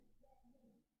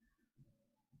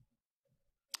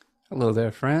Hello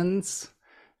there, friends.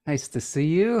 Nice to see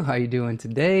you. How you doing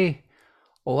today?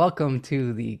 Welcome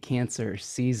to the Cancer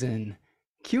Season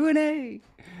Q&A.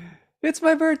 It's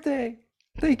my birthday.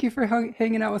 Thank you for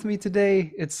hanging out with me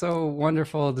today. It's so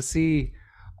wonderful to see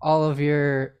all of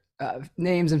your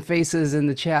names and faces in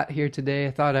the chat here today.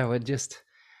 I thought I would just,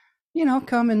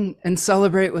 come and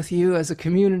celebrate with you as a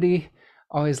community.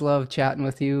 Always love chatting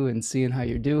with you and seeing how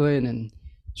you're doing and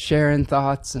sharing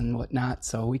thoughts and whatnot.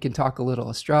 So we can talk a little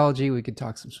astrology, we could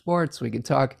talk some sports, we could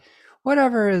talk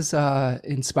whatever is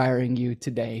inspiring you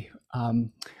today.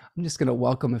 I'm just going to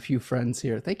welcome a few friends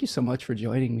here. Thank you so much for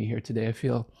joining me here today. I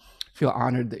feel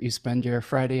honored that you spend your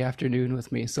Friday afternoon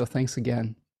with me. So thanks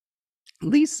again.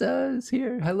 Lisa is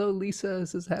here. Hello, Lisa.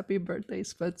 Says happy birthday,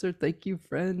 Spencer. Thank you,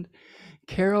 friend.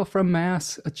 Carol from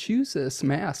Mass, Achusetts,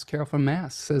 Mass. Carol from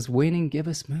Mass says, waning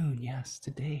gibbous moon. Yes,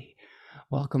 today.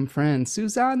 Welcome, friend.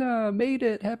 Susanna made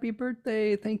it. Happy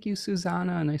birthday. Thank you,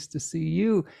 Susanna. Nice to see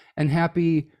you. And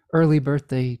happy early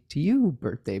birthday to you,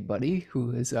 birthday buddy,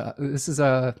 who is, this is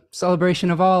a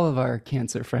celebration of all of our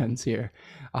Cancer friends here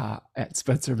at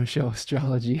Spencer Michaud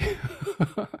Astrology.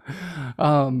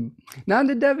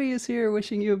 Nanda Devi is here,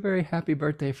 wishing you a very happy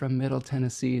birthday from Middle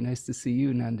Tennessee. Nice to see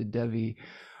you, Nanda Devi.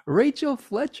 Rachel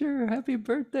Fletcher, happy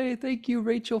birthday. Thank you,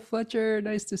 Rachel Fletcher.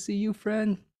 Nice to see you,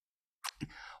 friend.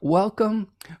 Welcome.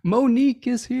 Monique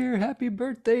is here. Happy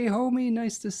birthday, homie.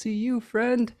 Nice to see you,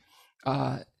 friend.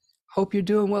 Hope you're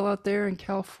doing well out there in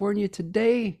California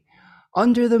today.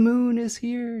 Under the Moon is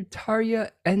here. Tarya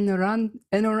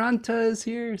Enoranta is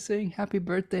here saying happy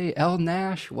birthday. El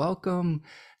Nash, welcome.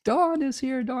 Dawn is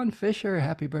here. Dawn Fisher,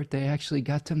 happy birthday. I actually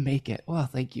got to make it. Well,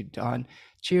 thank you, Dawn.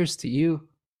 Cheers to you.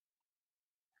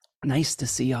 Nice to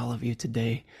see all of you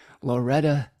today.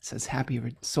 Loretta says happy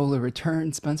solar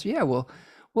return, Spencer. Yeah, we'll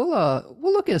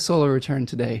look at a solar return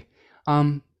today.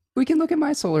 We can look at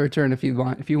my solar return if you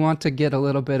want. If you want to get a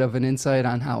little bit of an insight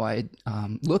on how I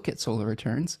look at solar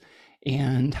returns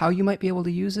and how you might be able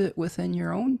to use it within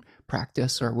your own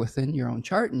practice or within your own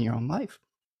chart and your own life.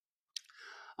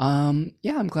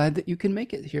 Yeah, I'm glad that you can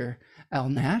make it here. Al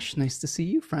Nash, nice to see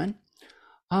you, friend.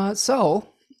 So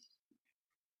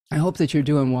I hope that you're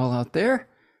doing well out there,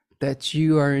 that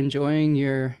you are enjoying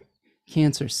your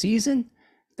Cancer season,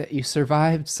 that you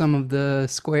survived some of the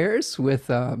squares with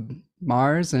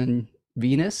Mars and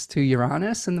Venus to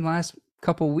Uranus in the last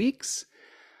couple weeks,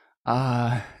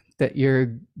 that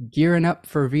you're gearing up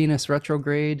for Venus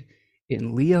retrograde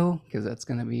in Leo, because that's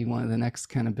going to be one of the next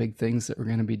kind of big things that we're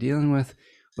going to be dealing with.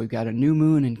 We've got a new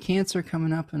moon in Cancer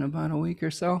coming up in about a week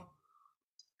or so.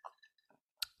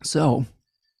 So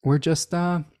we're just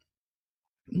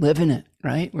living it,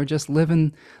 right? We're just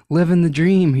living the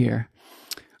dream here.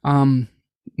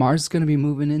 Mars is going to be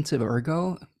moving into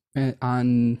Virgo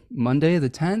on Monday the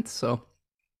 10th, so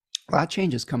a lot of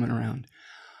changes coming around.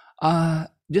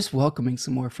 Just welcoming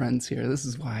some more friends here. This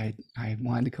is why I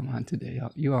wanted to come on today.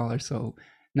 You all are so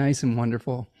nice and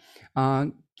wonderful.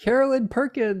 Carolyn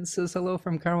Perkins says hello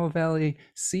from Carmel Valley,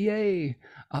 CA.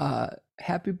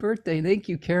 Happy birthday. Thank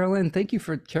you, Carolyn. Thank you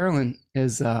for Carolyn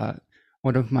is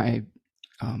one of my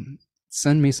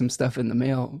send me some stuff in the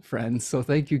mail friends. So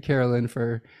thank you, Carolyn,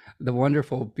 for the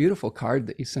wonderful, beautiful card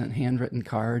that you sent, handwritten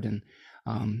card, and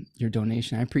your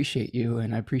donation. I appreciate you,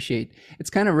 and I appreciate. It's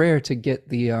kind of rare to get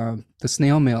the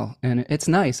snail mail, and it's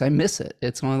nice. I miss it.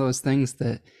 It's one of those things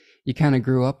that you kind of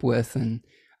grew up with, and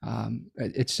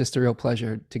it's just a real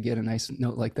pleasure to get a nice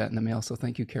note like that in the mail. So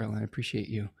thank you, Carolyn. I appreciate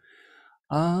you.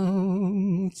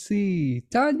 Let's see.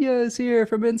 Tanya is here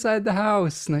from inside the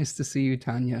house. Nice to see you,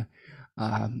 Tanya.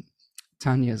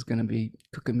 Tanya is going to be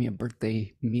cooking me a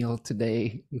birthday meal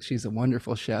today. She's a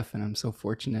wonderful chef, and I'm so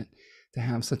fortunate to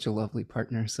have such a lovely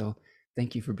partner. So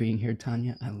thank you for being here,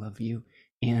 Tanya. I love you.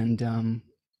 And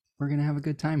we're going to have a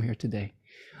good time here today.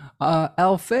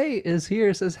 El Faye is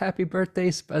here, says happy birthday,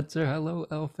 Spencer. Hello,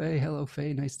 El Faye. Hello,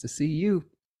 Faye. Nice to see you.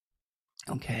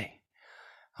 Okay.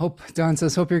 Don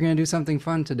says, hope you're going to do something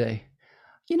fun today.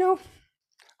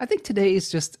 I think today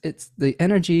is it's the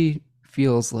energy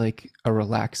feels like a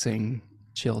relaxing,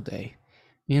 chill day.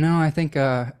 I think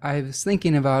I was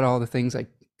thinking about all the things I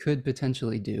could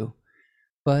potentially do,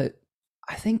 but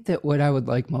I think that what I would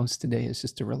like most today is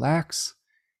just to relax,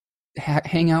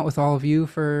 hang out with all of you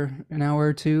for an hour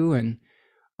or two, and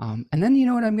then you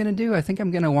know what I'm going to do? I think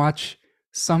I'm going to watch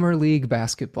Summer League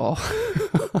basketball.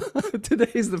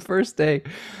 Today's the first day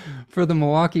for the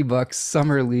Milwaukee Bucks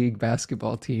Summer League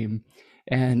basketball team,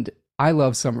 and I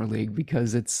love Summer League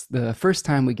because it's the first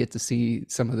time we get to see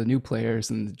some of the new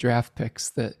players and the draft picks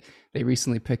that they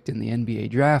recently picked in the NBA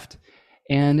draft.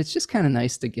 And it's just kind of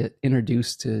nice to get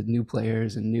introduced to new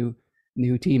players and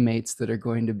new teammates that are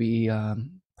going to be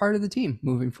part of the team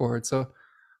moving forward. So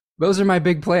those are my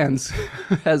big plans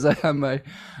as I have my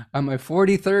on my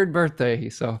 43rd birthday.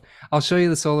 So I'll show you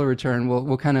the solar return.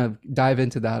 We'll kind of dive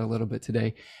into that a little bit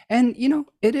today. And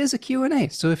it is a Q&A.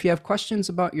 So if you have questions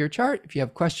about your chart, if you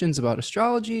have questions about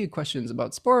astrology, questions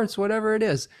about sports, whatever it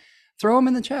is, throw them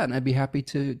in the chat and I'd be happy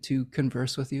to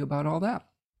converse with you about all that.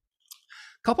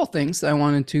 A couple things that I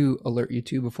wanted to alert you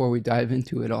to before we dive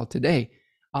into it all today.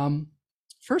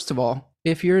 First of all,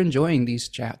 if you're enjoying these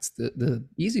chats, the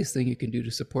easiest thing you can do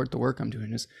to support the work I'm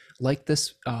doing is like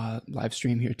this live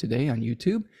stream here today on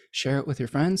YouTube, share it with your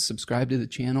friends, subscribe to the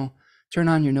channel, turn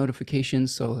on your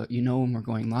notifications so that you know when we're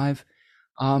going live.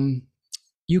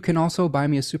 You can also buy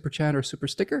me a super chat or super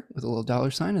sticker with a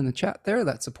little $sign in the chat there.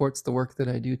 That supports the work that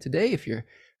I do today. If you're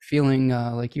feeling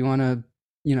like you want to,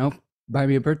 buy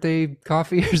me a birthday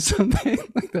coffee or something,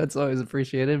 like that's always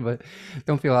appreciated, but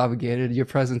don't feel obligated. Your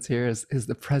presence here is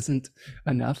the present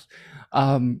enough.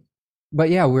 But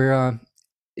yeah, we're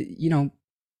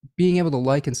being able to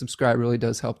like and subscribe really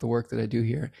does help the work that I do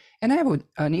here. And I have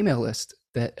an email list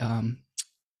that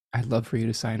I'd love for you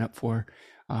to sign up for.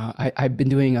 I've been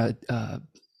doing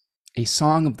a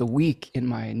song of the week in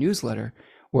my newsletter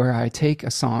where I take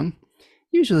a song,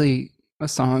 usually a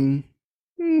song,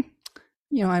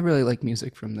 I really like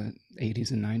music from the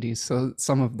 80s and 90s, so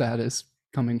some of that is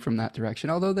coming from that direction,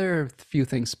 although there are a few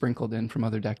things sprinkled in from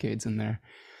other decades in there.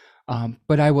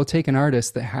 But I will take an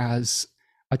artist that has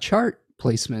a chart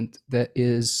placement that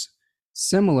is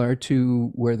similar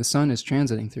to where the sun is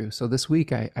transiting through. So this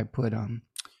week I put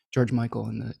George Michael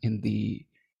in the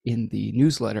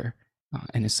newsletter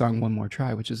and his song One More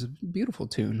Try, which is a beautiful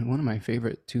tune, one of my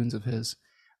favorite tunes of his.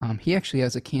 He actually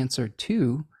has a Cancer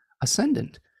 2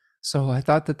 ascendant. So I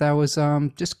thought that was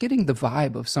just getting the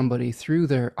vibe of somebody through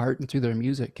their art and through their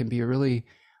music can be a really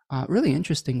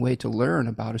interesting way to learn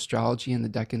about astrology and the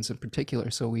decans in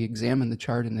particular. So we examine the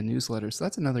chart in the newsletter. So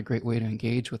that's another great way to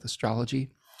engage with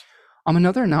astrology.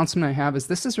 Another announcement I have is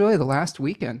this is really the last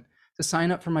weekend to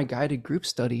sign up for my guided group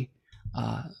study,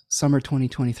 summer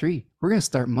 2023. We're going to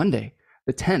start Monday,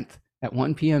 the 10th at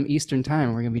 1 p.m. Eastern time.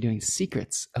 We're going to be doing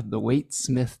Secrets of the Waite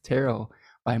Smith Tarot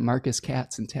by Marcus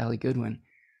Katz and Tally Goodwin.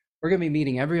 We're going to be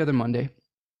meeting every other Monday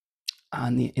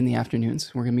in the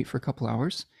afternoons. We're going to meet for a couple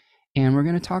hours, and we're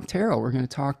going to talk tarot. We're going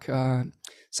to talk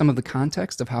some of the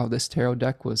context of how this tarot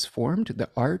deck was formed, the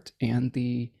art, and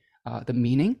the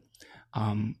meaning.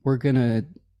 We're going to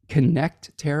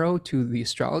connect tarot to the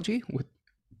astrology with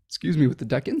the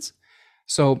decans.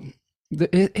 So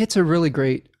it's a really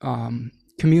great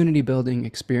community building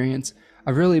experience.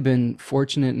 I've really been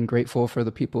fortunate and grateful for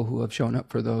the people who have shown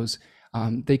up for those.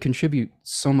 They contribute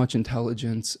so much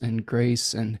intelligence and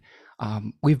grace, and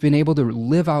we've been able to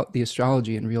live out the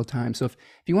astrology in real time. So if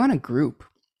you want a group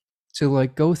to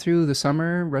like go through the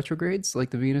summer retrogrades, like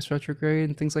the Venus retrograde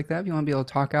and things like that, if you want to be able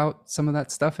to talk out some of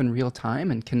that stuff in real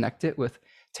time and connect it with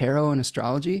tarot and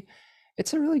astrology,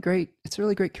 it's a really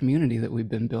great community that we've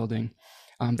been building.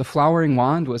 The Flowering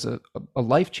Wand was a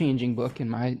life-changing book in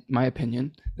my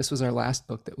opinion. This was our last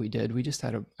book that we did. We just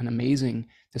had an amazing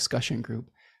discussion group.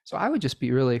 So I would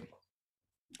be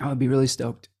really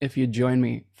stoked if you'd join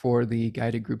me for the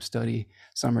guided group study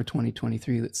summer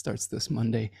 2023 that starts this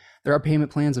Monday. There are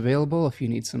payment plans available if you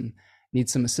need some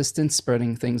assistance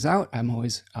spreading things out. I'm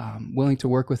always willing to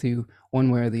work with you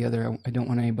one way or the other. I don't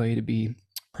want anybody to be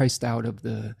priced out of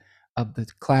the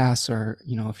class, or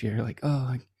if you're like,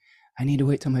 oh, I need to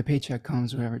wait till my paycheck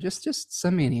comes or whatever, just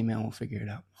send me an email. We'll figure it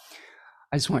out.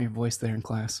 I just want your voice there in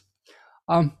class.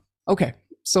 Okay.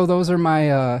 So those are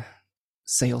my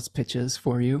sales pitches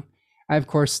for you. I, of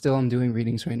course, still am doing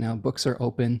readings right now. Books are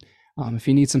open. If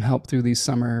you need some help through these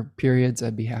summer periods,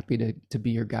 I'd be happy to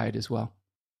be your guide as well.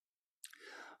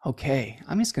 Okay,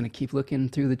 I'm just going to keep looking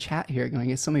through the chat here. Going to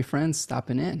get so many friends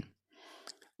stopping in.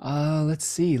 Let's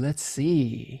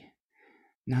see.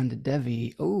 Nanda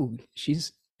Devi. Oh,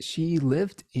 she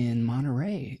lived in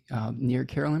Monterey, near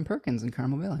Carolyn Perkins in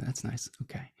Carmel Valley. That's nice.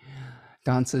 Okay.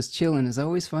 Dawn says, chillin' is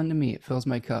always fun to me. It fills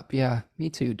my cup. Yeah, me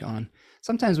too, Dawn.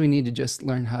 Sometimes we need to just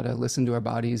learn how to listen to our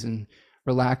bodies and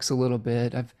relax a little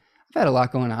bit. I've had a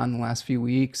lot going on the last few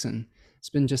weeks, and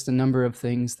it's been just a number of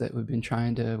things that we've been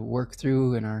trying to work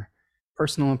through in our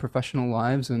personal and professional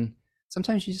lives. And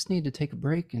sometimes you just need to take a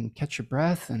break and catch your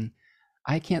breath. And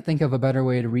I can't think of a better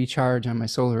way to recharge on my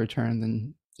solar return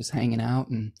than just hanging out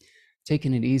and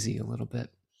taking it easy a little bit.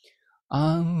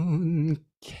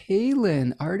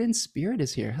 Kaylin, Art and Spirit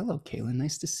is here. Hello, Kaylin.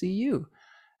 Nice to see you.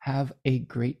 Have a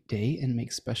great day and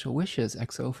make special wishes.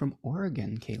 XO from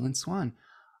Oregon, Kaylin Swan.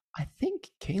 I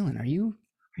think, Kaylin, are you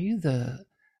the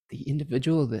the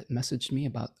individual that messaged me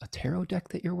about a tarot deck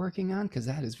that you're working on? Because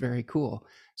that is very cool.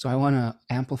 So I want to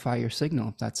amplify your signal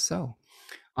if that's so.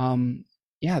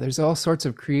 Yeah, there's all sorts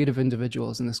of creative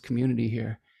individuals in this community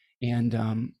here. And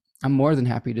I'm more than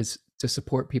happy to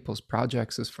support people's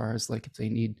projects as far as like if they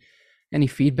need any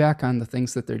feedback on the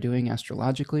things that they're doing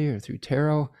astrologically or through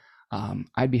tarot.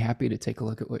 I'd be happy to take a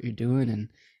look at what you're doing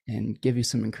and give you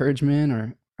some encouragement,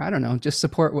 or I don't know, just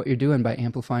support what you're doing by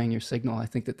amplifying your signal. I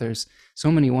think that there's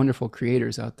so many wonderful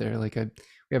creators out there. Like we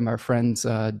have our friends,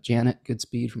 Janet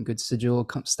Goodspeed from Good Sigil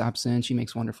stops in. She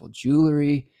makes wonderful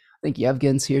jewelry. I think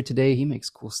Yevgen's here today. He makes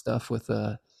cool stuff with,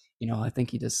 I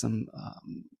think he does some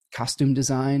costume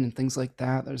design and things like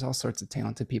that. There's all sorts of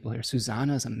talented people here.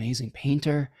 Susanna is an amazing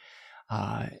painter.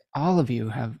 All of you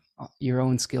have your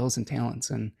own skills and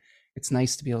talents, and it's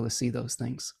nice to be able to see those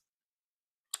things.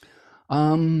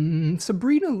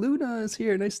 Sabrina Luna is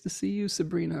here. Nice to see you,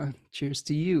 Sabrina. Cheers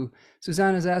to you.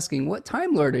 Susanna's asking, what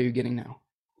Time Lord are you getting now?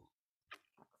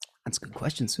 That's a good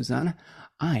question, Susanna.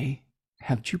 I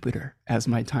have Jupiter as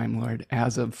my Time Lord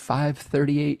as of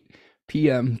 5:38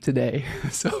 p.m. today.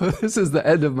 So this is the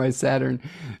end of my Saturn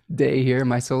day here.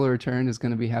 My solar return is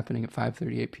going to be happening at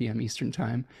 5:38 p.m. Eastern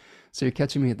time. So you're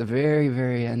catching me at the very,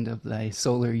 very end of the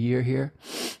solar year here.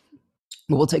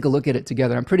 But we'll take a look at it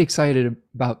together. I'm pretty excited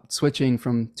about switching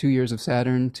from 2 years of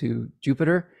Saturn to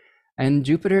Jupiter. And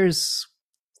Jupiter's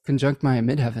conjunct my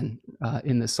midheaven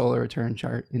in the solar return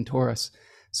chart in Taurus.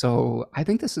 So I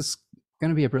think this is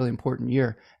going to be a really important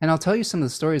year. And I'll tell you some of the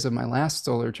stories of my last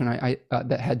solar return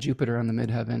that had Jupiter on the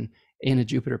midheaven in a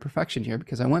Jupiter perfection year,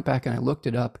 because I went back and I looked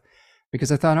it up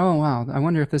because I thought, oh, wow, I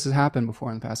wonder if this has happened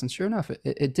before in the past. And sure enough,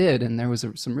 it did. And there was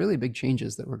some really big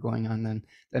changes that were going on then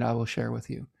that I will share with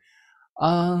you.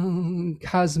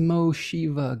 Cosmo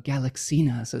Shiva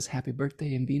Galaxina says, happy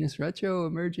birthday in Venus Retro,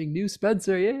 emerging new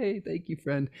Spencer. Yay, thank you,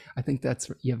 friend. I think that's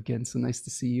Yevgen, so nice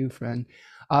to see you, friend.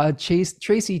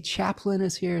 Tracy Chaplin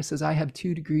is here, says, I have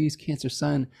 2 degrees Cancer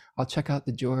Sun. I'll check out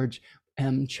the George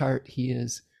M chart. He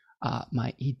is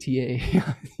my ETA.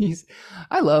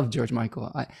 I love George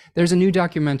Michael. There's a new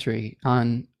documentary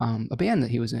on a band that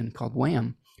he was in called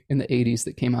Wham in the 80s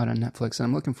that came out on Netflix, and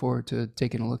I'm looking forward to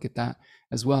taking a look at that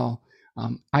as well.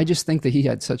 I just think that he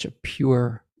had such a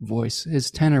pure voice.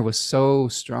 His tenor was so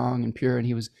strong and pure, and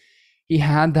he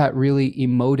had that really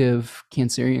emotive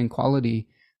Cancerian quality.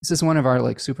 This is one of our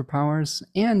like superpowers,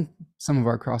 and some of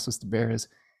our crosses to bear is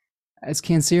as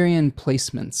Cancerian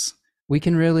placements, we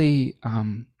can really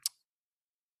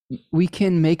we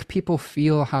can make people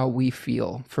feel how we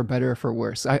feel, for better or for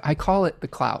worse. I call it the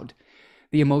cloud,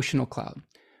 the emotional cloud.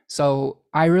 So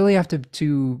I really have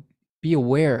to be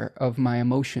aware of my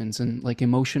emotions and like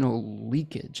emotional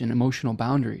leakage and emotional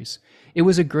boundaries. It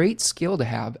was a great skill to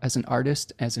have as an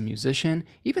artist, as a musician,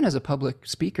 even as a public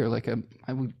speaker. Like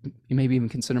I would maybe even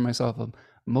consider myself a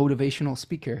motivational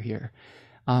speaker here,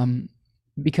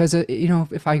 because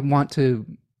if I want to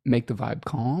make the vibe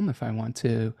calm, if I want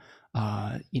to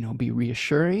be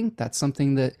reassuring, that's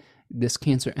something that this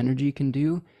Cancer energy can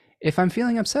do. If I'm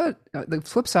feeling upset, the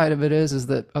flip side of it is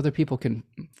that other people can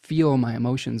feel my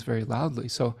emotions very loudly.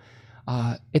 So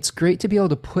it's great to be able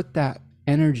to put that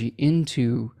energy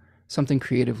into something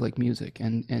creative like music.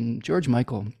 And George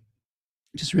Michael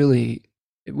just really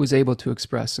was able to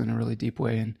express in a really deep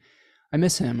way. And I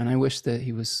miss him, and I wish that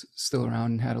he was still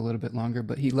around and had a little bit longer,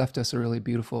 but he left us a really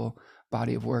beautiful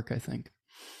body of work, I think.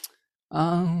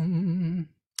 The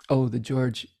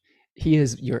George... He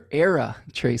is your era,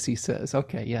 Tracy says.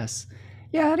 Okay, yes.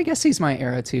 Yeah, I guess he's my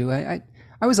era too. I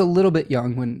was a little bit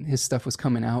young when his stuff was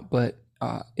coming out, but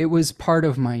it was part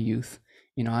of my youth.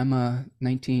 I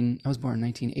was born in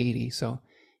 1980, so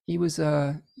he was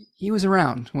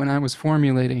around when I was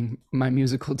formulating my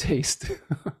musical taste.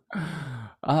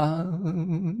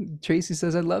 Tracy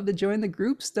says, I'd love to join the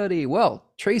group study. Well,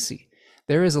 Tracy,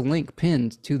 there is a link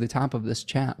pinned to the top of this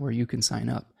chat where you can sign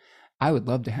up. I would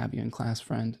love to have you in class,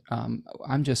 friend.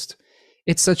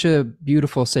 It's such a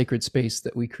beautiful sacred space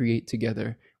that we create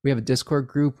together. We have a Discord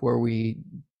group where we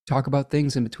talk about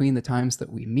things in between the times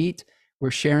that we meet. We're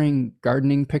sharing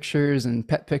gardening pictures and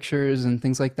pet pictures and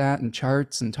things like that, and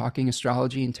charts, and talking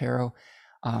astrology and tarot.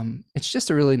 It's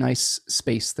just a really nice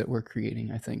space that we're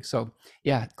creating, I think. So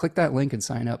yeah, click that link and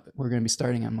sign up. We're going to be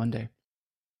starting on Monday.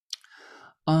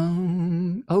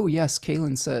 Oh yes,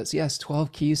 Kaylin says, yes,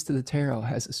 12 Keys to the Tarot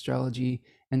has astrology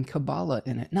and Kabbalah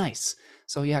in it. Nice.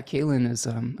 So yeah, Kaylin is,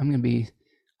 I'm going to be,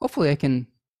 hopefully I can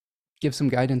give some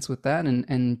guidance with that,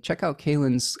 and check out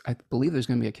Kaylin's, I believe there's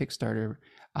going to be a Kickstarter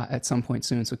at some point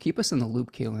soon. So keep us in the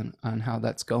loop, Kaylin, on how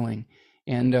that's going.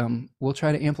 And we'll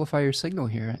try to amplify your signal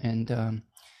here and,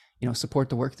 support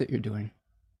the work that you're doing.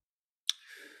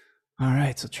 All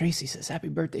right, so Tracy says, "Happy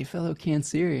birthday, fellow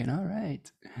Cancerian." All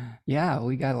right. Yeah,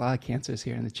 we got a lot of cancers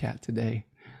here in the chat today.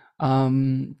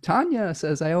 Tanya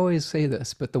says, "I always say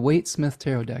this, but the Waite Smith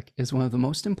Tarot deck is one of the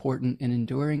most important and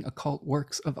enduring occult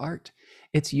works of art.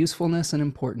 Its usefulness and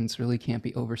importance really can't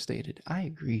be overstated." I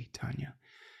agree, Tanya.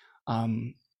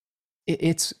 Um, it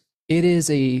is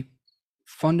a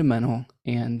fundamental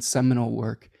and seminal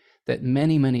work that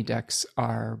many decks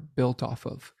are built off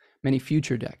of. Many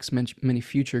future decks, many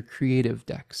future creative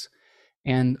decks,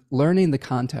 and learning the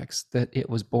context that it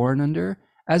was born under,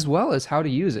 as well as how to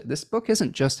use it. This book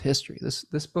isn't just history.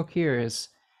 This book here is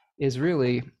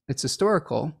really, it's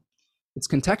historical, it's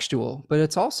contextual, but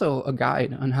it's also a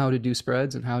guide on how to do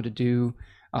spreads and how to do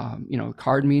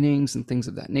card meanings and things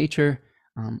of that nature.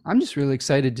 I'm just really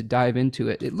excited to dive into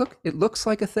it. It looks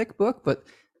like a thick book, but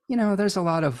there's a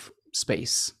lot of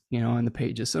space in the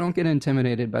pages, so don't get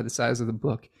intimidated by the size of the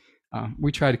book.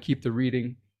 We try to keep the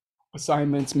reading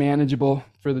assignments manageable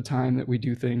for the time that we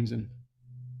do things, and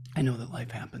I know that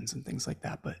life happens and things like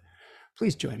that, but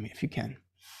please join me if you can.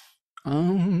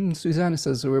 Susanna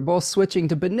says, "So we're both switching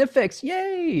to Benefics.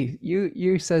 Yay!"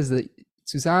 You says that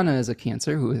Susanna is a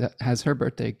Cancer who has her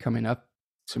birthday coming up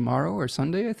tomorrow or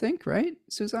Sunday, I think, right,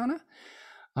 Susanna?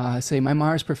 Say, "My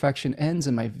Mars perfection ends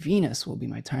and my Venus will be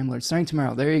my Time Lord starting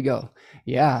tomorrow." There you go.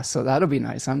 Yeah, so that'll be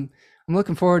nice. I'm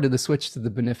looking forward to the switch to the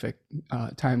Benefic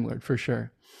Time Lord for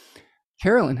sure.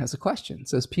 Carolyn has a question. It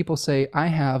says, "People say I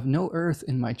have no earth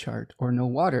in my chart or no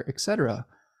water, etc.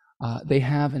 They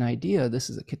have an idea this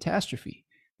is a catastrophe.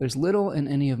 There's little in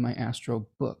any of my astro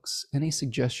books. Any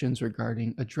suggestions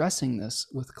regarding addressing this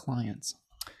with clients?"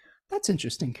 That's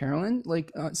interesting, Carolyn.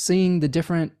 Like seeing the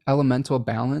different elemental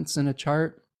balance in a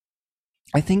chart.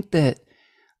 I think that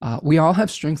we all have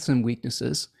strengths and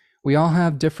weaknesses. We all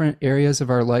have different areas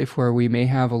of our life where we may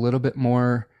have a little bit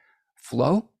more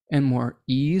flow and more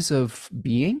ease of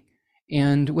being.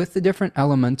 And with the different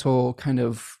elemental kind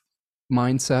of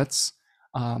mindsets,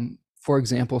 for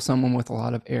example, someone with a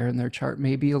lot of air in their chart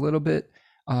may be a little bit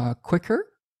quicker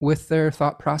with their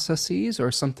thought processes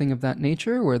or something of that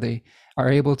nature, where they are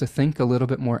able to think a little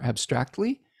bit more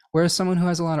abstractly, whereas someone who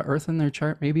has a lot of earth in their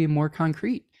chart may be more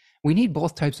concrete. We need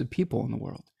both types of people in the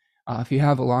world. If you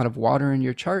have a lot of water in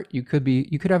your chart, you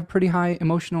could have pretty high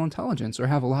emotional intelligence or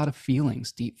have a lot of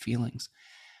feelings, deep feelings.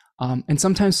 And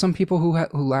sometimes some people who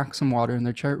lack some water in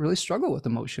their chart really struggle with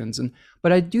emotions.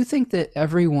 But I do think that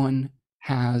everyone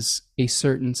has a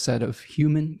certain set of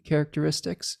human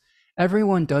characteristics.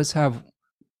 Everyone does have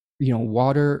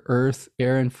water, earth,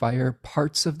 air, and fire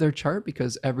parts of their chart,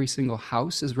 because every single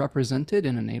house is represented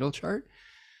in a natal chart.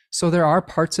 So there are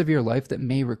parts of your life that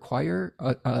may require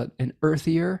an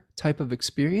earthier type of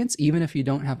experience, even if you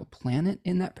don't have a planet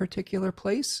in that particular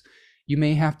place. You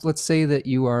may have to, let's say that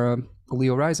you are a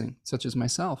Leo rising, such as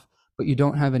myself, but you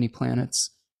don't have any planets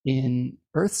in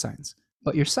earth signs.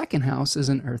 But your second house is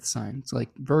an earth sign. It's like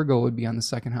Virgo would be on the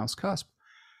second house cusp.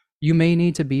 You may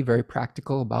need to be very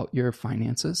practical about your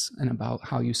finances and about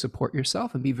how you support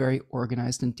yourself and be very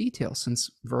organized in detail, since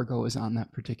Virgo is on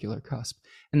that particular cusp.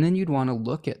 And then you'd want to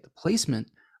look at the placement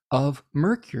of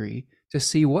Mercury to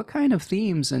see what kind of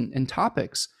themes and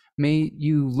topics may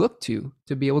you look to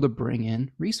be able to bring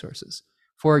in resources.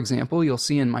 For example, you'll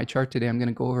see in my chart today, I'm going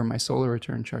to go over my solar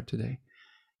return chart today.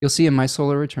 You'll see in my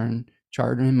solar return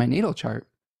chart and in my natal chart,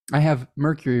 I have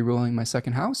Mercury ruling my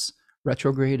second house,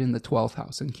 retrograde in the 12th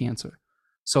house in Cancer.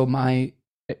 So my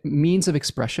means of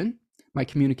expression, my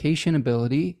communication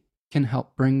ability can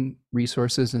help bring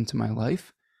resources into my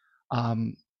life.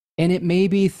 And it may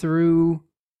be through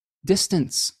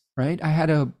distance, right? I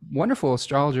had a wonderful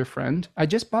astrologer friend. I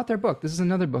just bought their book. This is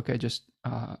another book I just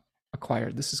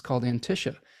acquired. This is called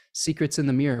Antisha, Secrets in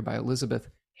the Mirror by Elizabeth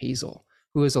Hazel,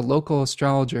 who is a local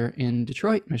astrologer in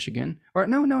Detroit, Michigan. Or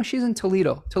no, she's in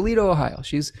Toledo, Ohio.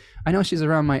 I know she's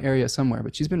around my area somewhere,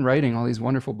 but she's been writing all these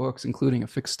wonderful books, including a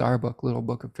fixed star book, Little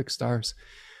Book of Fixed Stars.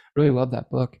 Really love that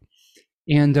book.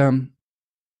 And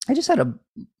I just had a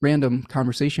random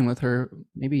conversation with her,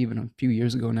 maybe even a few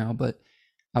years ago now, but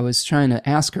I was trying to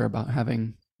ask her about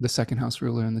having the second house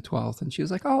ruler in the 12th. And she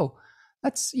was like, "Oh,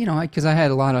 that's, because I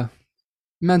had a lot of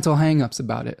mental hangups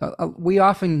about it." We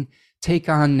often take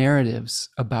on narratives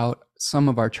about some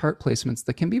of our chart placements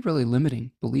that can be really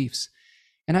limiting beliefs.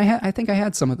 And I think I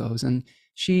had some of those. And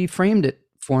she framed it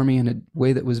for me in a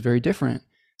way that was very different,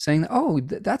 saying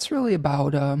that, that's really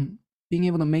about being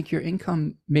able to make your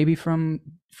income maybe from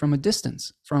a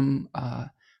distance, from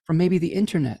maybe the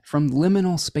internet, from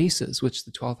liminal spaces, which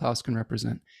the 12th house can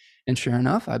represent. And sure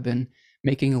enough, I've been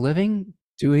making a living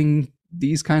doing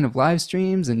these kind of live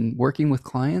streams and working with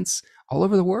clients all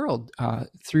over the world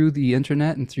through the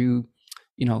internet and through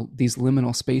these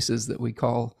liminal spaces that we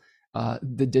call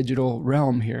the digital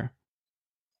realm here.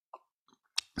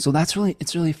 So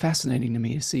it's really fascinating to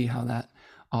me to see how that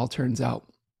all turns out.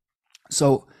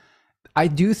 So I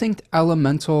do think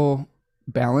elemental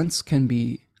balance can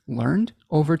be learned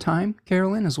over time,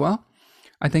 Carolyn, as well.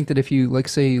 I think that if you, like,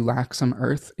 say, you lack some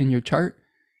earth in your chart,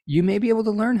 you may be able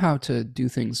to learn how to do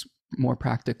things more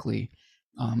practically.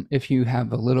 If you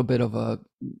have a little bit of a,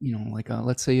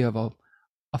 let's say you have a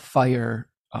fire,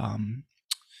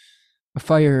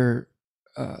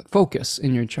 focus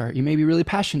in your chart. You may be really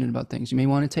passionate about things. You may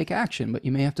want to take action, but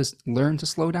you may have to learn to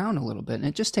slow down a little bit. And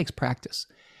it just takes practice.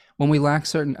 When we lack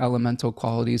certain elemental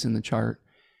qualities in the chart,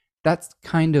 that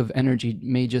kind of energy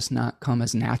may just not come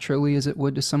as naturally as it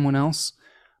would to someone else,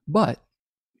 but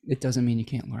it doesn't mean you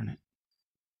can't learn it.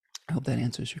 I hope that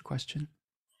answers your question.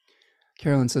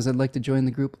 Carolyn says, I'd like to join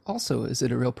the group. Also, is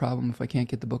it a real problem if I can't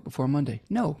get the book before Monday?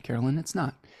 No, Carolyn, it's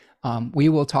not. We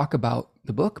will talk about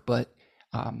the book, but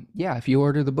yeah, if you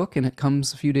order the book and it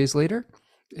comes a few days later,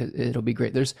 it'll be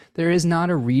great. There is not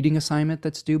a reading assignment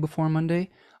that's due before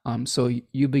Monday, so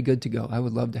you'll be good to go. I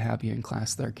would love to have you in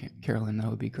class there, Carolyn. That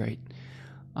would be great.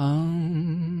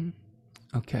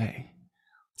 Okay.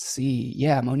 Let's see.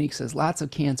 Yeah, Monique says lots of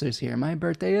cancers here. My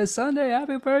birthday is Sunday.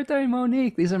 Happy birthday,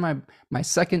 Monique. These are my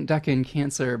second decan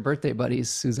Cancer birthday buddies,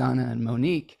 Susanna and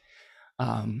Monique.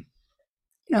 And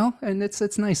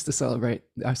it's nice to celebrate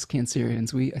us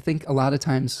Cancerians. I think a lot of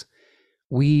times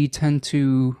we tend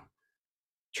to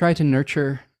try to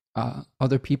nurture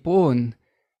other people and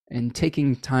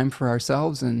taking time for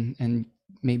ourselves and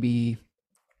maybe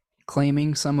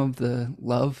claiming some of the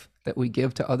love that we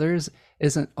give to others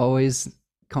isn't always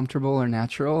comfortable or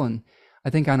natural. And I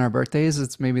think on our birthdays,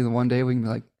 it's maybe the one day we can be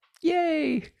like,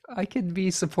 yay, I can be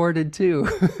supported too.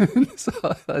 So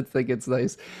I think it's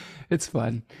nice. It's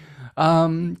fun.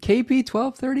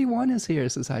 KP1231 is here.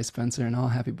 Says, hi, Spencer, and all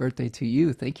happy birthday to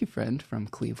you. Thank you, friend, from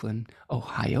Cleveland,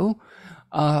 Ohio.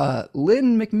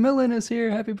 Lynn McMillan is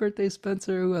here. Happy birthday,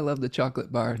 Spencer. Ooh, I love the chocolate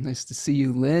bar. Nice to see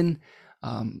you, Lynn.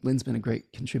 Lynn's been a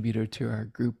great contributor to our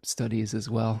group studies as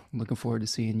well. I'm looking forward to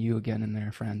seeing you again in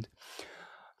there, friend.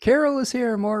 Carol is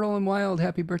here, Mortal and Wild.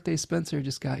 Happy birthday, Spencer.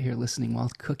 Just got here listening while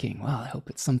cooking. Well, I hope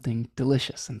it's something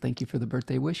delicious, and thank you for the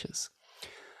birthday wishes.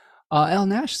 Al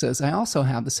Nash says, I also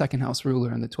have the second house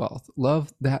ruler in the 12th.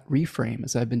 Love that reframe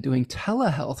as I've been doing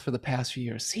telehealth for the past few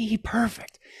years. See,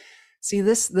 perfect. See,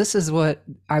 this is what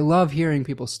I love, hearing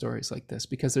people's stories like this,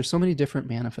 because there's so many different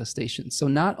manifestations. So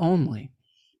not only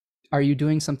are you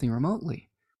doing something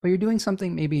remotely, but you're doing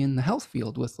something maybe in the health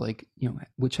field with, like,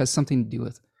 which has something to do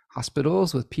with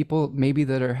hospitals, with people maybe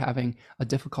that are having a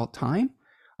difficult time.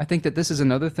 I think that this is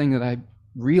another thing that I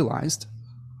realized,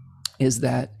 is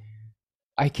that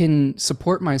I can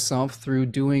support myself through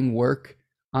doing work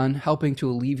on helping to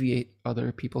alleviate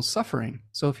other people's suffering.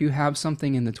 So if you have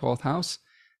something in the 12th house,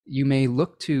 you may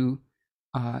look to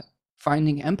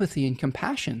finding empathy and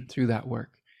compassion through that work.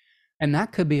 And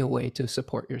that could be a way to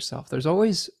support yourself. There's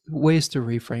always ways to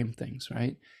reframe things,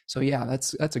 right? So yeah,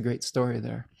 that's a great story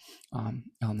there,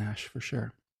 El Nash, for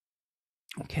sure.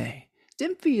 Okay.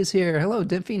 Dimphy is here. Hello,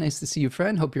 Dimphy. Nice to see you,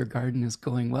 friend. Hope your garden is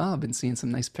going well. I've been seeing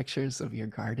some nice pictures of your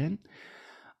garden.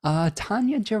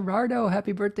 Tanya Gerardo,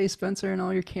 happy birthday, Spencer, and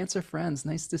all your Cancer friends.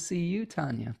 Nice to see you,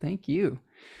 Tanya. Thank you.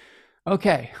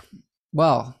 Okay.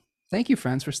 Well, thank you,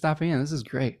 friends, for stopping in. This is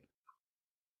great.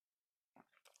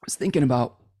 I was thinking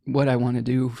about what I want to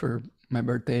do for my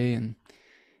birthday, and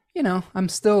I'm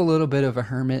still a little bit of a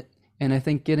hermit, and I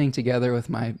think getting together with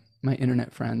my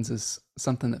internet friends is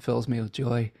something that fills me with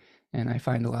joy, and I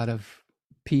find a lot of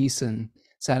peace and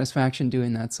satisfaction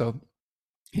doing that. So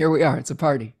here we are. It's a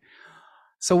party.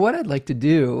 So what I'd like to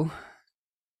do,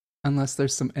 unless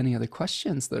there's any other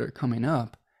questions that are coming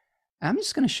up, I'm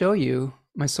just going to show you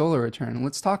my solar return.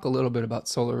 Let's talk a little bit about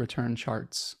solar return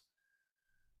charts.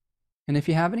 And if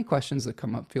you have any questions that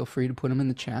come up, feel free to put them in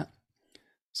the chat.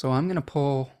 So I'm going to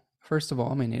pull, first of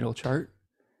all, my natal chart.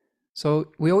 So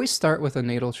we always start with a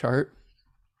natal chart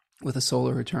with a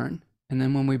solar return. And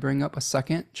then when we bring up a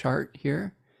second chart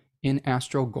here in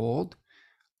Astral Gold,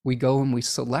 we go and we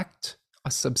select a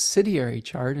subsidiary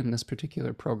chart in this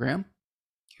particular program.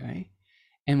 Okay.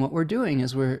 And what we're doing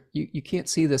is you can't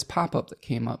see this pop-up that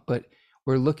came up, but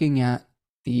we're looking at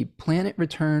the planet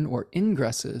return or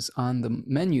ingresses on the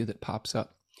menu that pops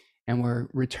up. And we're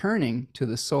returning to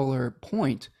the solar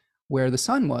point where the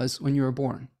sun was when you were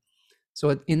born.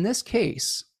 So in this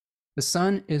case, the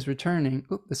sun is returning.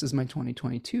 Oh, this is my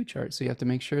 2022 chart. So you have to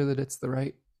make sure that it's the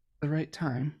right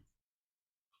time.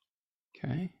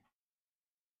 Okay.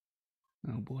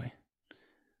 Oh boy.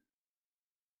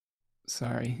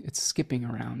 Sorry, it's skipping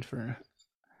around for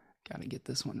Gotta get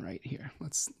this one right here.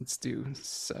 Let's do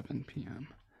 7 p.m.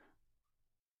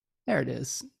 There it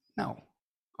is. No.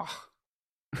 Oh.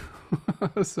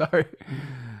 Sorry.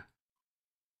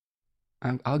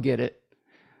 I'll get it.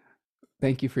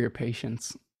 Thank you for your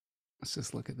patience. Let's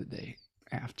just look at the day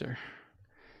after.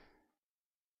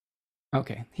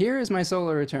 Okay, here is my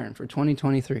solar return for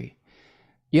 2023.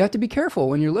 You have to be careful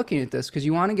when you're looking at this because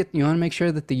you want to make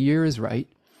sure that the year is right.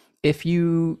 If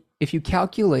you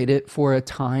calculate it for a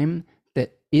time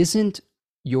that isn't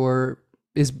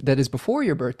that is before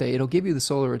your birthday, it'll give you the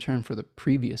solar return for the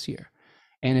previous year.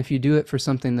 And if you do it for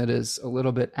something that is a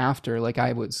little bit after, like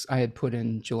I had put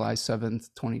in July 7th,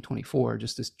 2024,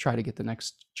 just to try to get the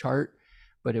next chart,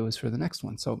 but it was for the next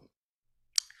one. So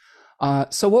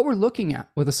what we're looking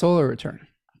at with a solar return,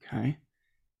 okay,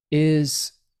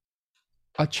 is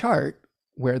a chart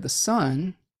where the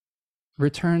sun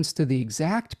returns to the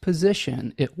exact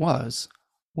position it was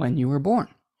when you were born.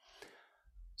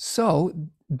 So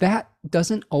that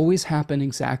doesn't always happen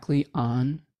exactly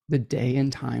on the day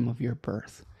and time of your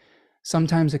birth.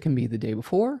 Sometimes it can be the day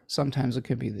before, sometimes it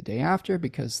could be the day after,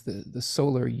 because the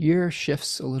solar year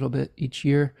shifts a little bit each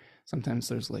year. Sometimes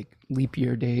there's like leap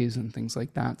year days and things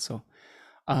like that. So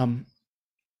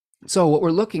what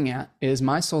we're looking at is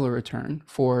my solar return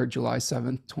for July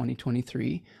 7th,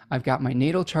 2023. I've got my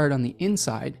natal chart on the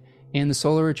inside and the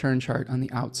solar return chart on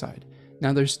the outside.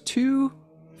 Now there's two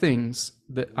things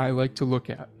that I like to look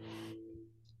at.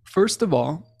 First of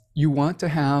all, you want to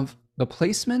have the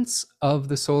placements of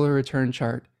the solar return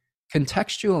chart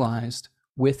contextualized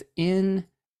within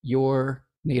your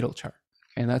natal chart.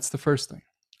 Okay, that's the first thing.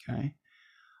 Okay.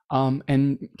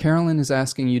 And Carolyn is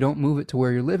asking, you don't move it to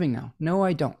where you're living now. No,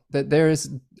 I don't. That there is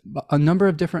a number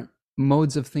of different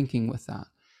modes of thinking with that.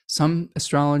 Some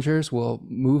astrologers will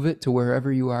move it to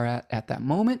wherever you are at that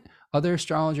moment. Other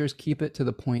astrologers keep it to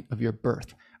the point of your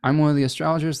birth. I'm one of the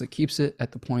astrologers that keeps it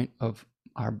at the point of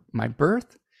my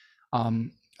birth.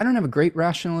 I don't have a great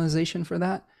rationalization for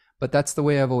that, but that's the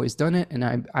way I've always done it.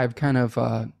 And I've kind of,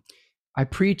 I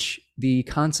preach the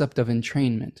concept of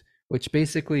entrainment, which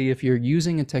basically, if you're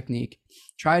using a technique,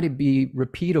 try to be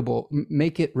repeatable,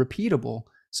 make it repeatable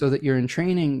so that you're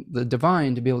entraining the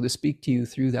divine to be able to speak to you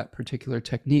through that particular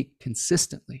technique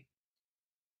consistently.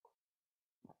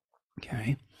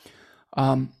 Okay.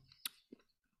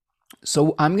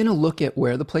 So I'm going to look at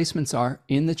where the placements are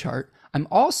in the chart. I'm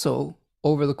also,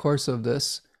 over the course of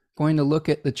this, going to look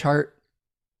at the chart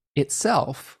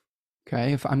itself.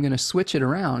 Okay, if I'm going to switch it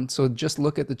around, so just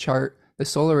look at the chart, the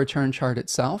solar return chart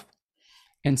itself,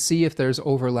 and see if there's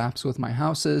overlaps with my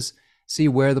houses, see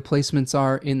where the placements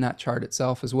are in that chart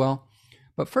itself as well.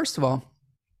 But first of all,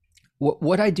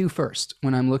 what I do first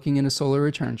when I'm looking in a solar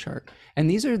return chart, and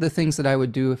these are the things that I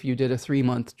would do if you did a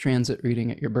 3-month transit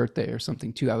reading at your birthday or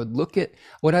something too. I would look at,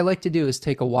 what I like to do is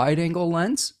take a wide angle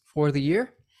lens for the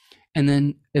year, and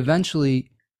then eventually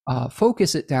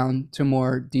focus it down to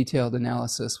more detailed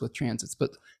analysis with transits.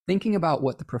 But thinking about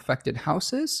what the perfected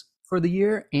house is for the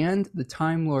year and the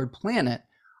Time Lord planet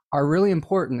are really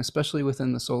important, especially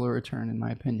within the solar return, in my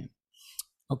opinion.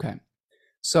 Okay,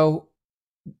 so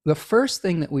the first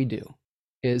thing that we do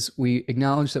is we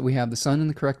acknowledge that we have the sun in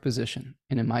the correct position.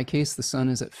 And in my case, the sun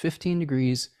is at 15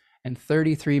 degrees and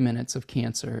 33 minutes of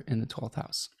Cancer in the 12th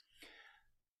house.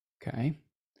 Okay.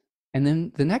 And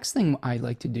then the next thing I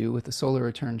like to do with the solar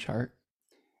return chart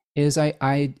is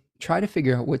I try to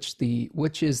figure out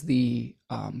which is the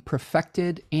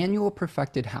annual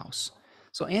perfected house.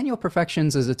 So annual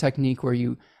perfections is a technique where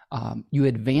you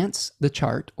advance the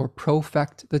chart or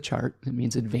profect the chart. It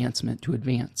means advancement, to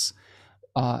advance.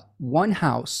 One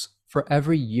house for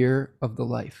every year of the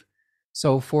life.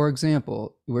 So for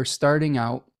example, we're starting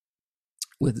out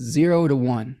with 0 to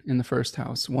 1 in the first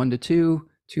house, 1 to 2,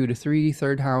 2 to 3,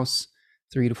 third house,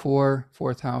 3 to 4,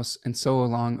 fourth house, and so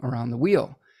along around the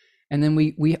wheel. And then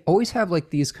we always have like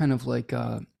these kind of like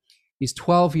these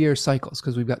 12-year cycles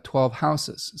because we've got 12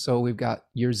 houses. So we've got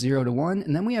year 0 to 1,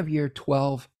 and then we have year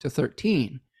 12 to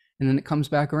 13. And then it comes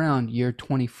back around year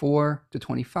 24 to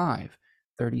 25,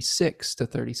 36 to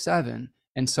 37,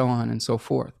 and so on and so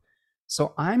forth.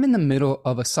 So I'm in the middle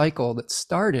of a cycle that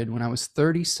started when I was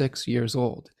 36 years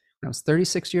old. When I was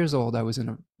 36 years old, I was in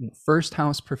a first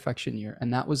house perfection year,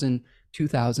 and that was in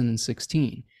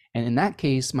 2016. And in that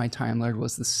case, my Time Lord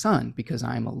was the sun, because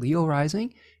I'm a Leo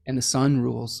rising and the sun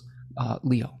rules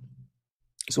Leo.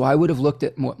 So I would have looked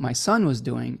at what my sun was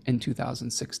doing in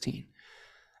 2016.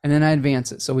 And then I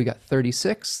advance it. So we got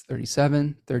 36,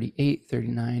 37, 38,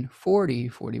 39, 40,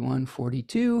 41,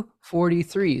 42,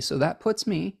 43. So that puts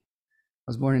me, I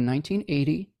was born in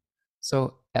 1980.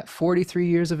 So at 43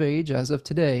 years of age, as of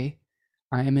today,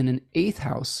 I am in an 8th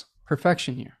house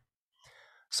perfection year.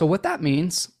 So what that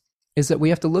means is that we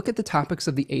have to look at the topics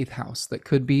of the 8th house that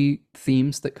could be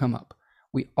themes that come up.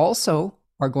 We also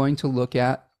are going to look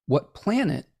at what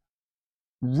planet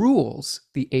rules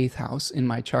the 8th house in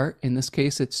my chart. In this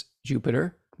case, it's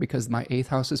Jupiter, because my 8th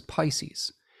house is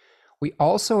Pisces. We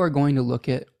also are going to look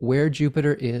at where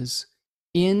Jupiter is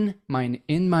in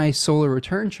my solar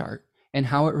return chart and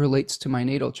how it relates to my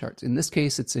natal charts. In this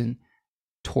case, it's in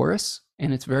Taurus,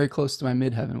 and it's very close to my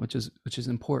midheaven, which is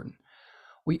important.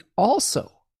 We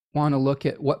also want to look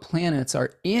at what planets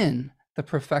are in the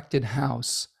perfected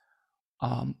house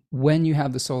when you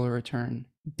have the solar return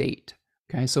date.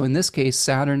 Okay, so in this case,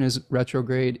 Saturn is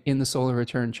retrograde in the solar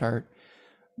return chart.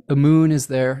 The moon is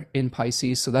there in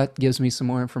Pisces, so that gives me some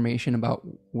more information about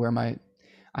where my,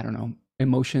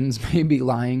 emotions may be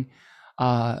lying.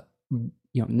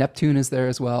 Neptune is there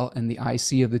as well, and the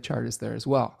IC of the chart is there as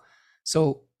well.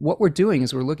 So what we're doing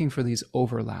is we're looking for these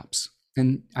overlaps.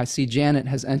 And I see Janet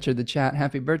has entered the chat.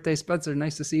 Happy birthday, Spencer.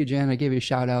 Nice to see you, Janet. I gave you a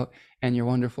shout out and your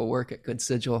wonderful work at Good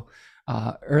Sigil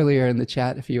earlier in the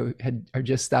chat if you are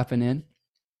just stopping in.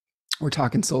 We're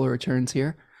talking solar returns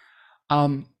here.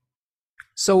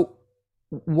 So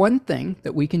one thing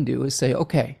that we can do is say,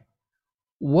 okay,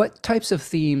 what types of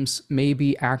themes may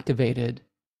be activated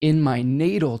in my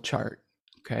natal chart,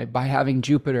 okay, by having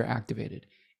Jupiter activated?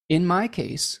 In my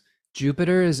case,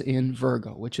 Jupiter is in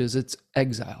Virgo, which is its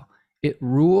exile. It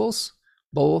rules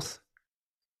both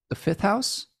the 5th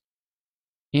house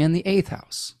and the 8th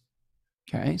house.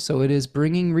 Okay, so it is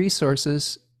bringing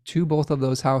resources to both of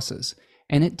those houses.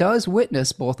 And it does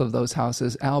witness both of those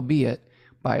houses, albeit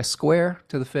by a square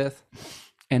to the 5th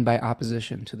and by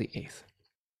opposition to the 8th.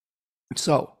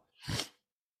 So,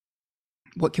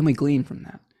 what can we glean from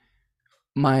that?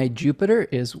 My Jupiter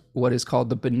is what is called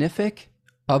the benefic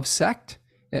of sect.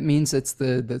 That means it's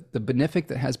the benefic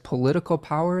that has political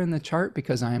power in the chart,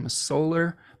 because I am a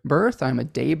solar birth, I'm a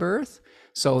day birth.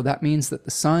 So that means that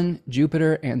the Sun,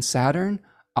 Jupiter, and Saturn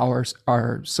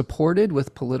are supported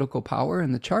with political power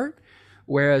in the chart,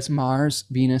 whereas Mars,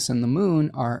 Venus, and the Moon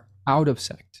are out of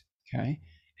sect, okay?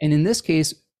 And in this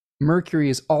case, Mercury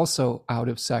is also out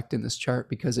of sect in this chart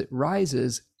because it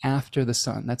rises after the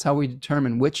Sun. That's how we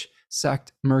determine which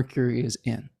sect Mercury is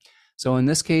in. So in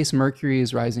this case, Mercury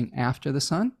is rising after the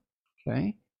Sun,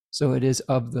 okay? So it is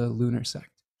of the lunar sect.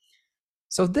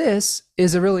 So this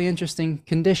is a really interesting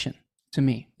condition to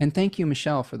me. And thank you,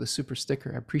 Michelle, for the super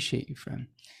sticker. I appreciate you, friend.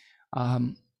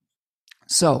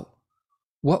 So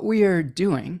what we are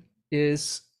doing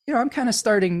is, I'm kind of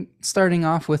starting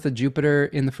off with a Jupiter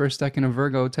in the first decan of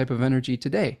Virgo type of energy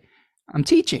today. I'm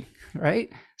teaching, right?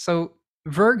 So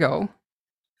Virgo,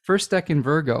 first decan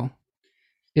Virgo,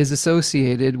 is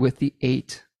associated with the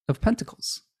 8 of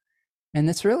Pentacles. And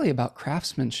it's really about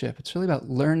craftsmanship. It's really about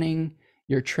learning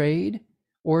your trade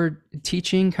or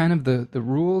teaching kind of the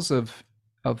rules of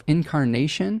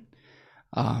incarnation.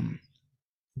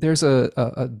 There's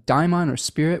a daimon or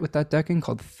spirit with that decan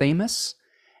called Themis.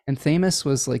 And Themis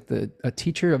was like a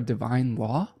teacher of divine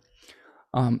law.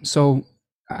 So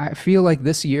I feel like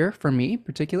this year for me in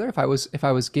particular, if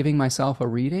I was giving myself a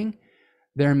reading,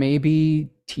 there may be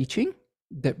teaching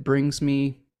that brings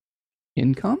me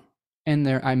income, and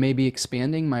there I may be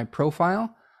expanding my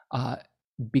profile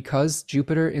because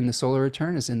Jupiter in the solar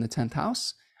return is in the 10th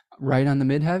house, right on the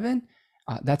midheaven.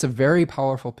 That's a very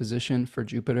powerful position for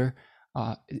Jupiter.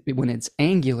 When it's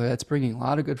angular, that's bringing a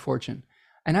lot of good fortune.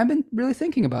 And I've been really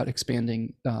thinking about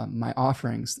expanding my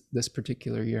offerings this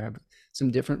particular year. I have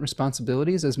some different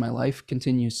responsibilities as my life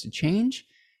continues to change.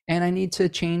 And I need to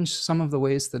change some of the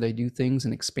ways that I do things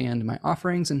and expand my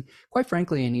offerings. And quite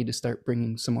frankly, I need to start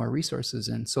bringing some more resources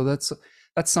in. So that's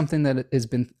something that has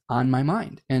been on my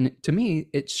mind. And to me,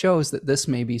 it shows that this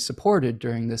may be supported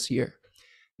during this year.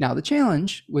 Now, the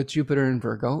challenge with Jupiter in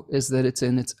Virgo is that it's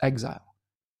in its exile.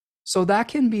 So that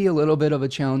can be a little bit of a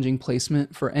challenging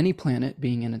placement for any planet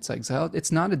being in its exile.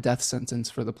 It's not a death sentence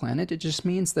for the planet. It just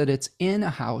means that it's in a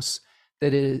house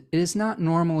that it is not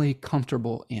normally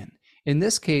comfortable in. In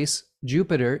this case,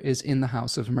 Jupiter is in the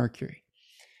house of Mercury.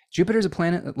 Jupiter is a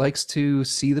planet that likes to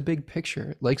see the big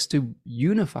picture. It likes to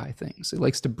unify things. It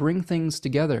likes to bring things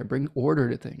together, bring order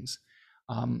to things.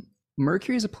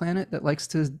 Mercury is a planet that likes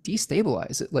to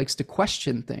destabilize. It likes to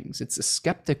question things. It's a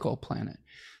skeptical planet.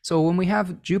 So when we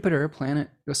have Jupiter, a planet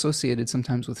associated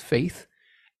sometimes with faith,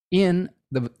 in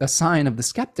a sign of the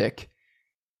skeptic,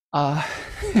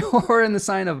 or in the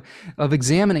sign of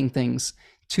examining things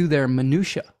to their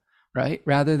minutia, right?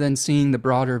 Rather than seeing the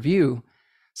broader view,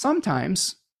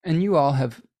 sometimes, and you all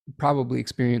have probably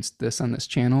experienced this on this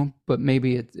channel, but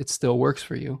maybe it still works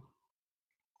for you.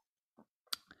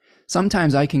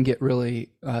 sometimes I can get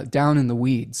really down in the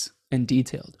weeds and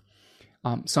detailed.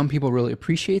 Some people really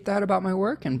appreciate that about my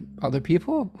work, and other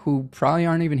people who probably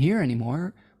aren't even here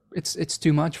anymore, it's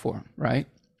too much for them, right?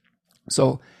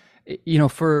 So,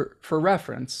 for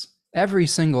reference, every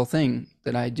single thing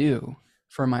that I do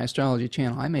for my astrology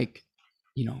channel, I make,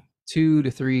 2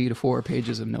 to 3 to 4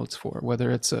 pages of notes for,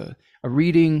 whether it's a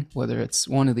reading, whether it's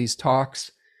one of these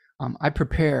talks. I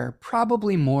prepare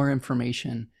probably more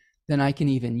information than I can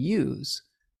even use,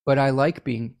 but I like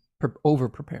being over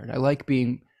prepared. I like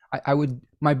being,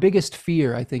 my biggest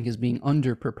fear, I think, is being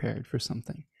under prepared for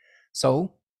something.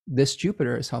 So this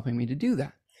Jupiter is helping me to do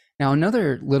that. Now,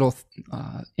 another little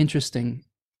interesting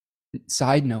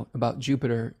side note about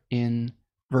Jupiter in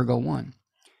Virgo 1.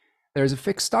 There's a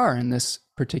fixed star in this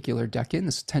particular decan,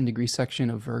 this 10-degree section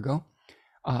of Virgo,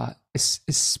 is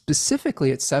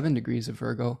specifically at 7 degrees of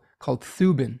Virgo, called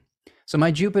Thuban. So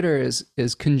my Jupiter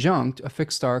is conjunct a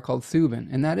fixed star called Thuban,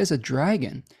 and that is a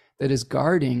dragon that is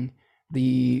guarding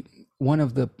one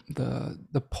of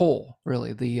the pole,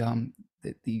 really, the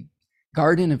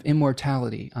garden of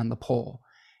immortality on the pole.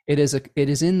 It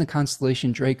is in the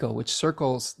constellation Draco, which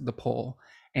circles the pole.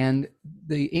 And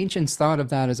the ancients thought of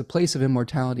that as a place of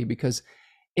immortality because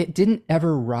it didn't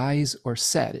ever rise or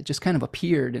set. It just kind of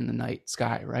appeared in the night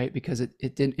sky, right? Because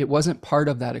it wasn't part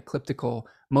of that ecliptical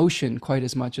motion quite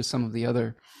as much as some of the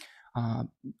other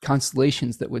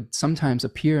constellations that would sometimes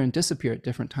appear and disappear at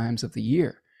different times of the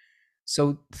year.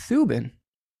 So Thuban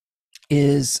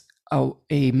is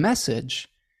a message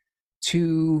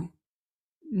to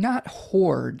not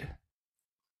hoard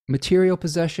material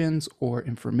possessions or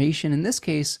information. In this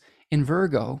case, in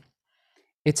Virgo,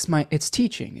 it's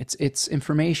teaching, it's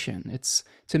information.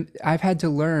 I've had to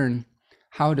learn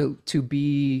how to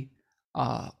be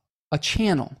a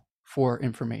channel for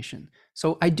information.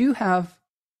 So I do have,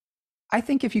 I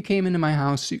think if you came into my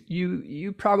house,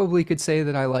 you probably could say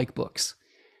that I like books.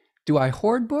 Do I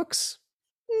hoard books?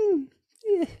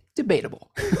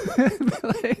 Debatable.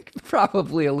 Like,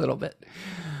 probably a little bit.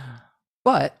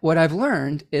 But what I've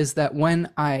learned is that when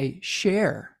I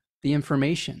share the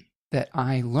information that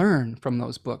I learn from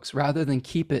those books, rather than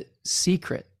keep it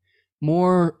secret,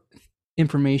 more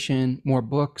information, more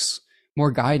books, more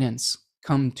guidance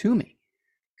come to me.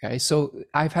 Okay, so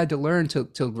I've had to learn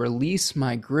to release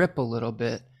my grip a little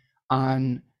bit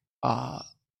on,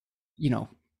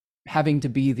 having to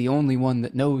be the only one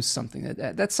that knows something.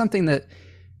 That's something that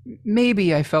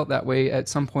maybe I felt that way at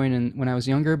some point when I was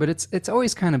younger, but it's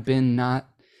always kind of been not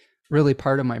really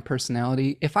part of my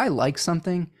personality. If I like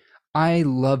something, I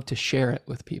love to share it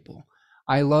with people.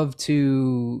 I love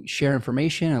to share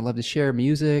information. I love to share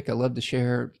music. I love to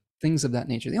share things of that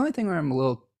nature. The only thing where I'm a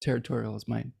little territorial is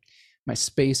my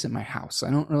space in my house. I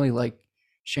don't really like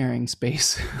sharing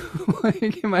space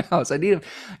like in my house. I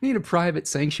need a private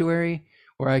sanctuary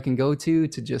where I can go to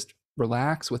just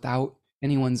relax without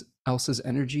anyone else's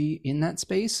energy in that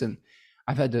space. And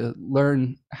I've had to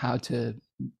learn how to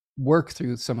work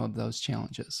through some of those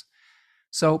challenges.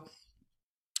 So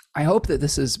I hope that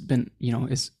this has been,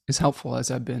 is helpful as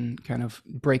I've been kind of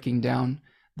breaking down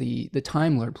the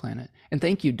Time Lord planet. And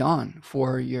thank you, Dawn,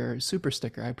 for your super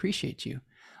sticker. I appreciate you.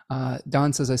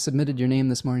 Dawn says, I submitted your name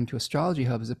this morning to Astrology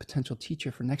Hub as a potential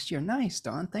teacher for next year. Nice,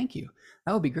 Dawn. Thank you.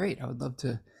 That would be great. I would love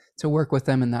to work with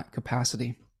them in that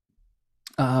capacity.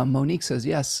 Monique says,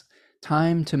 yes,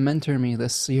 time to mentor me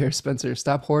this year, Spencer.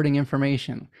 Stop hoarding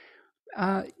information.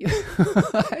 I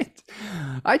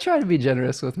try to be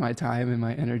generous with my time and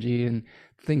my energy and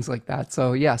things like that.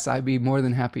 So yes, I'd be more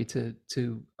than happy to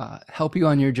help you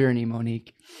on your journey,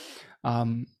 Monique.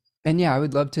 And yeah, I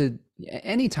would love to,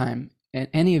 anytime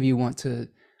any of you want to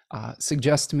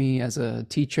suggest me as a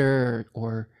teacher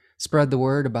or spread the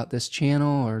word about this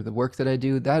channel or the work that I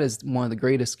do, that is one of the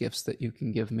greatest gifts that you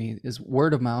can give me. Is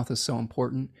word of mouth is so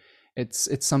important. It's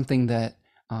something that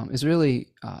is really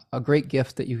a great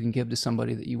gift that you can give to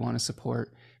somebody that you want to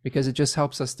support, because it just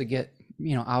helps us to get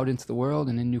out into the world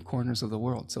and in new corners of the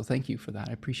world. So thank you for that.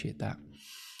 I appreciate that.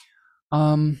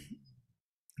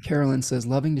 Carolyn says,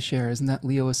 loving to share. Isn't that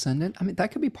Leo ascendant? I mean,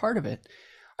 that could be part of it.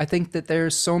 I think that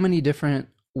there's so many different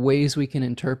ways we can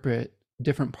interpret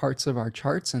different parts of our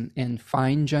charts and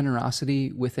find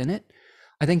generosity within it.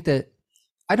 I think that,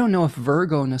 I don't know if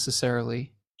Virgo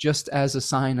necessarily, just as a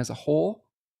sign as a whole,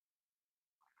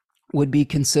 would be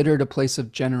considered a place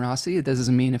of generosity. It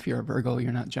doesn't mean if you're a Virgo,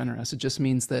 you're not generous. It just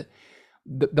means that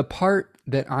the part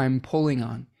that I'm pulling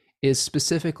on is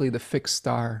specifically the fixed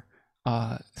star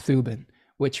Thuban,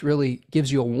 which really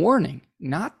gives you a warning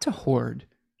not to hoard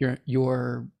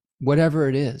your whatever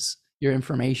it is, your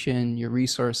information, your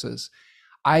resources.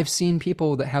 I've seen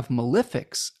people that have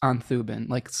malefics on Thuban.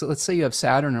 Like, so let's say you have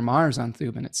Saturn or Mars on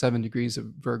Thuban at 7 degrees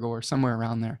of Virgo or somewhere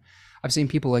around there. I've seen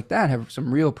people like that have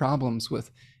some real problems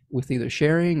with either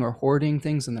sharing or hoarding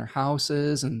things in their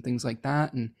houses and things like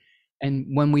that. And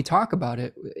when we talk about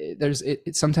it,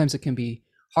 sometimes it can be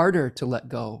harder to let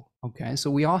go. Okay,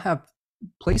 so we all have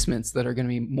placements that are going to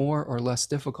be more or less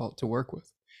difficult to work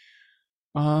with.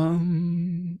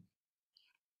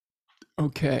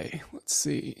 Okay, let's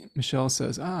see. Michelle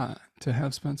says, to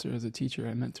have Spencer as a teacher,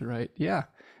 I meant to write. Yeah,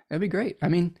 that'd be great. I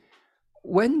mean,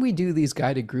 when we do these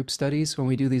guided group studies, when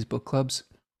we do these book clubs,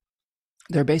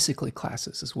 they're basically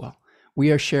classes as well.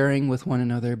 We are sharing with one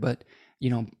another, but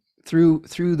through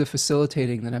the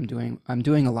facilitating that I'm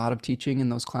doing a lot of teaching in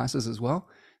those classes as well.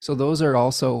 So those are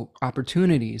also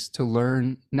opportunities to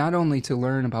learn, not only to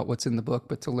learn about what's in the book,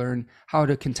 but to learn how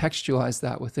to contextualize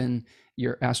that within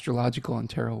your astrological and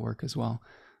tarot work as well.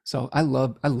 So I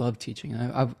love teaching.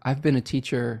 I've been a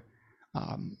teacher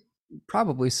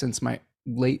probably since my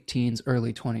late teens,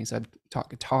 early 20s. I've taught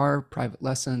guitar, private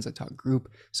lessons. I taught group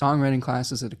songwriting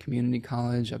classes at a community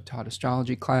college. I've taught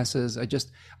astrology classes. I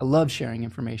love sharing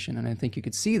information. And I think you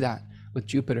could see that with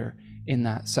Jupiter in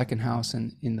that second house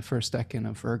and in the first decan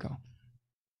of Virgo.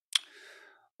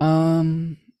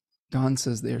 Dawn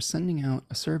says they're sending out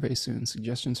a survey soon.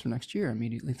 Suggestions for next year.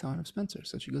 Immediately thought of Spencer.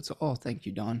 Such a good soul. Oh, thank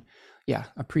you, Dawn. Yeah,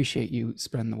 appreciate you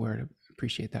spreading the word.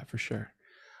 Appreciate that for sure.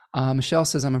 Michelle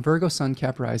says, I'm a Virgo sun,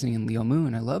 Cap rising, and Leo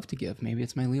moon. I love to give. Maybe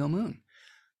it's my Leo moon.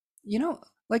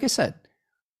 Like I said,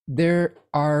 there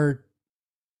are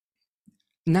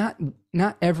not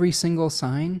every single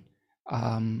sign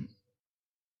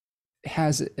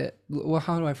has it. Well,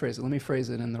 how do I phrase it? Let me phrase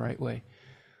it in the right way.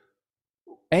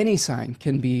 Any sign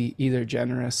can be either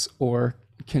generous or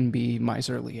can be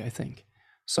miserly, I think.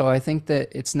 So I think that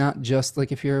it's not just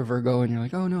like if you're a Virgo and you're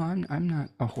like, oh no, I'm not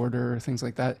a hoarder or things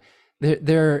like that.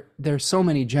 There's so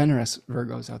many generous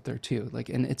Virgos out there too. Like,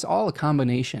 and it's all a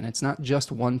combination. It's not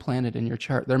just one planet in your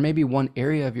chart. There may be one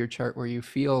area of your chart where you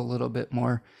feel a little bit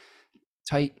more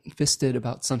tight-fisted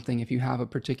about something if you have a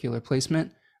particular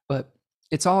placement, but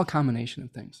it's all a combination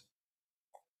of things.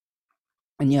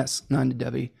 And yes, Nanda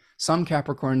Debbie, some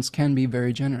Capricorns can be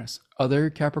very generous. Other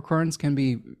Capricorns can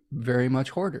be very much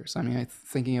hoarders. I mean, I'm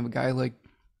thinking of a guy like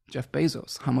Jeff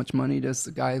Bezos. How much money does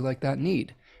a guy like that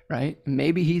need, right?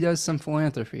 Maybe he does some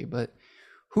philanthropy, but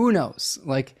who knows?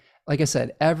 Like I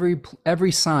said,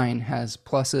 every sign has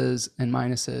pluses and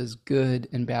minuses, good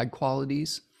and bad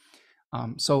qualities.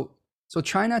 So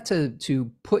try not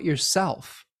to put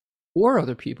yourself or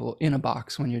other people in a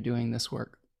box when you're doing this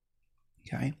work.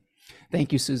 Okay.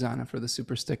 Thank you, Susanna, for the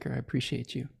super sticker. I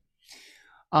appreciate you.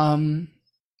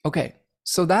 Okay,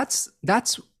 so that's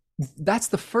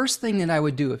the first thing that I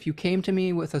would do if you came to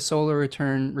me with a solar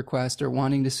return request or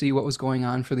wanting to see what was going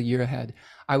on for the year ahead.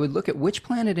 I would look at which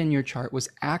planet in your chart was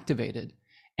activated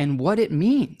and what it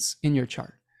means in your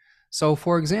chart. So,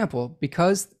 for example,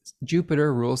 because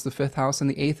Jupiter rules the 5th house and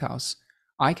the 8th house,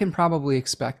 I can probably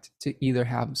expect to either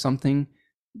have something,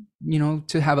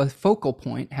 to have a focal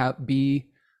point, be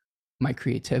my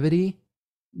creativity,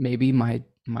 maybe my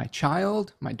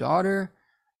child, my daughter.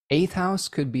 8th house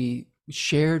could be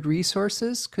shared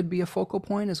resources, could be a focal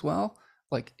point as well,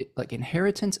 like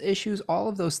inheritance issues. All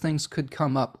of those things could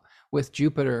come up with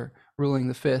Jupiter ruling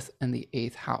the 5th and the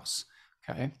 8th house.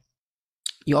 Okay.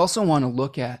 You also want to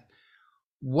look at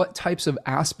what types of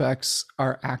aspects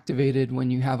are activated when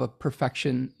you have a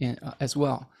perfection as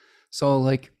well. So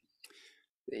like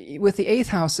with the 8th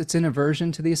house, it's in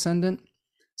aversion to the ascendant.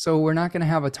 So we're not going to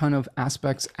have a ton of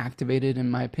aspects activated,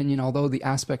 in my opinion, although the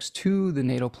aspects to the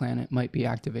natal planet might be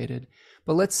activated.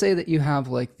 But let's say that you have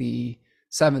like the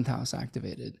 7th house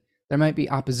activated. There might be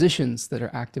oppositions that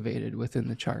are activated within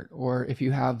the chart. Or if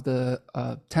you have the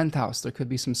 10th house, there could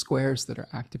be some squares that are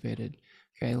activated.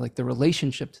 Okay, like the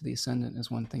relationship to the ascendant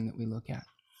is one thing that we look at.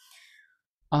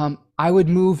 I would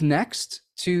move next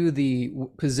to the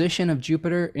position of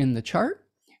Jupiter in the chart.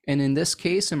 And in this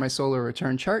case, in my solar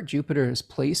return chart, Jupiter is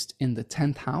placed in the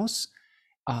 10th house.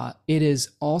 It is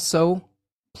also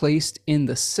placed in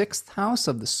the 6th house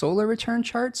of the solar return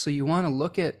chart. So you want to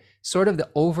look at sort of the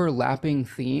overlapping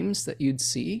themes that you'd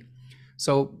see.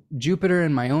 So Jupiter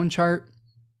in my own chart,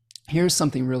 here's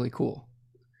something really cool.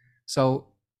 So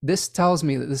this tells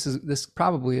me that this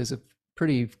probably is a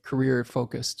pretty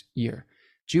career-focused year.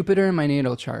 Jupiter in my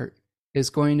natal chart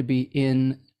is going to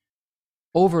be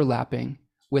overlapping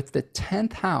with the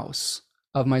 10th house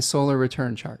of my solar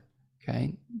return chart,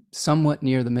 okay, somewhat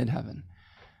near the midheaven.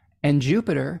 And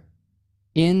Jupiter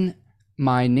in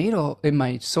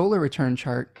my solar return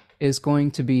chart is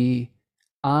going to be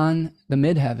on the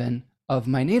midheaven of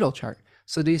my natal chart.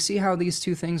 So do you see how these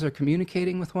two things are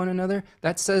communicating with one another?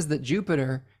 That says that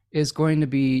Jupiter is going to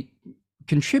be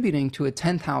contributing to a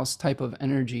 10th house type of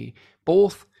energy,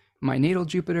 both my natal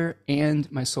Jupiter and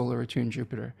my solar return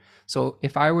Jupiter. So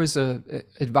if I was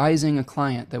advising a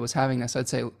client that was having this, I'd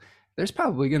say there's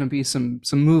probably going to be some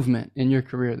movement in your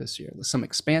career this year, some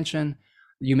expansion.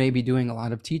 You may be doing a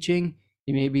lot of teaching.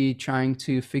 You may be trying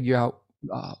to figure out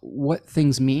what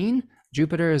things mean.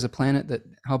 Jupiter is a planet that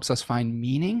helps us find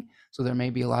meaning. So there may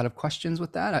be a lot of questions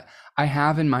with that. I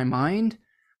have in my mind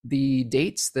the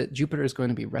dates that Jupiter is going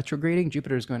to be retrograding.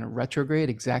 Jupiter is going to retrograde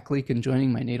exactly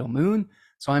conjoining my natal moon.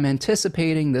 So I'm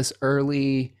anticipating this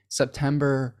early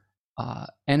September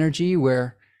energy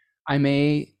where I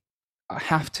may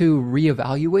have to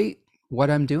reevaluate what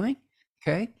I'm doing.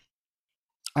 Okay.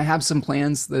 I have some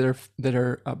plans that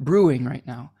are brewing right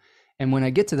now. And when I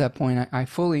get to that point, I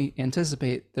fully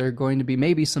anticipate there are going to be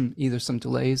maybe either some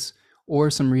delays or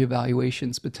some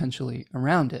reevaluations potentially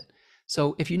around it.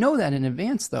 So if you know that in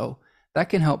advance, though, that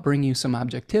can help bring you some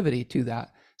objectivity to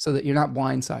that so that you're not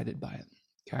blindsided by it.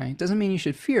 Okay. It doesn't mean you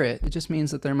should fear it. It just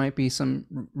means that there might be some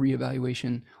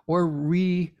reevaluation or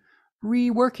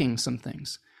reworking some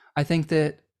things. I think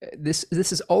that this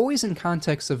is always in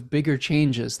context of bigger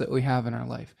changes that we have in our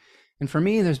life. And for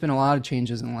me, there's been a lot of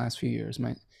changes in the last few years.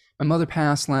 My mother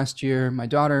passed last year. My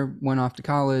daughter went off to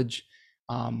college.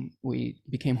 We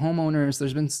became homeowners.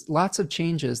 There's been lots of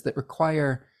changes that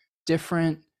require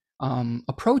different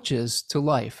approaches to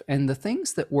life. And the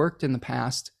things that worked in the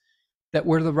past that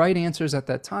were the right answers at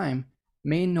that time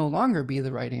may no longer be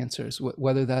the right answers,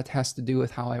 whether that has to do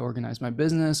with how I organize my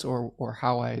business or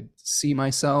how I see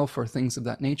myself or things of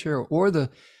that nature, or the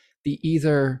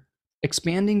either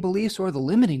expanding beliefs or the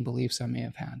limiting beliefs I may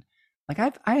have had.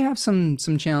 Like I have some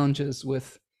challenges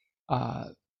with,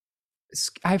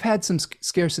 I've had some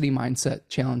scarcity mindset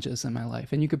challenges in my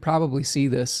life. And you could probably see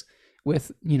this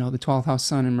with, the 12th house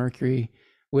sun and Mercury,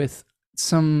 with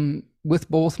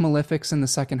both malefics in the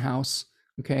second house.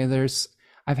 Okay.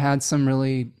 I've had some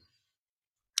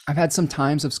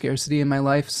times of scarcity in my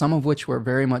life, some of which were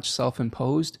very much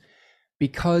self-imposed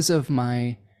because of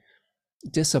my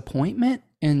disappointment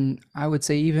and I would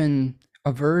say even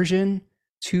aversion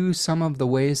to some of the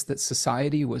ways that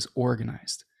society was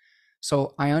organized.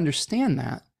 So I understand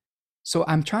that. So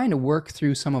I'm trying to work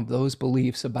through some of those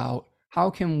beliefs about how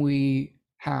can we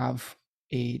have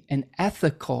an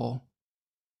ethical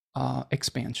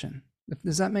expansion.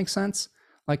 Does that make sense?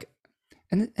 Like,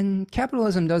 and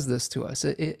capitalism does this to us.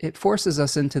 It forces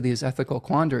us into these ethical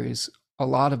quandaries a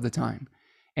lot of the time.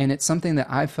 And it's something that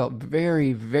I've felt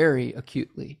very, very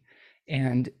acutely.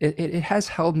 And it has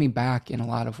held me back in a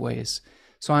lot of ways.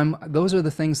 So those are the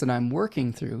things that I'm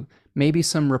working through. Maybe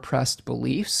some repressed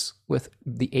beliefs with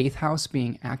the 8th house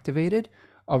being activated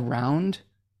around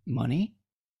money,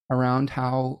 around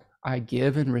how I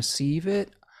give and receive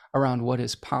it, around what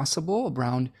is possible,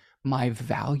 around my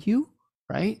value,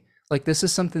 right? Like this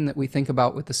is something that we think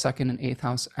about with the 2nd and 8th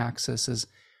house axis is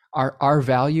our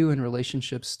value in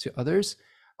relationships to others.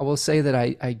 I will say that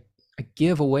I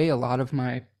give away a lot of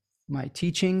my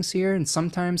teachings here, and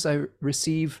sometimes I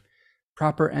receive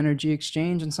proper energy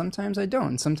exchange and sometimes I don't.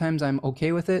 And sometimes I'm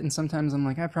okay with it and sometimes I'm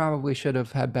like, I probably should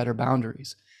have had better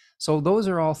boundaries. So those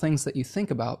are all things that you think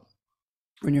about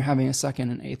when you're having a 2nd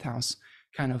and 8th house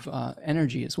kind of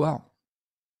energy as well.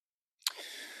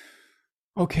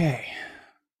 Okay.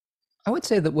 I would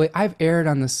say that I've erred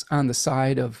on the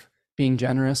side of being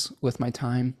generous with my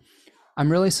time.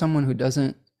 I'm really someone who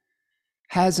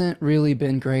hasn't really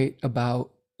been great about,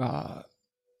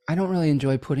 I don't really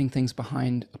enjoy putting things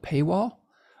behind a paywall.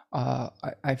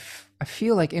 I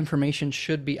feel like information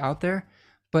should be out there,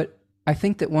 but I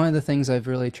think that one of the things I've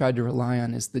really tried to rely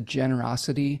on is the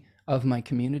generosity of my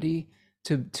community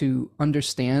to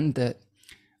understand that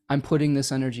I'm putting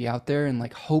this energy out there and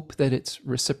like hope that it's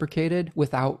reciprocated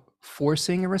without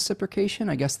forcing a reciprocation.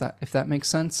 I guess that if that makes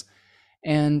sense.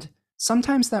 And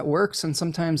sometimes that works and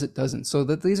sometimes it doesn't. So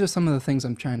that these are some of the things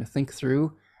I'm trying to think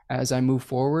through as I move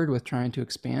forward with trying to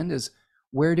expand is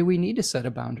where do we need to set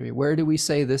a boundary? Where do we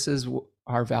say this is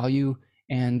our value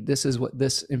and this is what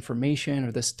this information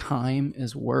or this time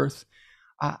is worth?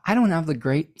 I don't have the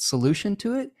great solution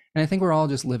to it. And I think we're all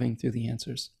just living through the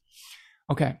answers.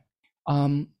 Okay.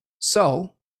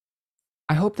 So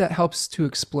I hope that helps to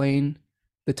explain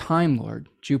the Time Lord,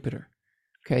 Jupiter.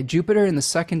 Okay. Jupiter in the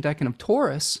 2nd decan of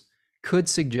Taurus could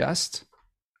suggest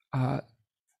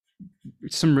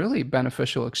some really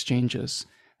beneficial exchanges.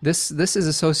 This is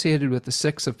associated with the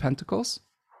 6 of Pentacles.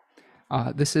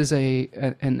 This is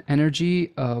an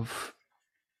energy of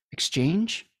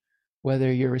exchange,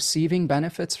 whether you're receiving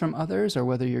benefits from others or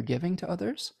whether you're giving to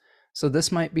others. So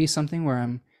this might be something where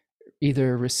I'm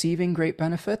either receiving great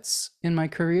benefits in my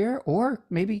career or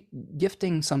maybe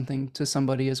gifting something to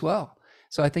somebody as well.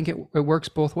 So I think it works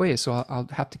both ways. So I'll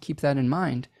have to keep that in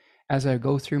mind as I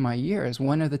go through my years.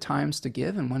 When are the times to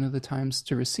give and when are the times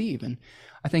to receive? And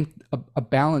I think a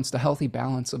balance, a healthy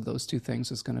balance of those two things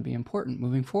is going to be important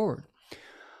moving forward.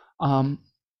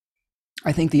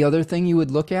 I think the other thing you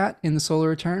would look at in the solar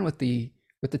return with the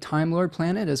Time Lord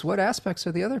planet is what aspects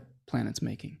are the other planets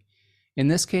making. In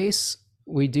this case,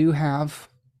 we do have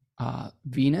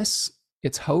Venus,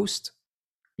 its host,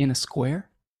 in a square.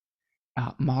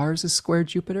 Mars is square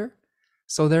Jupiter.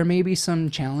 So there may be some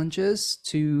challenges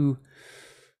to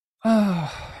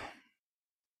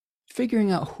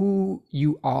figuring out who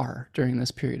you are during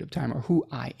this period of time, or who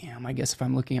I am, I guess, if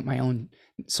I'm looking at my own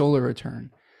solar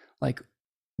return. Like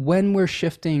when we're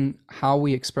shifting how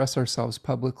we express ourselves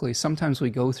publicly, sometimes we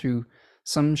go through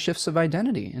some shifts of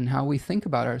identity and how we think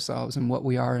about ourselves and what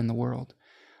we are in the world.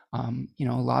 A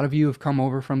lot of you have come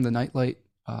over from the Nightlight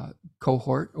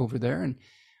cohort over there, and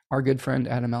our good friend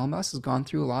Adam Elmas has gone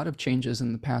through a lot of changes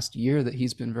in the past year that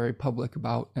he's been very public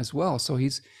about as well. So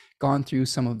he's gone through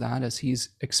some of that as he's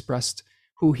expressed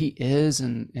who he is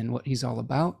and what he's all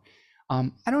about.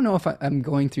 I don't know if I'm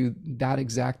going through that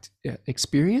exact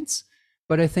experience,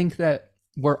 but I think that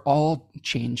we're all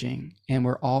changing and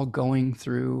we're all going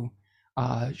through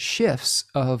shifts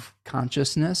of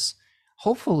consciousness.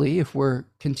 Hopefully, if we're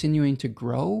continuing to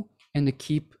grow and to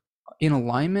keep in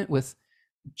alignment with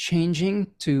changing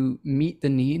to meet the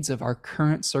needs of our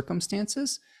current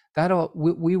circumstances,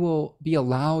 we will be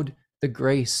allowed the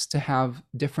grace to have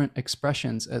different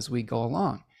expressions as we go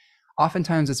along.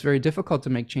 Oftentimes, it's very difficult to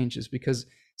make changes because,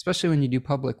 especially when you do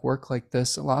public work like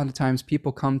this, a lot of times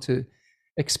people come to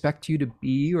expect you to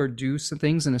be or do some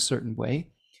things in a certain way.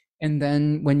 And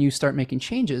then when you start making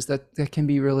changes, that can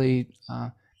be really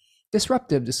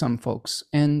disruptive to some folks.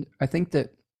 And I think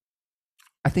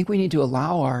we need to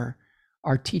allow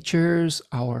our teachers,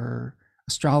 our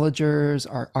astrologers,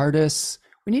 our artists,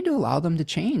 we need to allow them to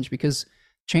change, because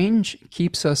change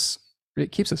keeps us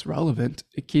relevant.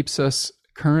 It keeps us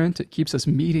current. It keeps us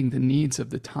meeting the needs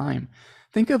of the time.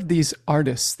 Think of these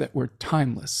artists that were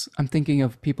timeless. I'm thinking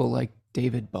of people like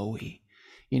David Bowie,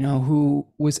 who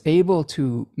was able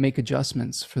to make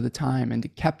adjustments for the time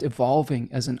and kept evolving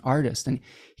as an artist. And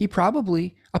he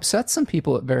probably upset some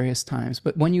people at various times.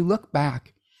 But when you look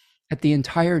back at the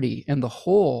entirety and the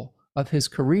whole of his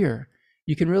career,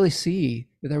 you can really see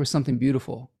that there was something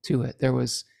beautiful to it. There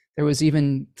was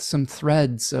even some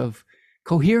threads of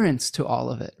coherence to all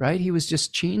of it, right? He was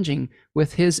just changing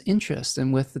with his interest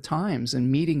and with the times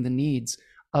and meeting the needs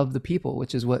of the people,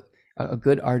 which is what a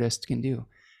good artist can do.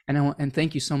 And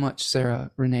thank you so much,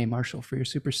 Sarah Renee Marshall, for your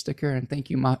super sticker, and thank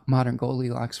you, Modern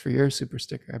Goldilocks, for your super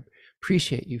sticker. I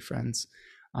appreciate you, friends.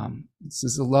 This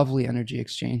is a lovely energy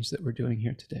exchange that we're doing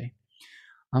here today.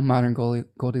 Modern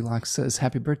Goldilocks says,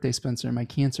 "Happy birthday, Spencer. My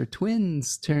Cancer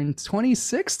twins turn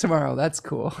 26 tomorrow." That's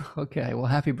cool. Okay, well,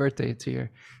 happy birthday to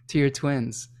your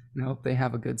twins, and I hope they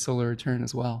have a good solar return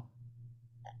as well.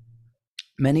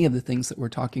 Many of the things that we're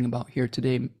talking about here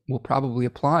today will probably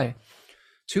apply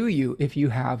to you if you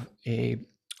have a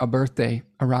birthday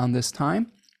around this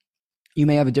time. You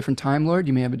may have a different Time Lord,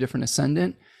 you may have a different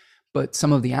ascendant, but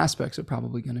some of the aspects are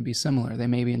probably going to be similar. They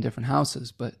may be in different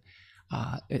houses, but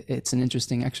it's an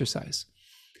interesting exercise.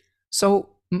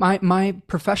 So my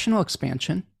professional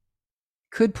expansion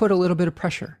could put a little bit of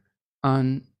pressure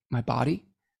on my body,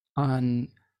 on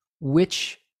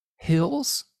which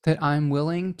hills that I'm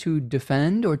willing to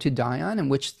defend or to die on,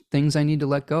 and which things I need to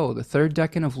let go. The third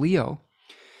decan of Leo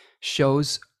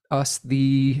shows us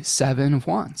the Seven of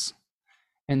Wands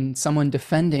and someone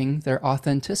defending their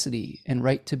authenticity and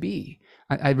right to be.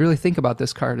 I really think about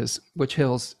this card as, which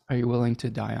hills are you willing to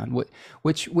die on?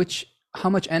 How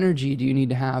much energy do you need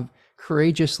to have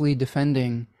courageously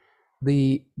defending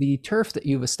the turf that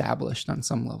you've established on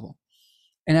some level?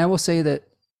 And I will say that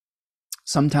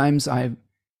sometimes I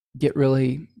get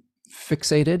really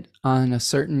fixated on a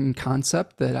certain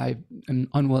concept that I am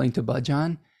unwilling to budge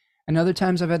on. And other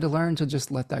times I've had to learn to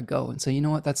just let that go and say, you know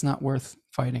what, that's not worth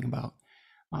fighting about.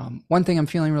 One thing I'm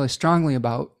feeling really strongly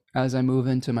about as I move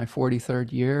into my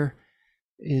 43rd year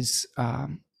is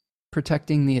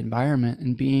protecting the environment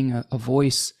and being a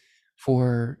voice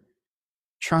for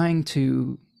trying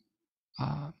to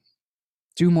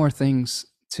do more things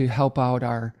to help out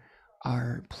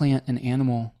our plant and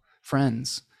animal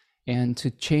friends, and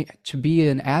to be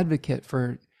an advocate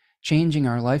for changing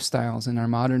our lifestyles in our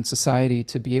modern society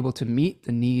to be able to meet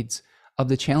the needs of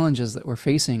the challenges that we're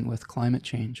facing with climate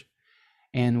change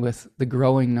and with the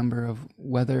growing number of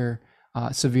weather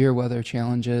severe weather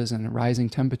challenges and rising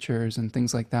temperatures and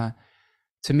things like that.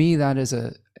 To me, that is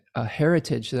a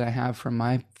heritage that I have from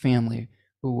my family,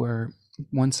 who were,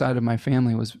 one side of my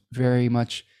family was very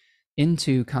much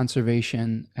into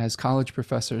conservation as college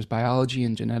professors, biology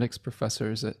and genetics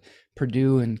professors at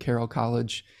Purdue and Carroll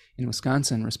College in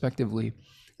Wisconsin, respectively.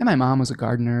 And my mom was a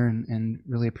gardener and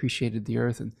really appreciated the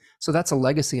earth. And so that's a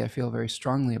legacy I feel very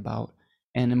strongly about,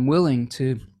 and am willing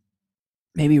to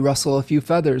maybe rustle a few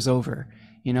feathers over,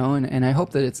 and I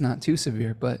hope that it's not too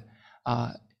severe. But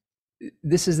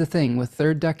this is the thing with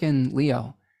third decan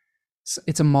Leo,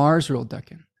 it's a Mars ruled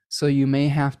decan. So you may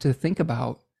have to think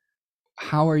about,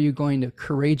 how are you going to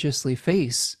courageously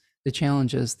face the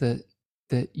challenges that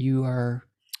you are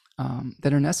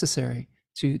that are necessary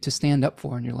to stand up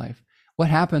for in your life? What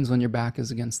happens when your back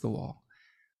is against the wall?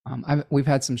 We've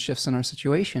had some shifts in our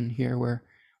situation here where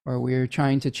we're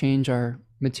trying to change our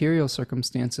material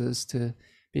circumstances to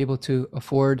be able to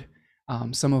afford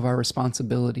some of our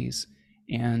responsibilities,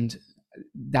 and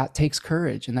that takes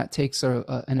courage, and that takes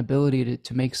an ability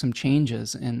to make some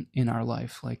changes in our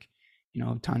life, like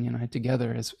Tanya and I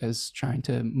together as trying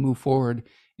to move forward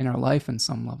in our life in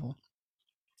some level.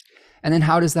 And then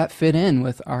how does that fit in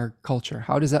with our culture?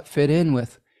 How does that fit in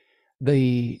with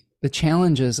the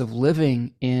challenges of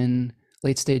living in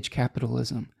late stage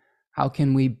capitalism? How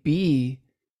can we be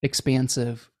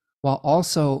expansive while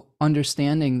also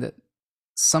understanding that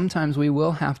sometimes we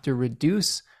will have to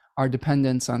reduce our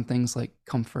dependence on things like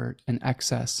comfort and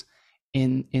excess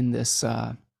in this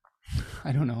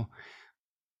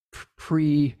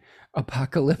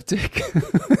pre-apocalyptic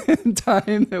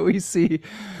time that we see?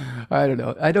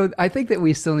 I think that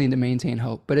we still need to maintain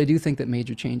hope, but I do think that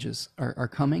major changes are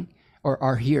coming or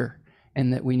are here,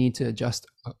 and that we need to adjust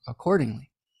accordingly.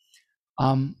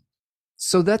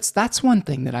 So that's one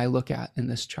thing that I look at in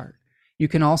this chart. You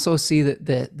can also see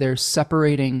that there's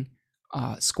separating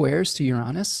squares to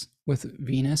Uranus with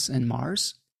Venus and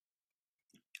Mars.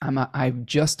 I've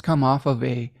just come off of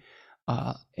a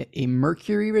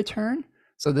Mercury return,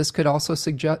 so this could also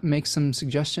make some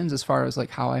suggestions as far as like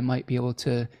how I might be able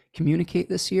to communicate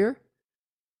this year.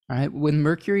 All right, with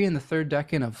Mercury in the third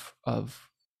decan of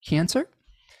Cancer,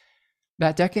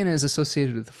 that decan is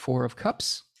associated with the Four of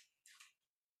Cups,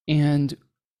 and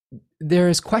there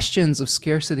is questions of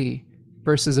scarcity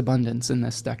versus abundance in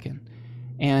this decan.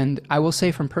 And I will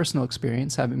say from personal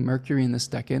experience, having Mercury in this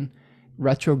decan,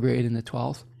 retrograde in the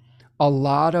 12th, a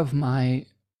lot of my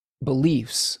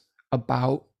beliefs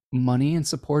about money and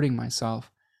supporting myself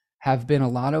have been a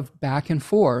lot of back and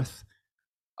forth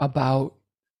about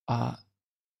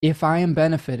if I am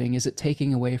benefiting, is it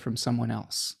taking away from someone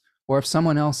else? Or if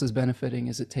someone else is benefiting,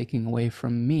 is it taking away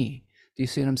from me? Do you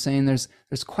see what I'm saying? There's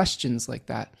questions like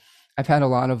that. I've had a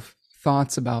lot of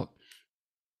thoughts about,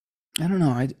 I don't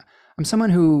know, I'm someone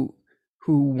who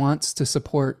wants to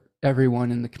support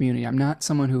everyone in the community. I'm not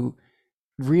someone who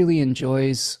really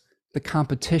enjoys the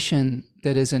competition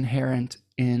that is inherent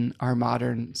in our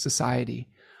modern society.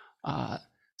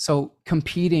 So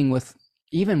competing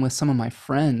even with some of my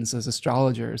friends as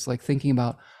astrologers, like thinking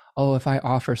about, oh, if I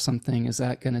offer something, is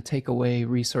that going to take away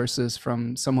resources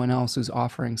from someone else who's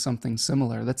offering something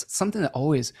similar? That's something that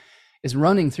always is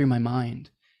running through my mind.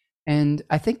 And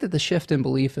I think that the shift in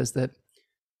belief is that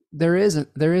there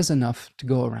is enough to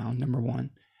go around, number one.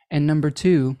 And number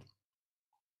two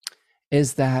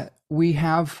is that we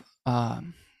have, let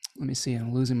me see,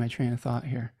 I'm losing my train of thought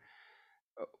here.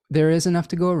 There is enough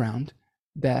to go around,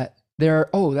 that there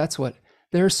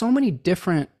are so many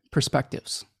different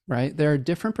perspectives, right? There are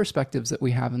different perspectives that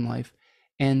we have in life.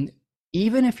 And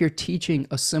even if you're teaching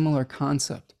a similar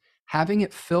concept, having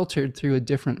it filtered through a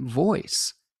different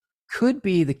voice could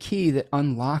be the key that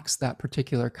unlocks that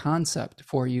particular concept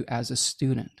for you as a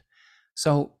student.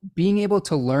 So being able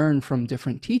to learn from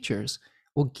different teachers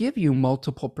will give you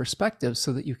multiple perspectives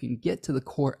so that you can get to the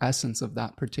core essence of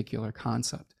that particular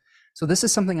concept. So this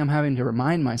is something I'm having to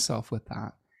remind myself with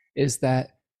that, is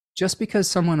that just because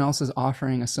someone else is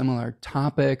offering a similar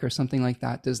topic or something like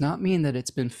that does not mean that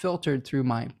it's been filtered through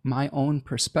my own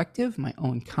perspective, my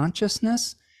own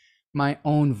consciousness, my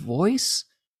own voice,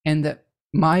 and that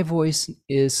my voice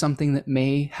is something that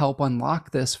may help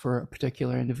unlock this for a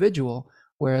particular individual,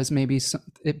 whereas maybe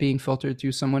it being filtered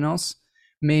through someone else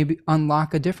maybe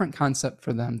unlock a different concept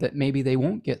for them that maybe they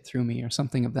won't get through me or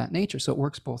something of that nature. So it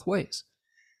works both ways.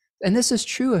 And this is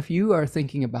true if you are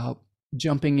thinking about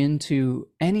jumping into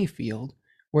any field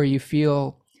where you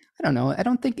feel, I don't know, I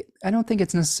don't think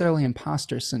it's necessarily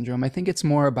imposter syndrome. I think it's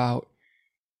more about,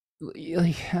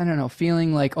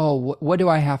 feeling like, oh, what do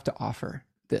I have to offer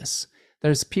this?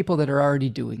 There's people that are already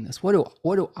doing this. What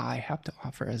do I have to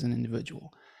offer as an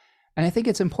individual? And I think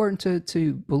it's important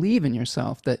to believe in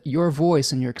yourself, that your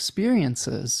voice and your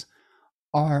experiences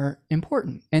are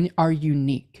important and are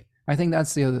unique. I think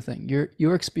that's the other thing.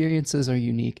 Your experiences are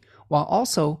unique, while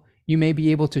also you may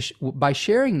be able to by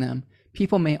sharing them,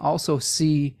 people may also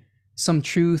see some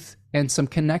truth and some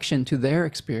connection to their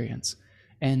experience,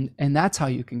 and that's how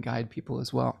you can guide people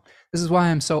as well. This is why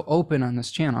I'm so open on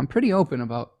this channel. I'm pretty open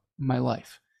about my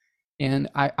life, and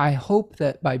I hope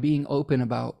that by being open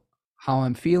about how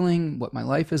I'm feeling, what my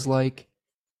life is like,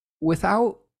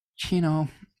 without, you know,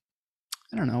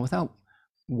 I don't know, without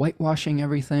whitewashing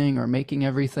everything or making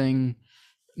everything,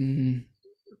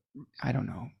 I don't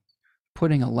know,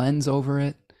 putting a lens over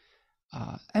it.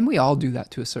 And we all do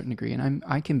that to a certain degree, and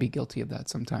I can be guilty of that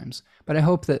sometimes. But I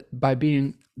hope that by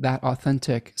being that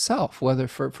authentic self, whether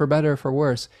for better or for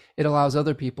worse, it allows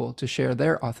other people to share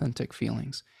their authentic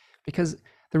feelings. Because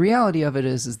the reality of it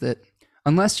is that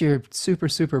unless you're super,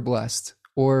 super blessed,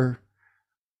 or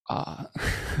I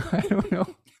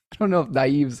don't know if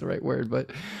naive is the right word,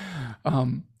 but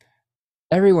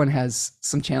everyone has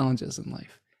some challenges in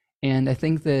life. And I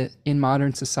think that in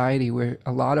modern society, where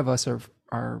a lot of us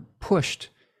are pushed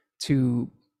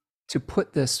to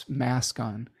put this mask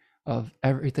on of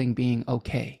everything being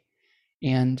okay.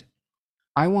 And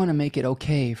I want to make it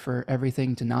okay for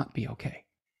everything to not be okay.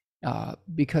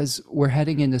 Because we're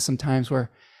heading into some times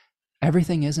where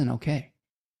everything isn't okay.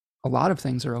 A lot of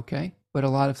things are okay, but a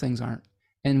lot of things aren't.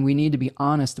 And we need to be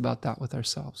honest about that with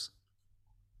ourselves.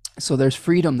 So there's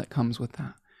freedom that comes with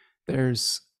that.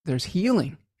 There's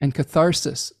healing and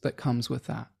catharsis that comes with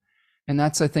that. And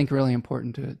that's, I think, really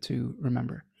important to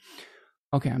remember.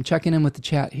 Okay, I'm checking in with the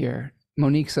chat here.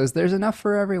 Monique says, there's enough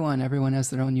for everyone. Everyone has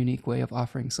their own unique way of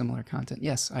offering similar content.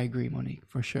 Yes, I agree, Monique,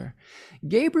 for sure.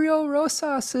 Gabriel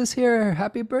Rosas is here.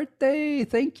 Happy birthday.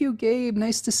 Thank you, Gabe.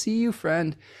 Nice to see you,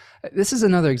 friend. This is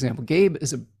another example. Gabe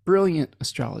is a brilliant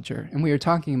astrologer, and we were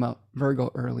talking about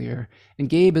Virgo earlier. And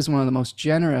Gabe is one of the most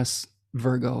generous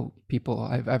Virgo people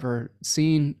I've ever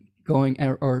seen going,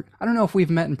 or I don't know if we've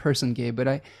met in person, Gabe,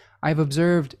 but I've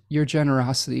observed your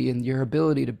generosity and your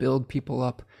ability to build people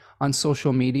up on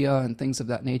social media and things of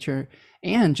that nature,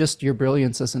 and just your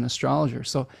brilliance as an astrologer.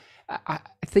 So I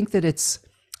think that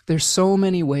there's so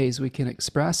many ways we can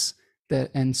express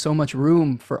that, and so much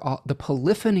room for all the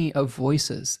polyphony of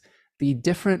voices, the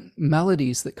different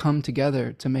melodies that come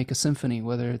together to make a symphony,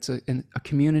 whether it's a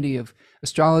community of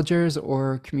astrologers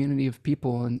or a community of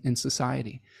people in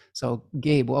society. So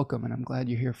Gabe, welcome, and I'm glad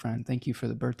you're here, friend. Thank you for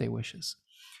the birthday wishes.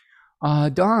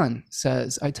 Dawn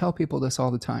says, I tell people this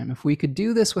all the time. If we could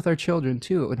do this with our children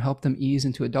too, it would help them ease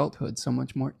into adulthood so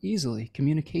much more easily.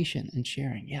 Communication and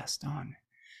sharing. Yes, Dawn,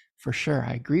 for sure.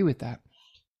 I agree with that.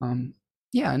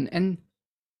 Yeah, and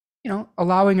you know,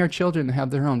 allowing our children to have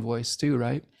their own voice too,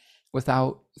 right?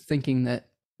 Without thinking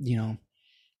that, you know,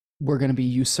 we're going to be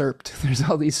usurped. There's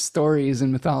all these stories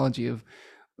in mythology of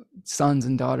sons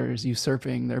and daughters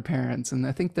usurping their parents, and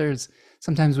I think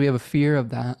sometimes we have a fear of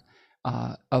that.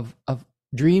 Of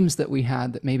dreams that we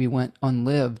had that maybe went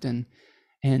unlived,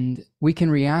 and we can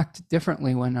react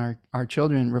differently when our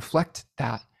children reflect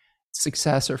that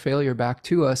success or failure back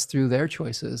to us through their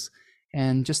choices,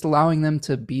 and just allowing them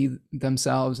to be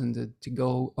themselves and to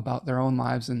go about their own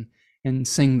lives and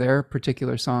sing their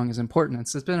particular song is important.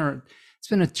 It's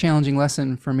been a challenging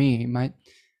lesson for me.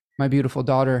 My beautiful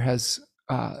daughter has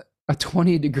a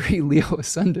 20-degree Leo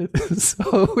ascendant.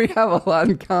 So we have a lot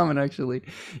in common, actually,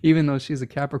 even though she's a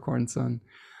Capricorn sun.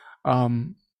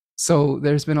 So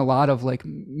there's been a lot of like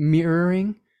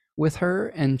mirroring with her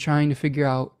and trying to figure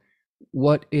out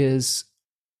what is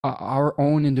our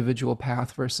own individual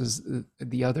path versus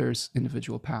the other's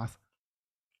individual path.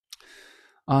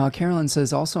 Carolyn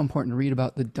says, also important to read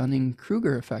about the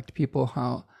Dunning-Kruger effect. People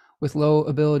how with low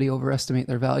ability overestimate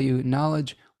their value and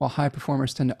knowledge, while high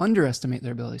performers tend to underestimate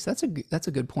their abilities. That's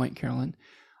a good point, Carolyn.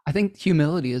 I think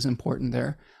humility is important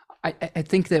there. I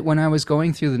think that when I was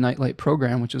going through the Nightlight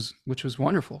program, which was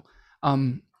wonderful,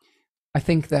 I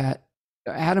think that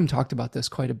Adam talked about this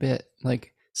quite a bit.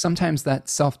 Like sometimes that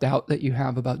self-doubt that you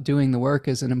have about doing the work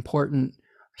is an important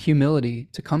humility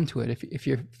to come to it. If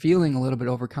you're feeling a little bit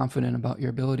overconfident about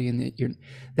your ability, and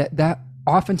that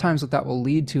oftentimes what that will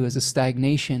lead to is a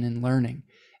stagnation in learning.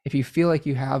 If you feel like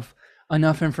you have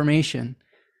enough information,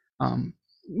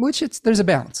 there's a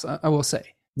balance. I will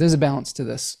say there's a balance to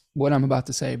this, what I'm about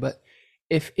to say. But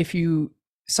if you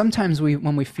sometimes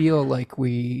when we feel like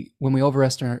when we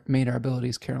overestimate our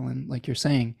abilities, Carolyn, like you're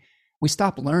saying, we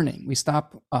stop learning, we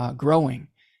stop growing,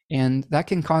 and that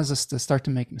can cause us to start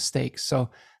to make mistakes. So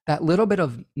that little bit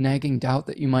of nagging doubt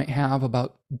that you might have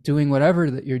about doing whatever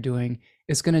that you're doing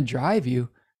is going to drive you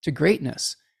to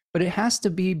greatness. but it has to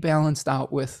be balanced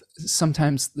out with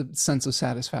sometimes the sense of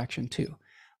satisfaction too.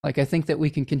 Like, I think that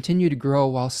we can continue to grow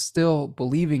while still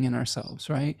believing in ourselves,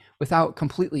 right? Without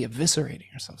completely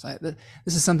eviscerating ourselves.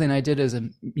 This is something I did as a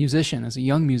musician, as a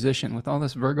young musician, with all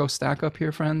this Virgo stack up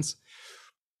here, friends.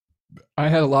 I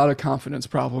had a lot of confidence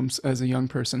problems as a young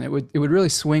person. It would really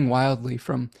swing wildly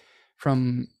from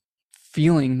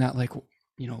feeling that, like,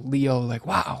 Leo, like,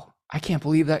 wow, I can't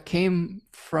believe that came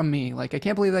from me. Like, I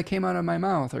can't believe that came out of my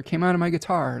mouth or came out of my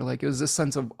guitar. Like, it was this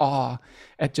sense of awe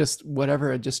at just whatever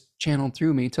had just channeled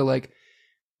through me, to like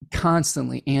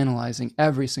constantly analyzing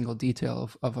every single detail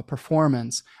of a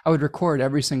performance. I would record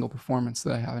every single performance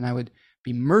that I have, and I would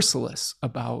be merciless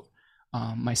about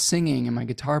my singing and my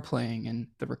guitar playing and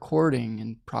the recording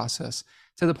and process,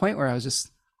 to the point where I was just,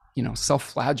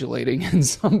 self-flagellating in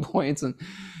some points.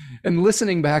 And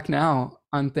listening back now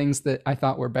on things that I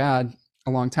thought were bad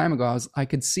a long time ago, I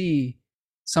could see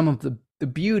some of the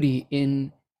beauty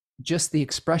in just the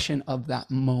expression of that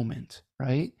moment,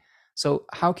 right? So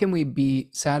how can we be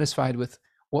satisfied with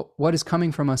what is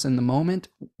coming from us in the moment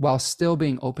while still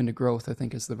being open to growth, I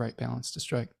think, is the right balance to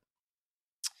strike.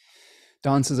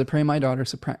 Dawn says, I pray my daughter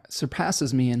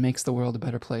surpasses me and makes the world a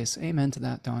better place. Amen to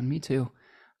that, Dawn. Me too.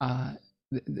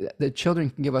 The children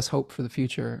can give us hope for the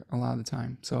future a lot of the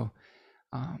time. So,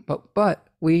 but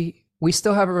we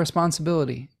still have a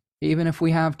responsibility, even if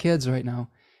we have kids right now.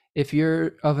 If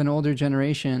you're of an older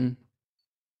generation,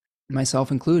 myself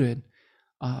included,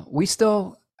 we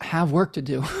still have work to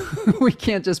do. We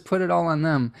can't just put it all on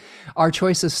them. Our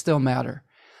choices still matter.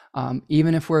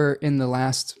 Even if we're in the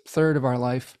last third of our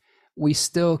life, we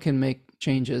still can make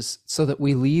changes so that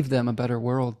we leave them a better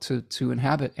world to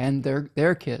inhabit, and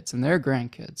their kids and their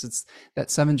grandkids. It's that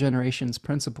 7 generations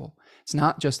principle. It's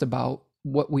not just about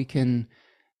what we can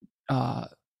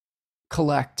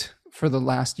collect for the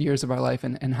last years of our life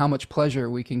and how much pleasure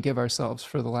we can give ourselves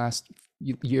for the last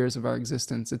years of our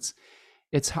existence.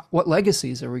 It's what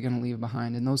legacies are we going to leave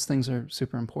behind, and those things are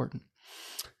super important.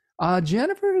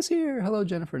 Jennifer is here. Hello,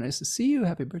 Jennifer. Nice to see you.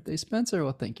 Happy birthday, Spencer.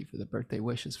 Well, thank you for the birthday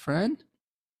wishes, friend.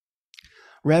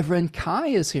 Reverend Kai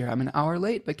is here. I'm an hour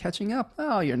late, but catching up.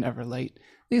 Oh, you're never late.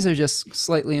 These are just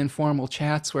slightly informal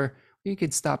chats where you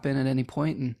could stop in at any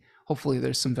point, and hopefully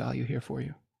there's some value here for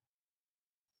you.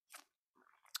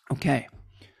 Okay,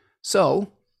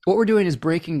 so what we're doing is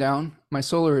breaking down my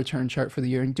solar return chart for the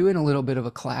year and doing a little bit of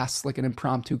a class, like an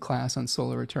impromptu class on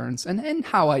solar returns and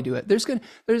how I do it.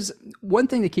 There's one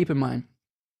thing to keep in mind,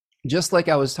 just like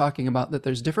I was talking about, that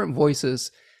there's different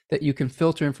voices that you can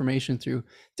filter information through.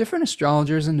 Different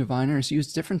astrologers and diviners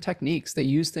use different techniques. They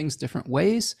use things different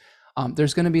ways.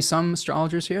 There's going to be some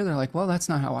astrologers here, they're like, well, that's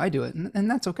not how I do it.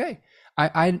 And that's okay.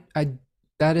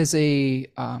 That is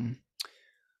an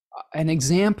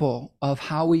example of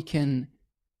how we can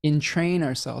entrain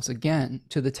ourselves again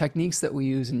to the techniques that we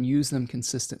use and use them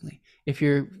consistently. If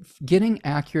you're getting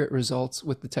accurate results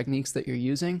with the techniques that you're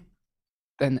using,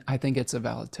 then I think it's a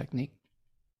valid technique.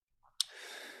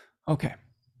 Okay,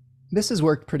 this has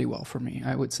worked pretty well for me,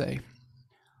 I would say.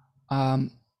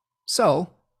 So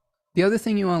the other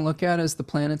thing you want to look at is the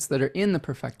planets that are in the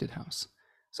perfected house.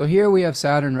 So here we have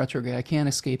Saturn retrograde. I can't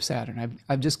escape Saturn.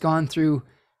 I've just gone through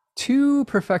 2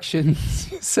 perfection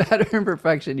Saturn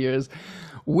perfection years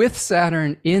with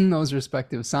Saturn in those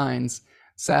respective signs,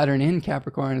 Saturn in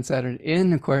Capricorn and Saturn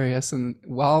in Aquarius, and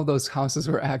while those houses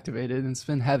were activated, and it's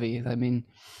been heavy. I mean,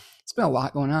 it's been a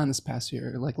lot going on this past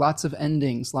year, like lots of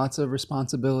endings, lots of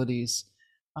responsibilities,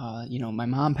 my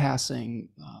mom passing,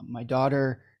 my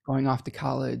daughter going off to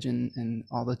college, and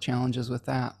all the challenges with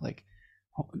that, like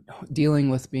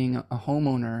dealing with being a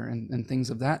homeowner and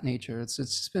things of that nature. It's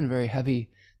just been a very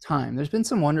heavy time. There's been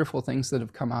some wonderful things that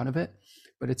have come out of it,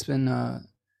 but it's been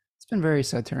very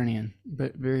Saturnian,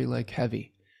 but very like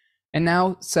heavy. And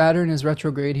now Saturn is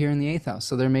retrograde here in the 8th house.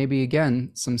 So there may be,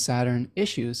 again, some Saturn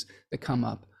issues that come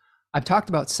up. I've talked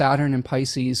about Saturn in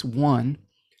Pisces 1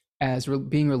 as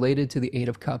being related to the 8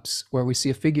 of Cups, where we see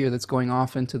a figure that's going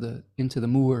off into the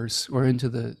moors or into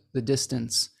the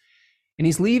distance. And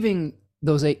he's leaving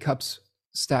those 8 cups,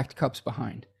 stacked cups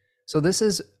behind. So this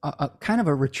is a kind of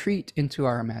a retreat into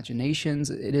our imaginations.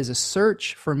 It is a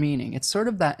search for meaning. It's sort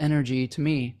of that energy to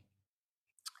me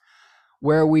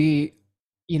where we,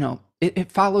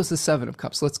 it follows the 7 of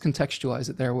Cups. Let's contextualize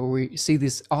it there, where we see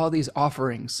all these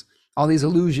offerings, all these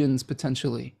illusions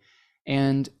potentially.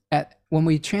 And when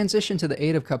we transition to the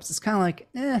 8 of Cups, it's kind of like,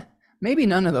 maybe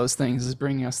none of those things is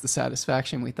bringing us the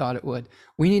satisfaction we thought it would.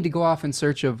 We need to go off in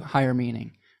search of higher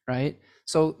meaning, right?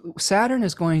 So Saturn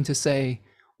is going to say,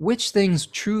 which things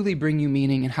truly bring you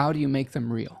meaning and how do you make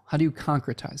them real? How do you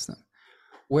concretize them?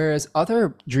 Whereas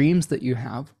other dreams that you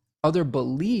have, other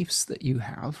beliefs that you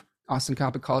have, Austin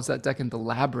Coppock calls that deck the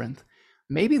labyrinth,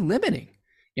 may be limiting.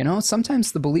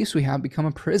 Sometimes the beliefs we have become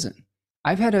a prison.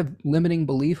 I've had a limiting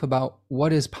belief about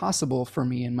what is possible for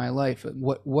me in my life,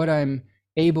 what I'm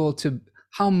able to,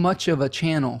 how much of a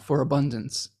channel for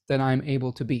abundance that I'm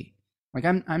able to be. Like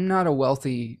I'm not a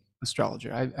wealthy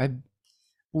astrologer. I've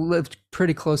lived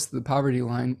pretty close to the poverty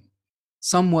line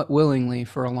somewhat willingly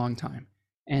for a long time.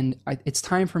 And it's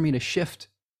time for me to shift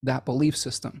that belief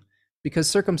system because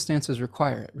circumstances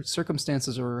require it.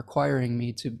 Circumstances are requiring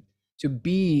me to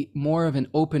be more of an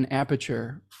open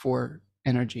aperture for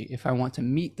energy if I want to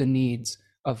meet the needs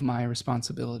of my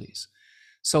responsibilities.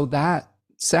 So that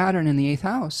Saturn in the eighth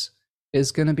house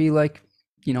is going to be like,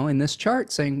 in this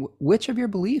chart saying which of your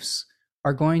beliefs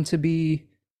are going to be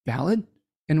valid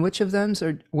and which of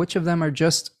them are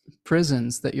just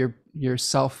prisons that you're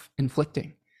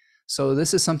self-inflicting. So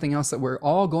this is something else that we're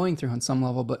all going through on some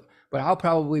level, but I'll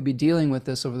probably be dealing with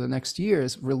this over the next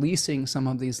years, releasing some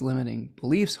of these limiting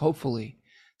beliefs, hopefully,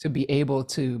 to be able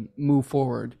to move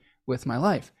forward with my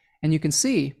life. And you can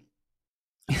see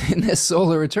in this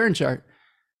solar return chart,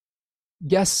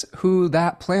 guess who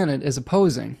that planet is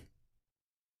opposing?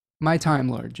 My Time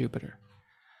Lord, Jupiter.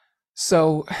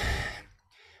 So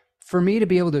for me to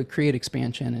be able to create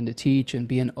expansion and to teach and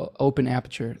be an open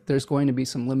aperture, there's going to be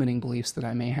some limiting beliefs that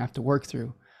I may have to work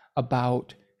through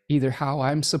about either how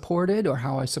I'm supported or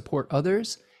how I support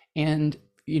others, and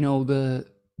the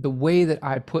way that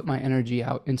I put my energy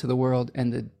out into the world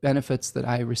and the benefits that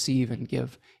I receive and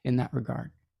give in that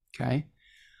regard. Okay.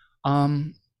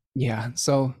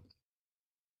 So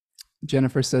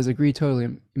Jennifer says, agree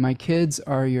totally. My kids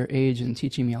are your age and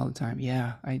teaching me all the time.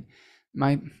 Yeah,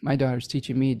 my daughter's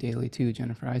teaching me daily too,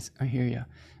 Jennifer. I hear you.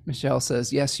 Michelle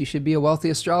says, yes, you should be a wealthy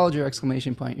astrologer, !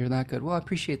 You're that good. Well, I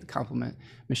appreciate the compliment,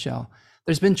 Michelle.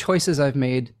 There's been choices I've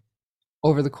made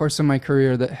over the course of my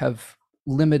career that have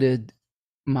limited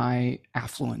my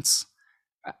affluence.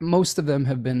 Most of them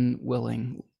have been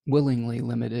willingly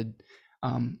limited.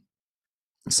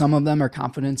 Some of them are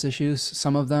confidence issues.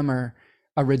 Some of them are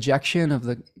a rejection of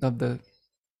the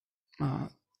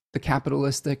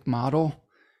capitalistic model,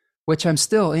 which I'm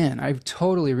still in. I've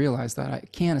totally realized that I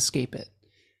can't escape it,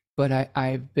 but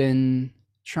I've been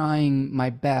trying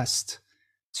my best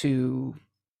to,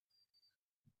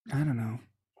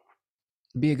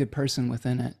 be a good person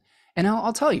within it. And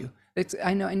I'll tell you,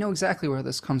 I know exactly where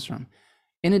this comes from.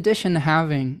 In addition to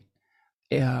having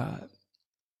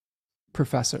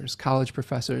college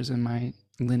professors in my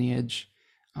lineage,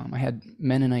 I had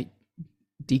Mennonite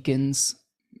deacons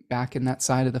back in that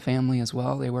side of the family as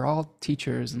well. They were all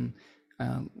teachers, and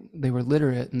they were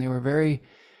literate, and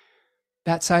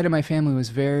that side of my family was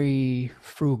very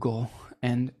frugal,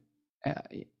 and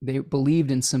they believed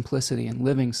in simplicity and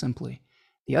living simply.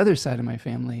 The other side of my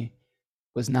family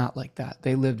was not like that.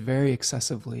 They lived very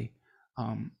excessively.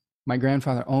 My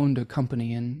grandfather owned a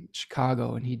company in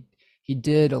Chicago, and he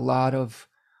did a lot of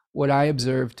what I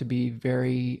observed to be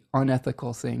very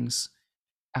unethical things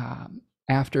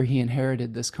after he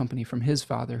inherited this company from his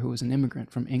father, who was an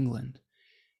immigrant from England.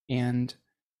 And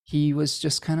he was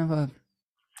just kind of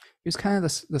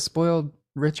the spoiled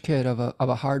rich kid of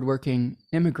a hardworking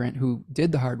immigrant who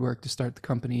did the hard work to start the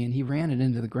company, and he ran it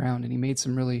into the ground, and he made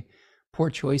some really poor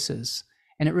choices,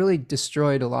 and it really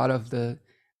destroyed a lot of the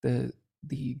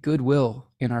goodwill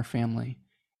in our family.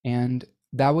 And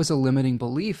that was a limiting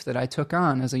belief that I took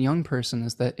on as a young person,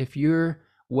 is that if you're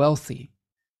wealthy,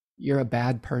 you're a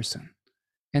bad person.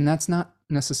 And that's not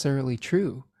necessarily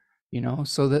true,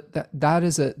 so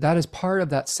that is part of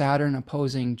that Saturn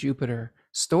opposing Jupiter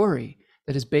story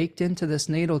that is baked into this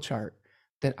natal chart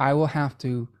that I will have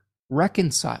to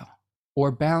reconcile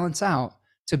or balance out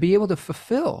to be able to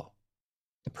fulfill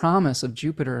the promise of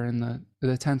Jupiter in the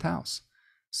 10th house.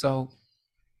 So,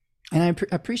 and I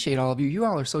appreciate all of you. You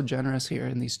all are so generous here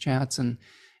in these chats and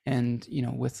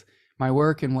with my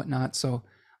work and whatnot. So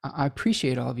I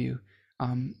appreciate all of you.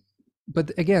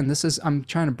 But again, I'm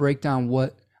trying to break down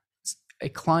what a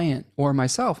client or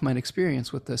myself might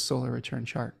experience with this solar return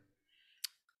chart.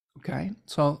 Okay,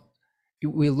 so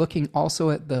we're looking also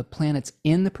at the planets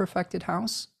in the perfected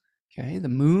house. Okay, the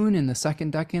moon in the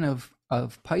second decan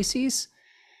of Pisces.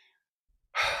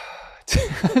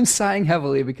 I'm sighing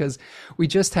heavily because we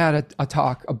just had a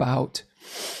talk about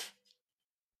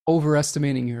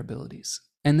overestimating your abilities.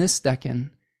 And this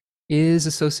decan is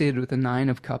associated with the 9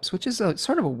 of Cups, which is a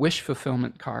sort of a wish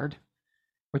fulfillment card,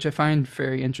 which I find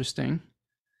very interesting.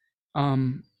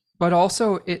 But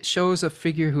also it shows a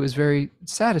figure who is very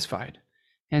satisfied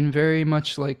and very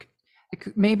much like,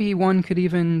 maybe one could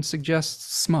even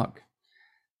suggest smug,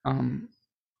 in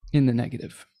the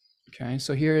negative. Okay,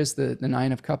 so here is the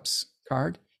Nine of Cups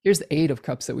card. Here's the Eight of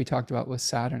Cups that we talked about with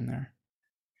Saturn there.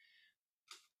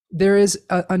 There is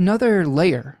another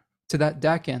layer to that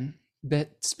decan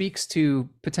that speaks to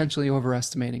potentially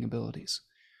overestimating abilities.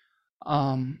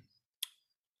 And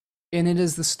it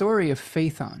is the story of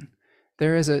Phaethon.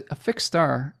 There is a fixed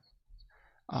star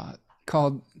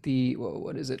called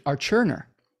Archerner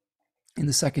in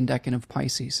the second decan of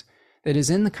Pisces that is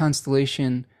in the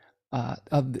constellation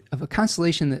of a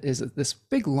constellation that is this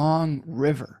big long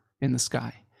river in the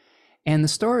sky. And the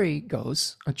story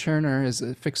goes, Archerner is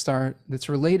a fixed star that's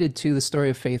related to the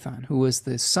story of Phaethon, who was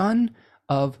the son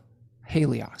of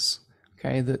Helios,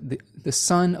 okay, the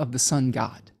son of the sun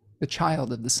god, the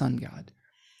child of the sun god.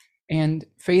 And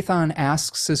Phaethon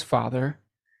asks his father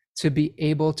to be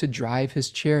able to drive his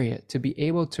chariot, to be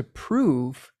able to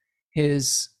prove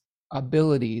his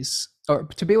abilities, or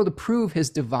to be able to prove his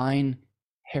divine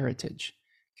heritage,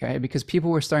 okay? Because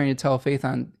people were starting to tell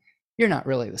Phaethon, you're not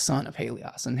really the son of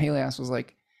Helios. And Helios was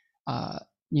like,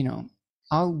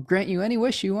 I'll grant you any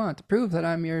wish you want to prove that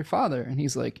I'm your father. And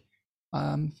he's like,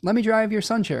 let me drive your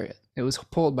sun chariot. It was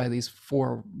pulled by these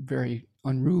 4 very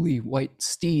unruly white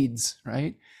steeds,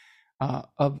 right?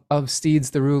 Of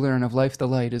steeds the ruler and of life the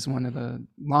light is one of the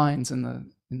lines in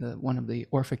the one of the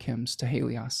Orphic hymns to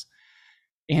Helios.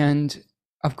 And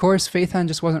of course, Phaethon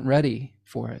just wasn't ready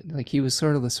for it. Like, he was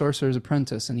sort of the sorcerer's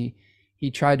apprentice, and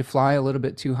he tried to fly a little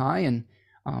bit too high, and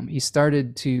he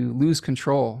started to lose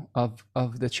control of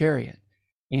the chariot.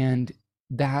 And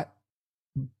that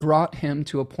brought him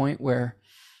to a point where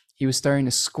he was starting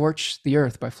to scorch the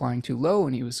earth by flying too low,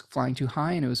 and he was flying too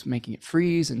high, and it was making it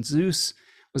freeze. And Zeus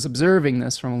was observing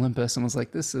this from Olympus and was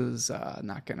like, this is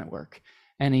not going to work.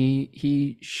 And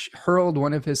he hurled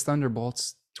one of his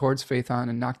thunderbolts towards Phaethon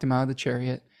and knocked him out of the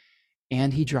chariot,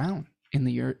 and he drowned in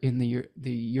the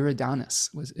Eridanus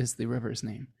is the river's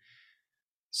name.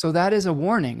 So that is a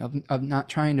warning of not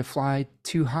trying to fly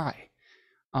too high.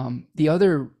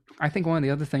 I think one of the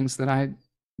other things that I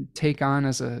take on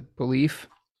as a belief,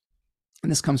 and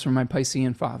this comes from my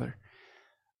Piscean father,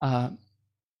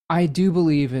 I do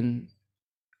believe in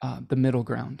the middle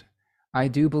ground. I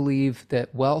do believe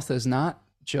that wealth is not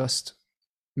just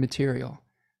material,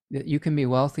 that you can be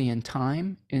wealthy in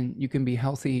time, and you can be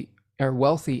healthy or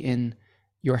wealthy in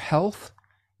your health.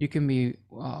 You can be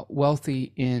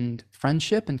wealthy in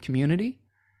friendship and community.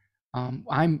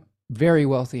 I'm very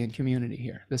wealthy in community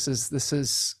here. This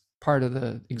is part of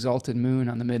the exalted moon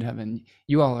on the midheaven.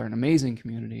 You all are an amazing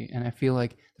community, and I feel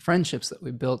like the friendships that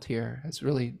we built here has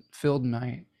really filled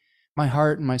my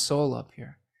heart and my soul up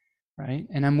here, right?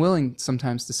 And I'm willing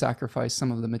sometimes to sacrifice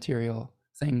some of the material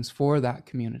things for that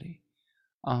community.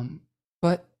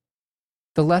 But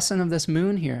the lesson of this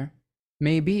moon here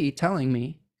may be telling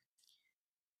me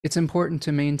it's important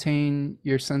to maintain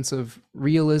your sense of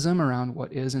realism around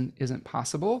what is and isn't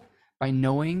possible by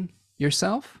knowing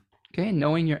yourself, okay,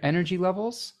 knowing your energy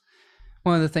levels.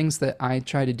 One of the things that I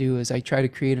try to do is I try to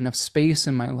create enough space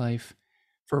in my life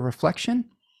for reflection,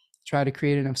 try to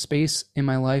create enough space in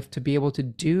my life to be able to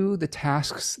do the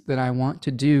tasks that I want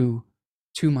to do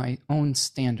to my own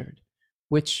standard,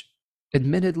 which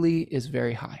admittedly is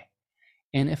very high.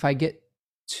 And if I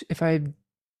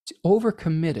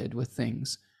overcommitted with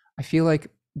things, I feel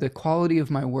like the quality of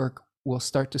my work will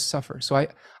start to suffer. So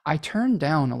I turn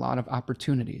down a lot of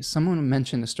opportunities. Someone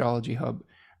mentioned Astrology Hub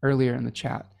earlier in the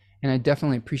chat, and I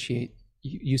definitely appreciate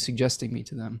you suggesting me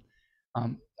to them.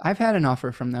 I've had an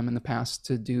offer from them in the past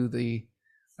to do the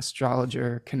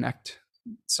Astrologer Connect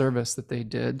service that they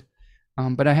did,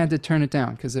 but I had to turn it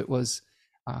down because it was,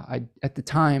 at the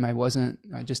time,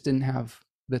 I just didn't have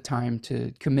the time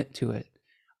to commit to it.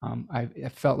 I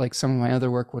felt like some of my other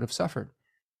work would have suffered.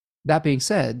 That being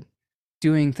said,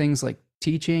 doing things like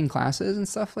teaching classes and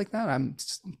stuff like that, I'm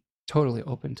totally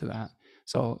open to that.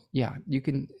 So yeah,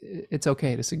 it's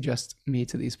okay to suggest me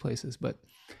to these places, but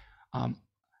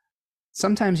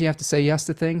sometimes you have to say yes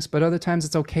to things, but other times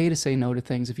it's okay to say no to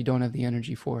things if you don't have the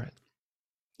energy for it.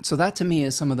 So that to me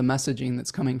is some of the messaging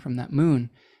that's coming from that moon,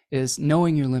 is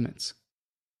knowing your limits.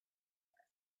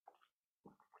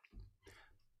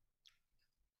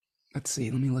 Let's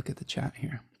see, let me look at the chat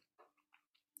here.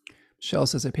 Michelle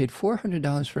says, I paid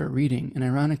 $400 for a reading, and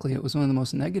ironically, it was one of the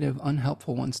most negative,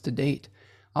 unhelpful ones to date.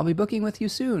 I'll be booking with you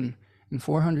soon. And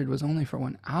 $400 was only for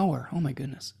 1 hour. Oh my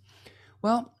goodness.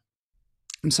 Well,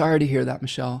 I'm sorry to hear that,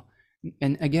 Michelle.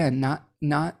 And again,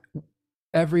 not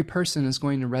every person is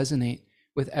going to resonate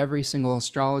with every single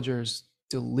astrologer's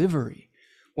delivery.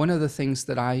 One of the things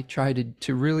that I try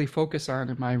to really focus on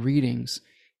in my readings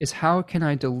is how can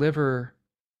I deliver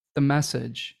the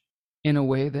message in a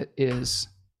way that is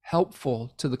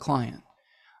helpful to the client.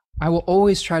 I will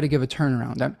always try to give a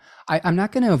turnaround. I'm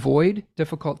not going to avoid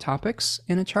difficult topics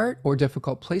in a chart or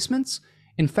difficult placements.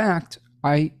 In fact,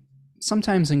 I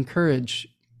sometimes encourage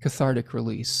cathartic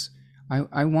release.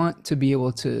 I want to be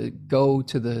able to go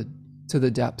to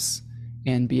the depths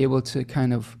and be able to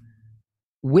kind of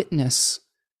witness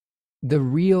the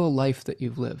real life that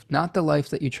you've lived, not the life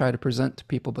that you try to present to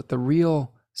people, but the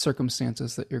real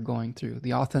circumstances that you're going through,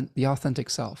 the authentic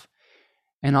self.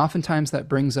 And oftentimes that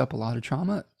brings up a lot of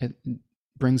trauma. It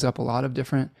brings up a lot of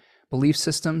different belief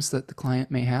systems that the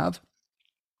client may have.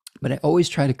 But I always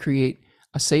try to create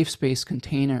a safe space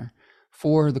container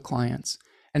for the clients.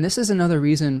 And this is another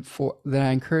reason that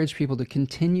I encourage people to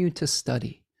continue to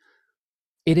study.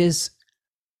 It is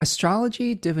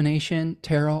astrology, divination,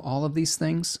 tarot, all of these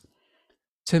things.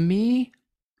 To me,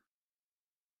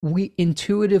 we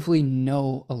intuitively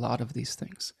know a lot of these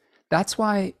things. That's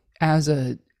why as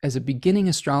a beginning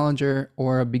astrologer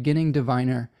or a beginning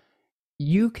diviner,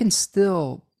 you can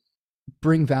still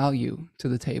bring value to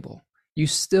the table. You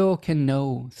still can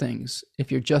know things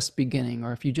if you're just beginning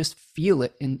or if you just feel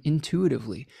it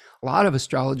intuitively. A lot of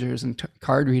astrologers and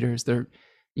card readers, they're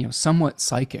somewhat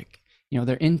psychic.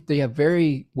 They have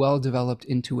very well developed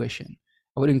intuition.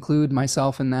 I would include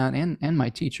myself in that and my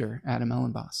teacher, Adam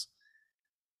Ellenboss.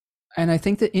 And I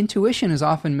think that intuition is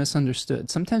often misunderstood.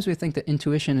 Sometimes we think that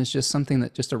intuition is just something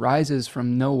that just arises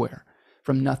from nowhere,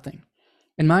 from nothing.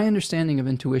 In my understanding of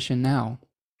intuition now,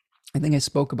 I think I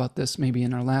spoke about this maybe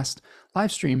in our last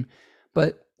live stream,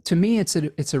 but to me, it's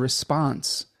a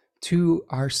response to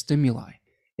our stimuli.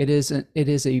 It is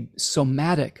a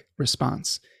somatic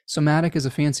response. Somatic is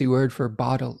a fancy word for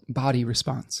body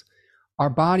response. Our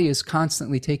body is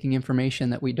constantly taking information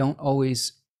that we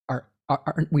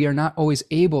are not always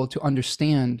able to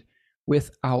understand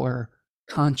with our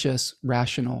conscious,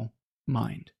 rational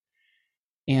mind.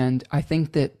 And I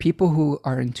think that people who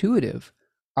are intuitive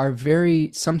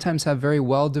sometimes have very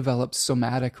well-developed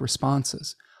somatic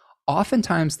responses.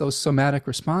 Oftentimes, those somatic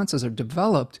responses are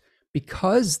developed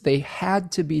because they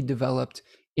had to be developed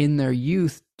in their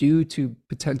youth due to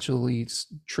potentially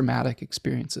traumatic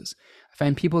experiences. I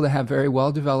find people that have very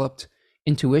well-developed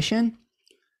intuition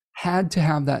had to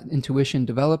have that intuition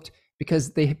developed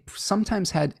because they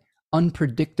sometimes had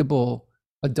unpredictable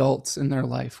adults in their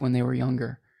life when they were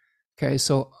younger. Okay,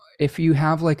 so if you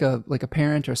have like a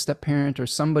parent or a step parent or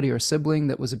somebody or a sibling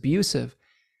that was abusive,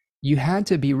 you had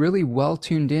to be really well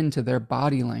tuned into their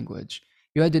body language.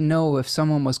 You had to know if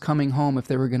someone was coming home, if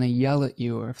they were going to yell at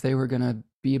you, or if they were going to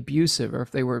be abusive, or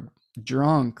if they were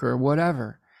drunk or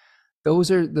whatever.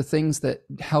 Those are the things that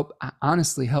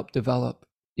honestly help develop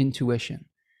intuition.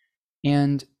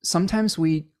 And sometimes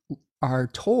we are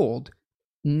told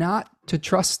not to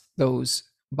trust those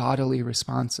bodily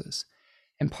responses.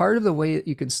 And part of the way that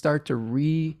you can start to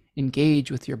re-engage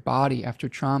with your body after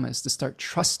trauma is to start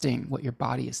trusting what your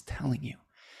body is telling you.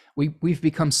 We've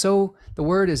become the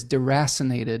word is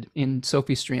deracinated in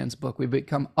Sophie Strand's book. We've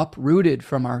become uprooted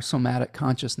from our somatic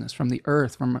consciousness, from the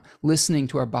earth, from listening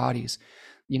to our bodies.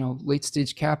 Late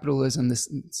stage capitalism,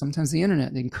 sometimes the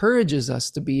internet encourages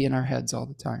us to be in our heads all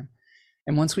the time.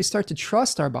 And once we start to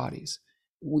trust our bodies,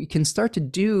 we can start to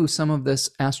do some of this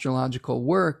astrological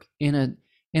work in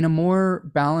a more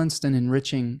balanced and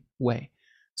enriching way.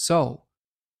 So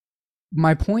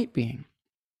my point being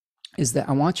is that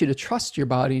I want you to trust your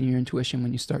body and your intuition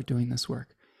when you start doing this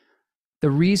work. The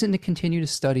reason to continue to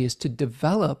study is to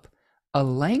develop a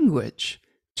language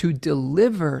to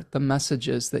deliver the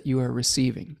messages that you are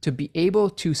receiving, to be able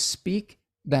to speak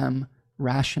them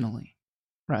rationally,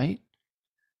 right?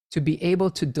 To be able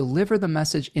to deliver the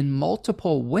message in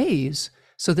multiple ways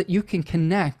so that you can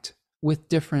connect with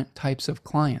different types of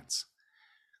clients.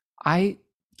 I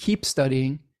keep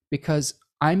studying because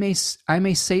I may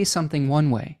say something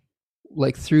one way,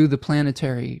 like through the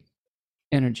planetary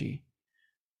energy,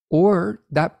 or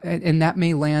that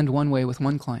may land one way with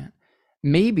one client.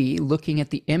 Maybe looking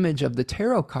at the image of the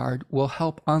tarot card will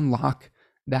help unlock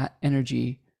that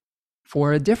energy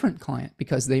for a different client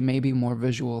because they may be more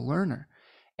visual learner.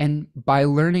 And by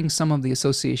learning some of the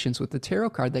associations with the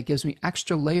tarot card, that gives me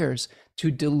extra layers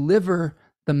to deliver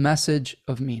the message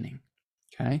of meaning.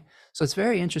 Okay, so it's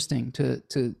very interesting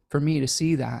for me to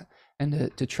see that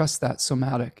and to trust that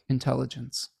somatic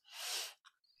intelligence.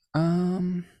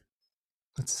 Let's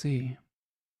see.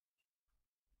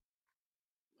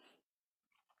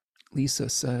 Lisa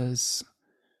says,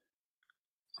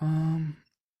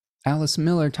 Alice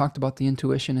Miller talked about the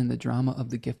intuition and the drama of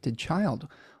the gifted child.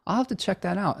 I'll have to check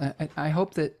that out. I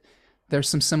hope that there's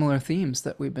some similar themes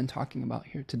that we've been talking about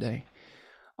here today.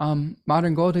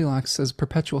 Modern Goldilocks says,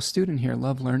 perpetual student here.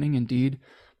 Love learning indeed.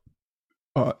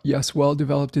 Yes,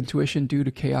 well-developed intuition due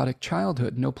to chaotic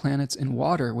childhood. No planets in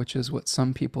water, which is what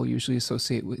some people usually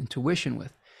associate with intuition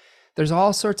with. There's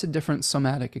all sorts of different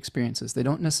somatic experiences. They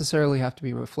don't necessarily have to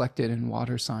be reflected in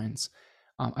water signs.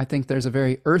 I think there's a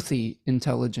very earthy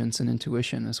intelligence and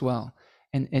intuition as well.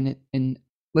 And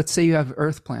let's say you have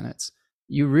Earth planets,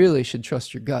 you really should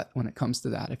trust your gut when it comes to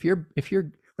that. If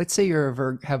you're let's say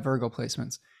have Virgo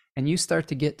placements and you start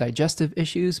to get digestive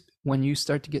issues when you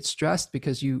start to get stressed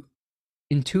because you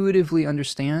intuitively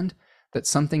understand that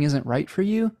something isn't right for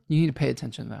you, you need to pay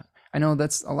attention to that. I know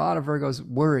that's a lot of Virgos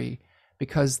worry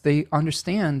because they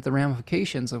understand the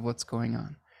ramifications of what's going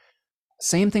on.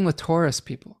 Same thing with Taurus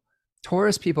people.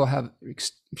 Taurus people have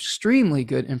extremely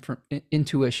good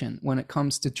intuition when it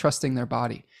comes to trusting their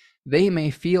body. They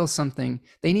may feel something,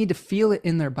 they need to feel it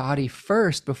in their body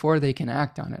first before they can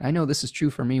act on it. I know this is true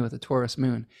for me with a Taurus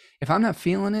moon. If I'm not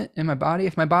feeling it in my body,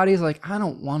 if my body is like, I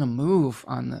don't want to move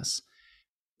on this,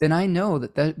 then I know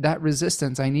that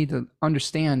resistance, I need to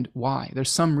understand why.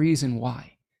 There's some reason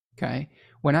why, okay?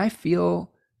 When I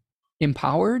feel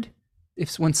empowered,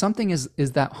 when something is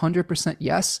that 100%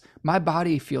 yes, my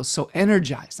body feels so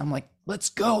energized. I'm like, let's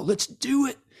go, let's do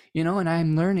it, and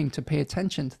I'm learning to pay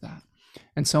attention to that,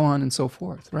 and so on and so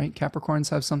forth, right? Capricorns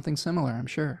have something similar, I'm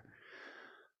sure.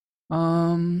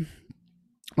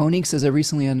 Monique says, I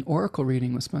recently had an oracle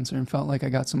reading with Spencer and felt like I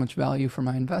got so much value for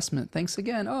my investment. Thanks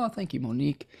again. Oh, thank you,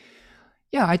 Monique.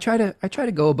 Yeah, I try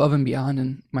to go above and beyond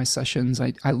in my sessions.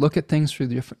 I look at things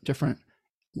through different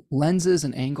lenses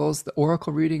and angles. The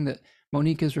oracle reading that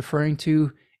Monique is referring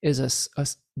to is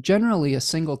generally a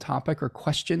single topic or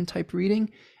question type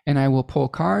reading. And I will pull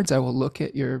cards. I will look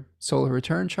at your solar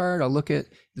return chart. I'll look at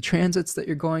the transits that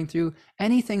you're going through.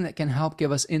 Anything that can help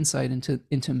give us insight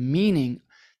into meaning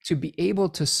to be able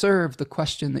to serve the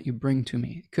question that you bring to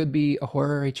me. It could be a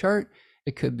horary chart.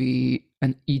 It could be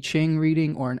an I Ching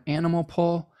reading or an animal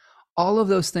pull. All of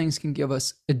those things can give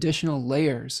us additional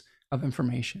layers of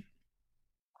information.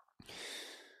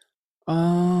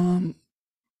 Modern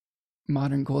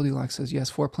Goldilocks says, yes,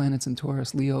 4 planets in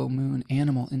Taurus, Leo, Moon,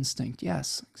 animal instinct.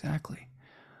 Yes, exactly.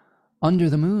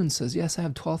 Under the Moon says, yes, I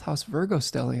have 12th house Virgo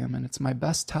stellium and it's my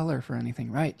best teller for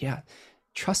anything. Right, yeah.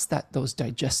 Trust those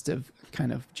digestive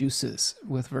kind of juices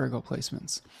with Virgo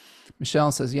placements.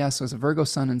 Michelle says, yes, as a Virgo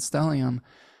sun and stellium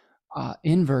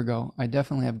in Virgo, I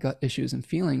definitely have gut issues and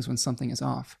feelings when something is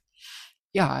off.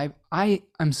 Yeah,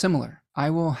 I'm similar. I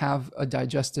will have a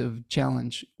digestive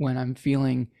challenge when I'm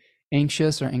feeling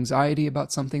anxious or anxiety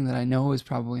about something that I know is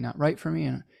probably not right for me.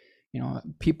 And,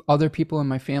 other people in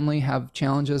my family have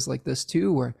challenges like this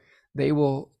too, where they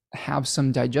will have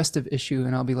some digestive issue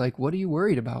and I'll be like, what are you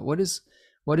worried about? What is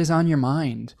on your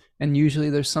mind? And usually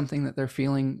there's something that they're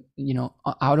feeling,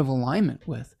 out of alignment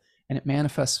with, and it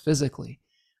manifests physically.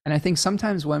 And I think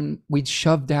sometimes when we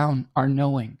shove down our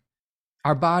knowing,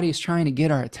 our body is trying to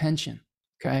get our attention.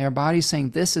 Okay. Our body's saying,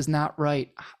 this is not right.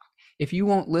 If you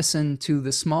won't listen to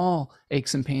the small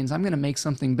aches and pains, I'm going to make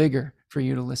something bigger for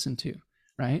you to listen to.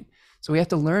 Right. So we have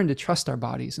to learn to trust our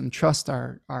bodies and trust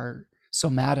our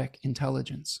somatic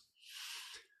intelligence.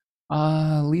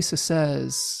 Lisa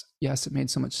says, yes, it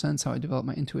made so much sense how I developed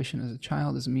my intuition as a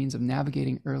child as a means of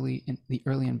navigating the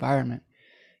early environment.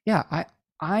 Yeah,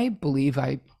 I believe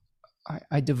I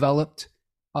developed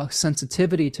a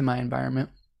sensitivity to my environment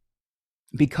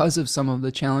because of some of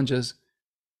the challenges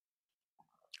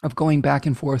of going back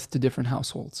and forth to different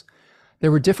households.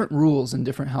 There were different rules in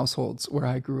different households where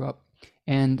I grew up.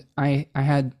 And I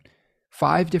had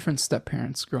 5 different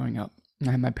step-parents growing up.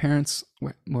 My parents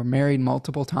were married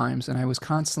multiple times, and I was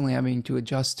constantly having to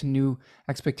adjust to new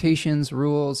expectations,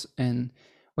 rules. And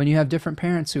when you have different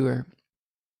parents who are,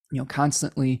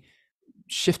 constantly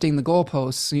shifting the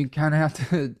goalposts, you kind of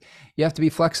have to be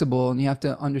flexible, and you have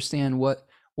to understand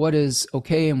what is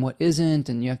okay and what isn't,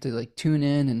 and you have to tune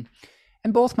in.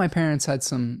 And both my parents had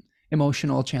some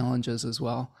emotional challenges as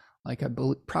well. I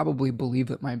probably believe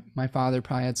that my father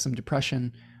probably had some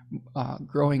depression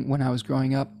when I was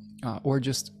growing up, or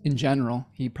just in general.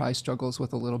 He probably struggles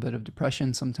with a little bit of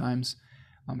depression sometimes.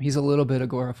 He's a little bit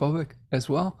agoraphobic as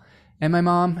well. And my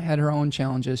mom had her own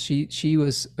challenges. She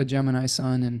was a Gemini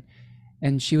sun,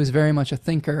 and she was very much a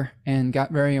thinker and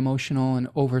got very emotional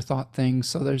and overthought things.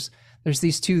 So there's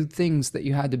these 2 things that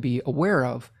you had to be aware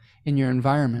of in your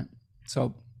environment.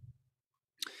 So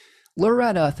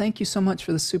Loretta, thank you so much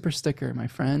for the super sticker, my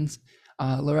friends.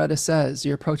 Loretta says,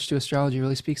 your approach to astrology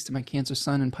really speaks to my Cancer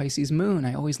sun and Pisces moon.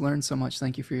 I always learn so much.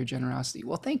 Thank you for your generosity.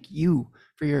 Well, thank you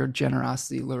for your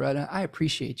generosity, Loretta. I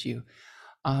appreciate you.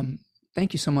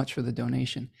 Thank you so much for the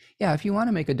donation. Yeah, if you want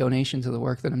to make a donation to the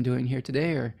work that I'm doing here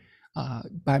today, or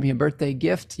buy me a birthday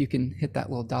gift, you can hit that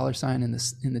little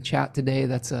 $ in the chat today.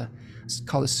 It's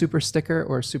called a super sticker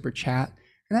or a super chat.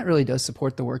 And that really does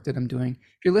support the work that I'm doing.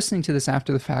 If you're listening to this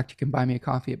after the fact, you can buy me a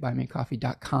coffee at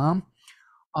buymeacoffee.com.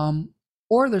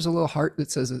 Or there's a little heart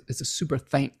that says it's a super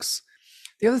thanks.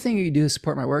 The other thing you can do to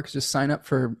support my work is just sign up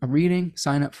for a reading,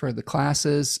 sign up for the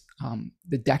classes.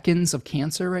 The Decans of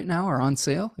Cancer right now are on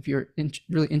sale. If you're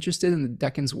really interested in the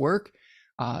Decans work,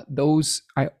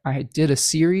 I did a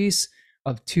series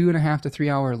of 2.5 to 3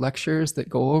 hour lectures that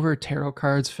go over tarot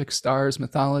cards, fixed stars,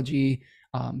 mythology,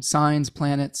 signs,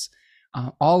 planets,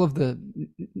 all of the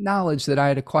knowledge that I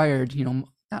had acquired,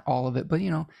 not all of it, but,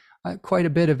 quite a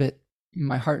bit of it,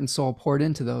 my heart and soul poured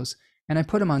into those. And I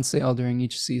put them on sale during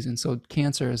each season. So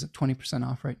Cancer is at 20%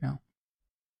 off right now.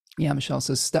 Yeah, Michelle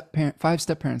says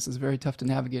 5-step parents is very tough to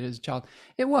navigate as a child.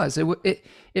 It was.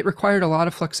 It required a lot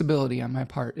of flexibility on my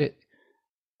part. It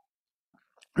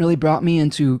really brought me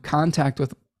into contact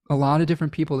with a lot of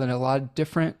different people that had a lot of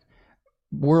different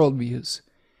worldviews.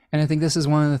 And I think this is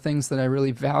one of the things that I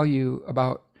really value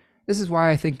about, this is why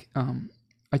I think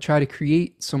I try to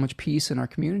create so much peace in our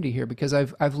community here, because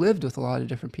I've lived with a lot of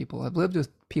different people. I've lived with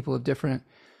people of different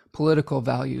political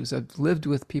values. I've lived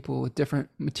with people with different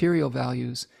material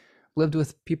values, lived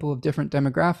with people of different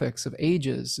demographics, of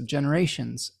ages, of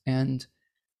generations. And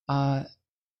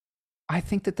I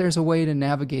think that there's a way to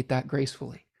navigate that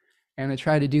gracefully. And I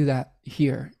try to do that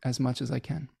here as much as I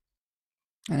can.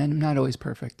 And I'm not always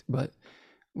perfect, but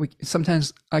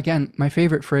sometimes, again, my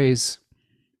favorite phrase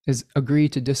is agree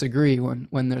to disagree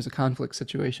when there's a conflict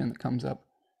situation that comes up.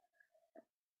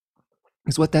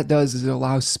 Because what that does is it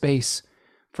allows space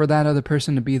for that other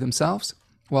person to be themselves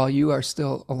while you are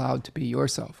still allowed to be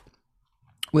yourself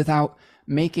without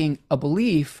making a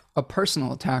belief a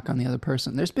personal attack on the other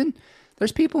person.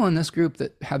 There's people in this group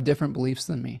that have different beliefs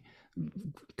than me,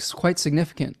 quite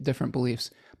significant different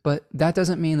beliefs, but that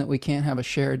doesn't mean that we can't have a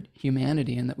shared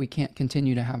humanity and that we can't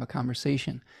continue to have a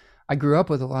conversation. I grew up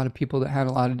with a lot of people that had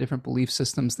a lot of different belief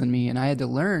systems than me, and I had to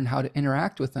learn how to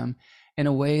interact with them in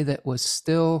a way that was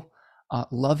still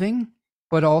loving,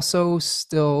 but also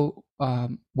still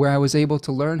where I was able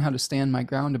to learn how to stand my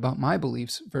ground about my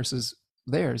beliefs versus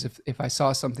theirs if I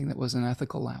saw something that was an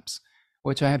ethical lapse,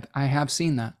 which I have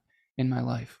seen that in my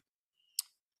life.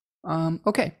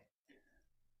 Okay,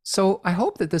 so I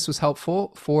hope that this was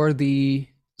helpful for the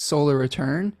solar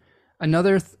return.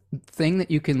 Another thing that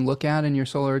you can look at in your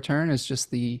solar return is just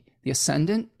the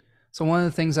ascendant. So one of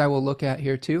the things I will look at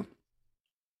here too,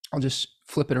 I'll just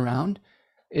flip it around,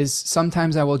 is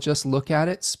sometimes I will just look at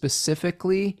it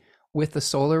specifically with the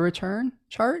solar return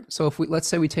chart. So if let's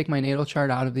say we take my natal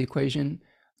chart out of the equation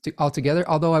altogether,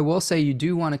 although I will say you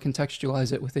do want to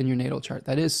contextualize it within your natal chart.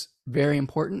 That is very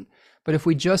important. But if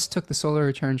we just took the solar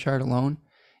return chart alone,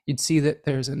 you'd see that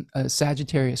there's a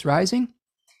Sagittarius rising.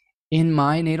 In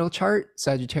my natal chart,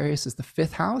 Sagittarius is the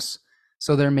 5th house.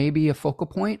 So there may be a focal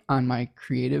point on my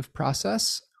creative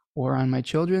process or on my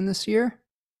children this year.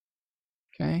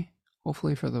 Okay,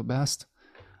 hopefully for the best.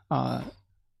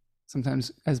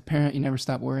 Sometimes as a parent, you never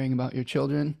stop worrying about your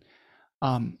children.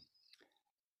 And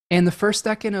the first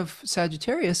decan of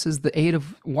Sagittarius is the 8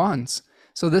 of Wands.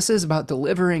 So this is about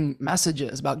delivering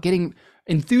messages, about getting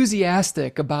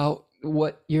enthusiastic about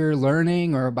what you're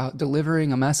learning or about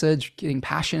delivering a message, getting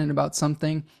passionate about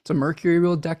something. It's a Mercury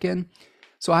ruled decan.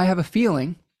 So I have a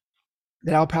feeling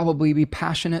that I'll probably be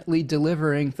passionately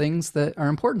delivering things that are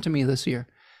important to me this year.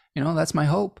 That's my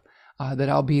hope, that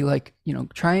I'll be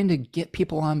trying to get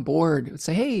people on board.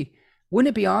 Say, hey, wouldn't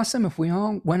it be awesome if we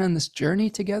all went on this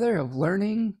journey together of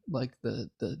learning like the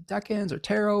decans or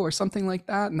tarot or something like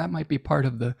that? And that might be part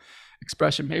of the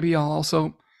expression. Maybe I'll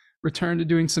also return to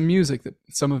doing some music that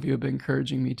some of you have been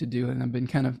encouraging me to do. And I've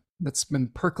been that's been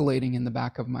percolating in the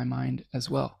back of my mind as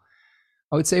well.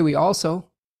 I would say we also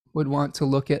would want to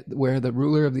look at where the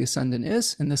ruler of the ascendant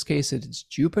is. In this case, it's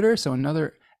Jupiter. So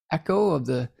another echo of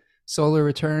the solar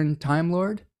return time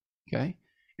lord. Okay.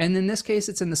 And in this case,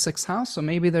 it's in the 6th house. So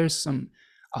maybe there's some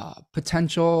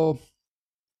potential,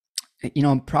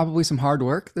 probably some hard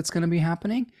work that's going to be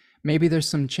happening. Maybe there's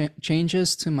some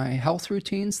changes to my health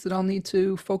routines that I'll need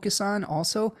to focus on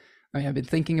also. I've been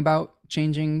thinking about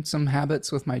changing some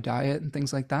habits with my diet and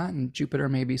things like that, and Jupiter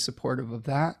may be supportive of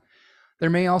that.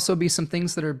 There may also be some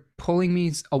things that are pulling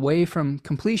me away from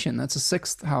completion. That's a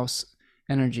 6th house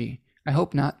energy. I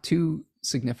hope not too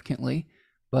significantly,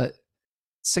 but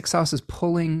 6th house is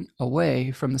pulling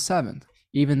away from the 7th,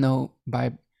 even though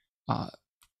by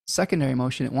secondary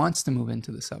motion, it wants to move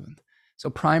into the 7th. So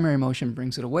primary motion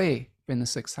brings it away in the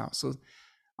 6th house. So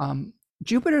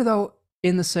Jupiter, though,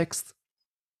 in the 6th,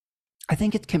 I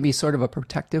think it can be sort of a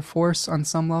protective force on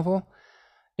some level.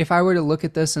 If I were to look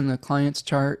at this in the client's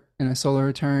chart in a solar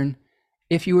return,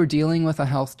 if you were dealing with a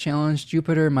health challenge,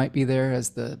 Jupiter might be there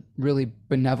as the really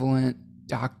benevolent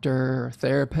doctor or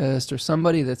therapist or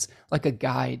somebody that's like a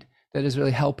guide that is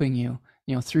really helping you,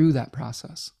 through that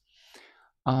process.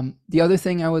 The other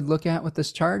thing I would look at with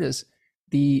this chart is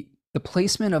the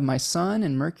placement of my sun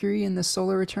and Mercury in this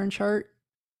solar return chart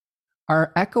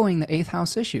are echoing the 8th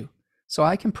house issue. So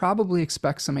I can probably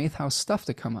expect some 8th house stuff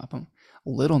to come up. I'm a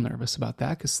little nervous about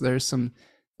that because there's some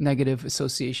negative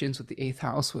associations with the 8th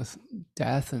house with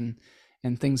death and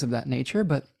things of that nature.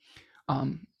 But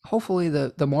hopefully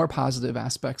the more positive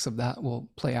aspects of that will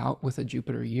play out with a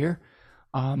Jupiter year.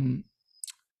 And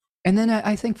then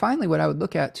I think finally what I would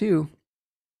look at too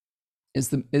is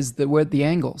the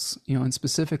angles, and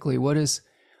specifically what is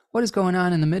going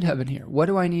on in the midheaven here? What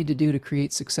do I need to do to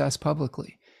create success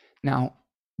publicly? Now,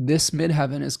 this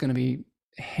midheaven is going to be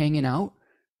hanging out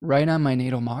right on my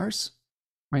natal Mars.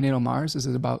 My natal Mars is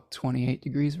at about 28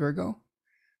 degrees Virgo.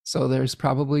 So there's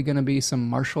probably going to be some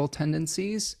martial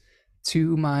tendencies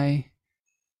to my,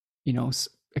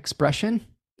 expression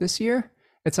this year.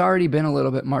 It's already been a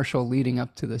little bit martial leading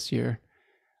up to this year.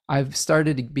 I've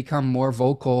started to become more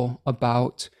vocal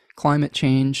about climate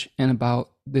change and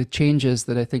about the changes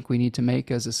that I think we need to make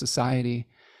as a society,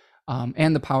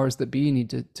 and the powers that be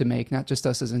need to make, not just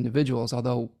us as individuals,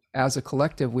 although as a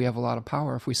collective, we have a lot of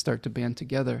power if we start to band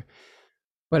together.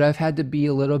 But I've had to be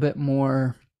a little bit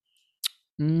more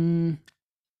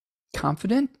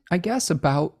confident, I guess,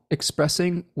 about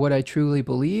expressing what I truly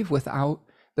believe without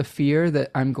the fear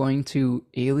that I'm going to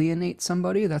alienate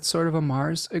somebody. That's sort of a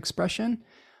Mars expression.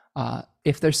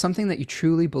 If there's something that you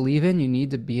truly believe in, you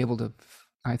need to be able to,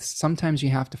 sometimes you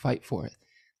have to fight for it.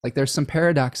 Like there's some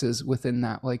paradoxes within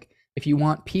that. Like if you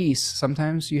want peace,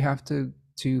 sometimes you have to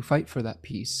fight for that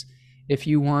peace. If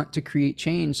you want to create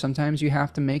change, sometimes you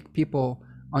have to make people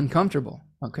uncomfortable.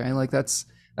 Okay. Like that's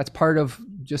part of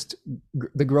just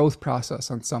the growth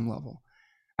process on some level.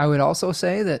 I would also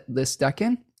say that this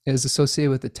decan is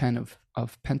associated with the 10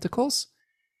 of Pentacles.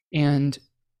 And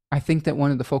I think that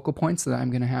one of the focal points that I'm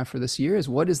going to have for this year is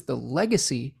what is the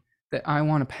legacy that I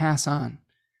want to pass on?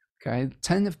 Okay.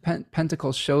 10 of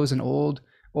Pentacles shows an old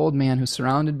man who's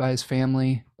surrounded by his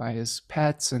family, by his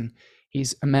pets, and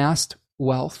he's amassed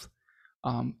wealth.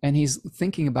 And he's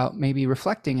thinking about maybe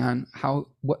reflecting on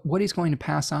what he's going to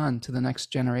pass on to the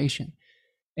next generation.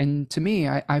 And to me,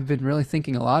 I've been really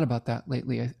thinking a lot about that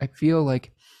lately. I feel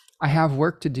like I have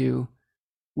work to do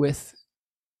with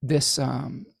this,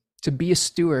 to be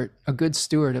a good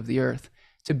steward of the earth,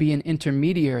 to be an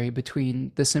intermediary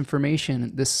between this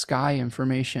information, this sky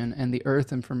information, and the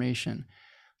earth information,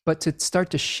 but to start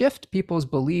to shift people's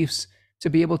beliefs to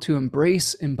be able to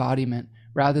embrace embodiment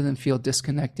rather than feel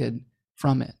disconnected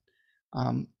from it.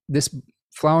 This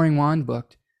Flowering Wand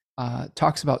book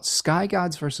talks about sky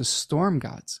gods versus storm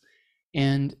gods.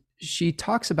 And she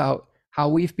talks about how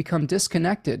we've become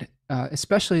disconnected,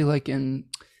 especially like in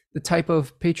the type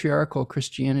of patriarchal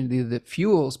Christianity that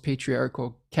fuels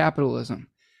patriarchal capitalism.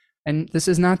 And this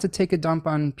is not to take a dump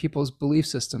on people's belief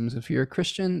systems. If you're a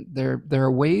Christian, there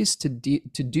are ways to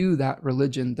do that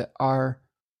religion that are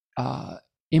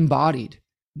embodied,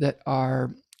 that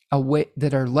are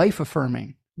life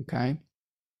affirming. Okay,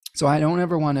 so I don't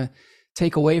ever want to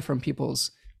take away from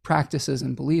people's practices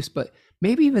and beliefs, but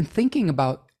maybe even thinking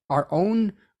about our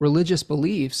own religious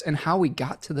beliefs and how we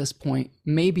got to this point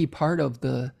may be part of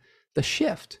the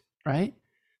shift, right?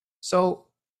 So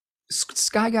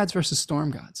sky gods versus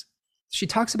storm gods. She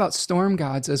talks about storm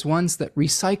gods as ones that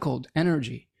recycled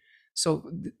energy. So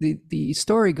the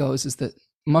story goes is that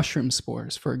mushroom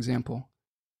spores, for example,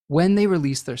 when they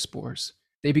release their spores,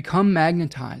 they become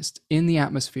magnetized in the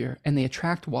atmosphere and they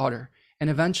attract water. And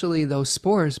eventually those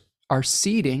spores are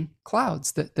seeding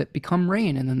clouds that become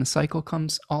rain. And then the cycle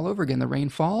comes all over again. The rain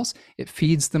falls, it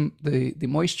feeds the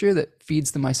moisture that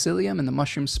feeds the mycelium, and the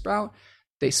mushrooms sprout.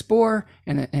 They spore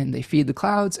and they feed the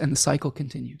clouds, and the cycle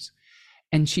continues.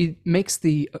 And she makes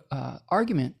the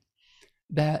argument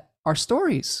that our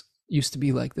stories used to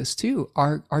be like this too.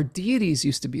 Our deities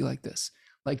used to be like this.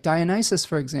 Like Dionysus,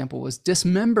 for example, was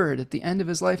dismembered at the end of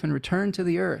his life and returned to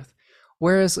the earth.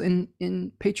 Whereas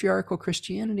in patriarchal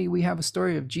Christianity, we have a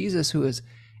story of Jesus who is,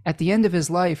 at the end of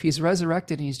his life, he's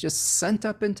resurrected and he's just sent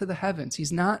up into the heavens.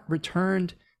 He's not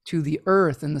returned to the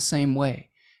earth in the same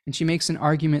way. And she makes an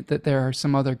argument that there are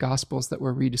some other gospels that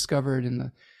were rediscovered in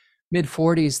the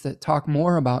mid-40s that talk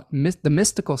more about the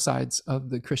mystical sides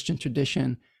of the Christian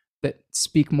tradition, that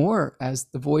speak more as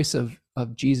the voice of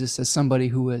Jesus as somebody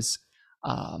who is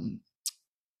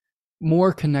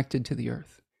more connected to the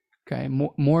earth. Okay,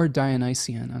 more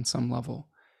Dionysian on some level.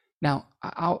 Now,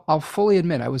 I'll fully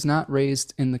admit I was not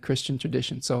raised in the Christian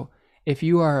tradition. So if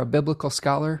you are a biblical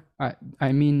scholar,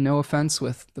 I mean no offense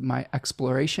with my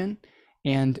exploration,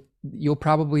 and you'll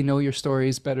probably know your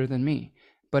stories better than me.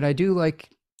 But I do like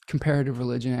comparative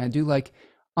religion. And I do like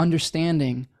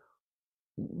understanding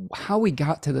how we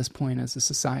got to this point as a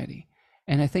society.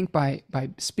 And I think by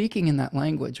speaking in that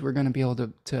language, we're going to be able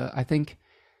to I think,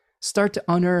 start to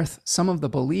unearth some of the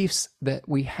beliefs that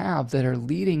we have that are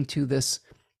leading to this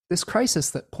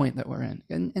crisis point that we're in.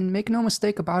 And make no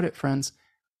mistake about it, friends,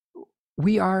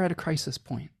 we are at a crisis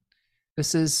point.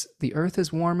 The earth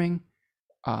is warming,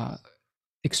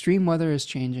 extreme weather is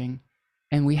changing,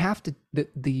 and we have to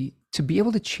to be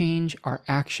able to change our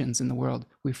actions in the world,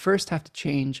 we first have to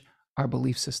change our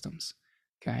belief systems.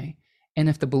 Okay? And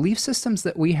if the belief systems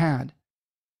that we had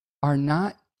are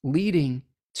not leading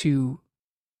to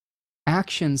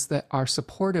actions that are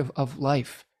supportive of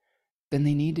life, then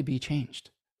they need to be changed.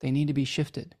 They need to be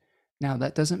shifted. Now,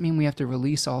 that doesn't mean we have to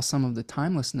release some of the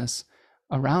timelessness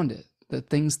around it, the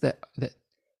things that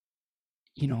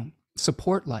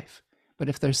support life. But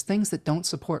if there's things that don't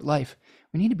support life,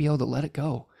 we need to be able to let it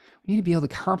go. We need to be able to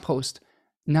compost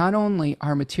not only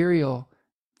our material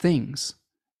things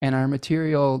and our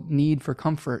material need for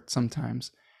comfort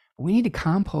sometimes, but we need to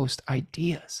compost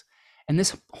ideas. And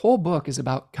this whole book is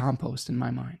about compost in my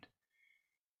mind.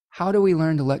 How do we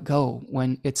learn to let go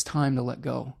when it's time to let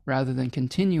go, rather than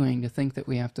continuing to think that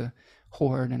we have to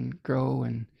hoard and grow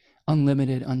and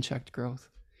unlimited, unchecked growth?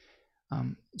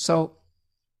 So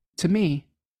to me,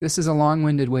 this is a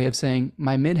long-winded way of saying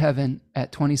my midheaven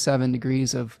at 27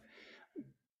 degrees of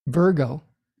Virgo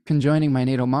conjoining my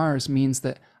natal Mars means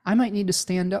that I might need to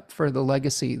stand up for the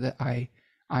legacy that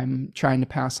I'm trying to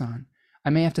pass on.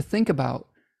 I may have to think about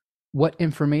what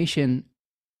information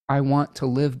I want to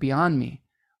live beyond me.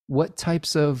 What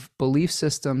types of belief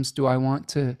systems do I want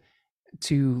to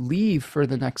leave for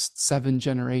the next 7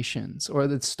 generations, or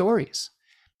the stories?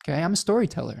 Okay, I'm a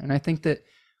storyteller, and I think that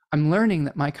I'm learning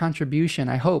that my contribution,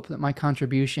 I hope that my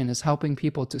contribution is helping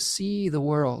people to see the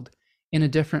world in a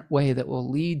different way that will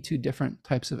lead to different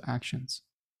types of actions.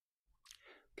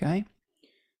 Okay?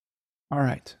 All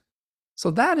right.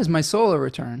 So that is my solar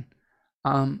return.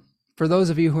 For those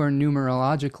of you who are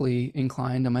numerologically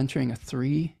inclined, I'm entering a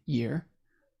 3-year.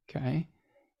 Okay?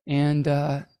 And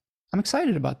I'm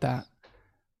excited about that.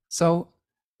 So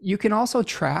you can also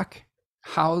track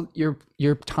how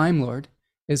your Time Lord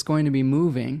is going to be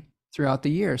moving throughout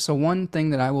the year. So one thing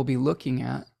that I will be looking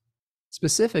at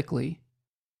specifically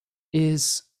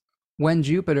is when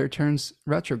Jupiter turns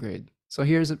retrograde. So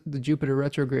here's the Jupiter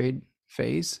retrograde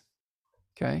phase.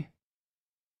 Okay.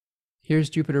 Here's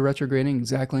Jupiter retrograding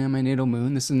exactly on my natal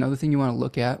moon. This is another thing you want to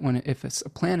look at if a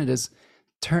planet is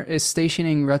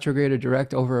stationing retrograde or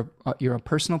direct over a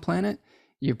personal planet.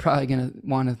 You're probably going to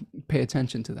want to pay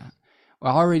attention to that. I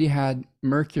already had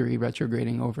Mercury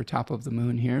retrograding over top of the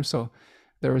moon here, so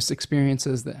there was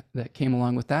experiences that came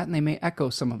along with that, and they may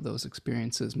echo some of those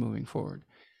experiences moving forward.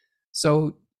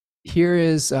 So here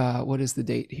is what is the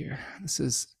date here? This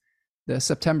is the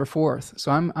September 4th.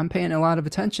 So I'm paying a lot of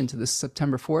attention to this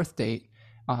September 4th date,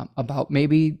 about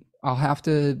maybe I'll have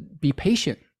to be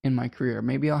patient in my career.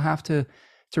 Maybe I'll have to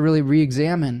really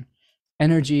re-examine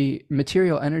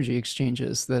material energy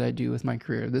exchanges that I do with my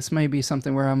career. This may be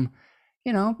something where I'm,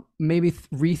 maybe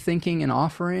rethinking an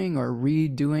offering or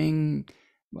redoing,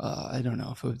 I don't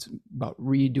know if it's about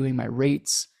redoing my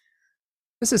rates.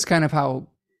 This is kind of how,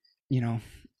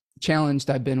 challenged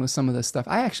I've been with some of this stuff.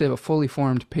 I actually have a fully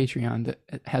formed Patreon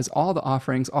that has all the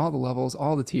offerings, all the levels,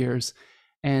 all the tiers.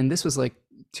 And this was like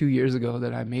 2 years ago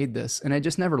that I made this, and I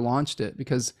just never launched it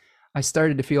because I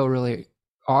started to feel really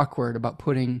awkward about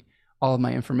putting all of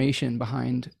my information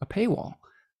behind a paywall.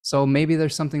 So maybe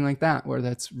there's something like that where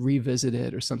that's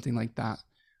revisited or something like that.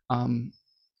 I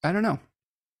don't know.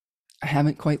 I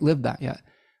haven't quite lived that yet,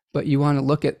 but you want to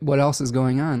look at what else is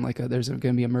going on. Like there's going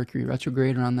to be a Mercury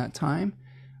retrograde around that time.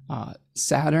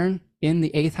 Saturn in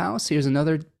the 8th house. Here's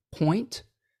another point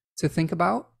to think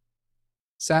about.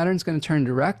 Saturn's going to turn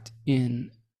direct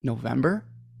in November.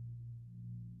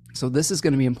 So this is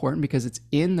going to be important because it's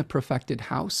in the profected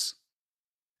house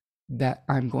that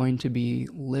I'm going to be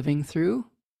living through.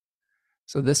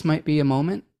 So this might be a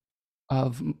moment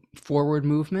of forward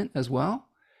movement as well.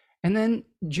 And then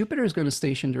Jupiter is going to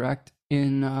station direct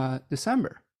in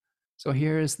December. So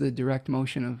here is the direct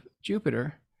motion of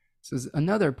Jupiter. This is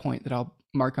another point that I'll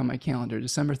mark on my calendar.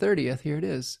 December 30th, here it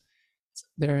is.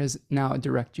 There is now a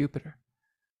direct Jupiter.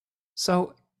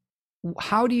 So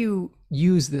how do you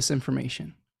use this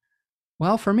information?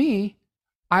 Well, for me,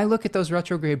 I look at those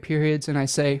retrograde periods and I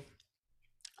say,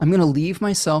 I'm going to leave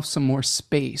myself some more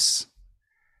space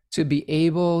to be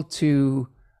able to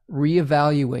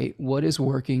reevaluate what is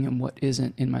working and what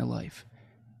isn't in my life.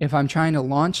 If I'm trying to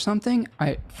launch something,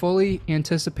 I fully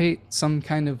anticipate some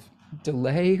kind of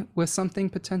delay with something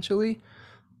potentially,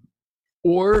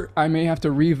 or I may have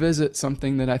to revisit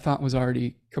something that I thought was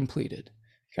already completed.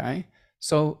 Okay.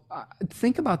 So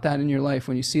think about that in your life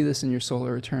when you see this in your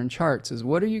solar return charts is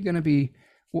what are you going to be,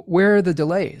 where are the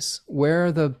delays? Where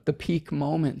are the peak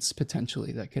moments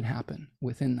potentially that could happen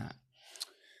within that?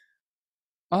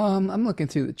 I'm looking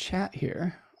through the chat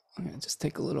here. I'm going to just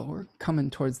take a little, we're coming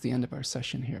towards the end of our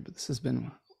session here, but this has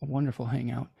been a wonderful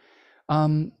hangout.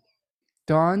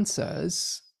 Dawn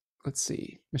says, let's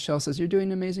see. Michelle says, you're doing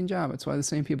an amazing job. That's why the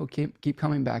same people keep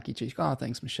coming back each week. Oh,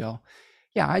 thanks, Michelle.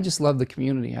 Yeah, I just love the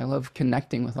community. I love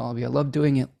connecting with all of you. I love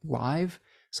doing it live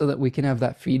so that we can have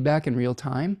that feedback in real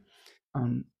time.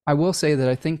 I will say that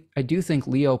I do think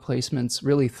Leo placements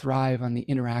really thrive on the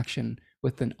interaction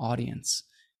with an audience,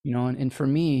 you know, and for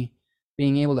me,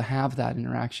 being able to have that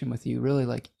interaction with you really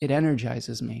like it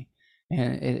energizes me,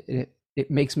 and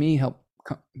it makes me help,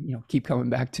 you know, keep coming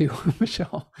back to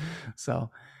Michelle.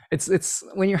 So it's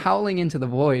when you're howling into the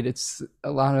void, it's a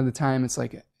lot of the time it's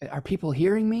like, are people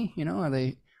hearing me? You know, are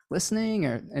they listening?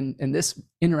 Or and this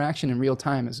interaction in real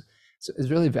time is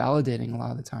really validating a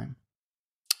lot of the time.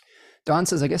 Dawn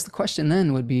says, I guess the question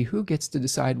then would be, who gets to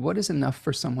decide what is enough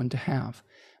for someone to have?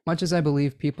 Much as I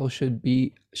believe people should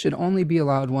only be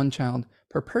allowed one child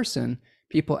per person,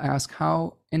 people ask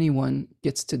how anyone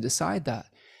gets to decide that.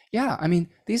 Yeah, I mean,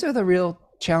 these are the real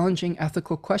challenging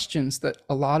ethical questions that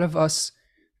a lot of us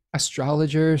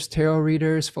astrologers, tarot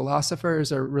readers,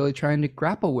 philosophers are really trying to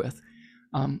grapple with.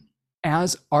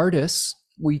 As artists,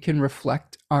 we can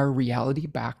reflect our reality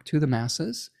back to the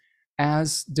masses.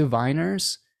 As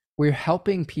diviners, we're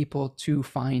helping people to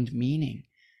find meaning.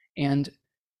 And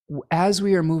as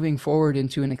we are moving forward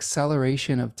into an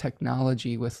acceleration of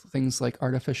technology with things like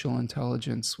artificial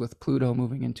intelligence, with Pluto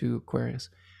moving into Aquarius,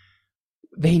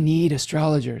 they need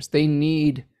astrologers, they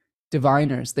need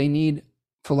diviners, they need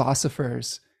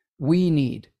philosophers. We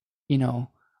need, you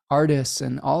know, artists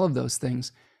and all of those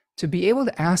things to be able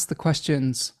to ask the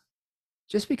questions,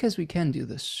 just because we can do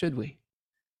this, should we?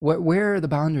 Where are the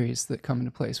boundaries that come into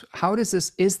place? How does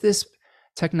this, is this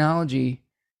technology,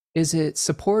 is it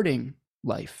supporting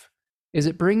life? Is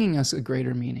it bringing us a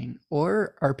greater meaning?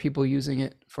 Or are people using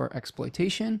it for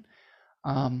exploitation?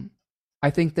 I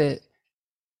think that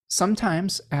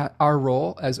sometimes our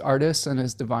role as artists and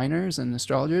as diviners and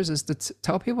astrologers is to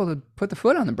tell people to put the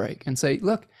foot on the brake and say,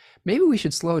 look, maybe we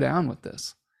should slow down with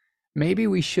this. Maybe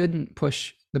we shouldn't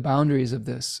push the boundaries of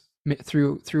this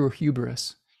through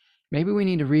hubris. Maybe we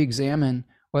need to re-examine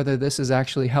whether this is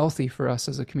actually healthy for us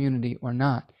as a community or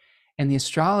not. And the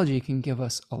astrology can give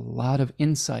us a lot of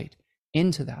insight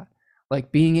into that.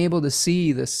 Like being able to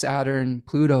see the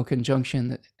Saturn-Pluto conjunction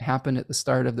that happened at the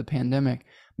start of the pandemic.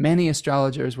 Many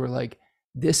astrologers were like,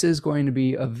 this is going to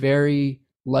be a very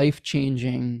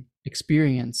life-changing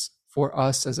experience for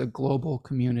us as a global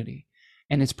community.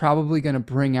 And it's probably going to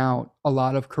bring out a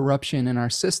lot of corruption in our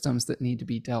systems that need to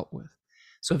be dealt with.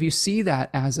 So if you see that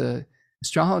as an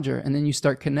astrologer, and then you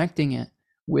start connecting it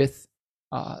with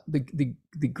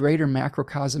the greater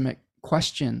macrocosmic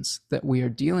questions that we are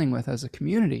dealing with as a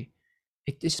community,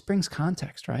 it just brings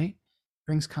context, right?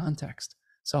 Brings context.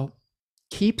 So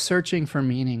keep searching for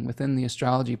meaning within the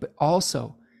astrology, but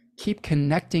also keep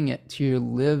connecting it to your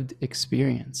lived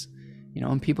experience. You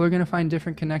know, and people are going to find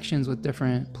different connections with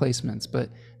different placements, but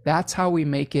that's how we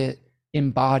make it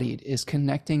embodied, is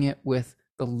connecting it with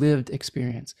the lived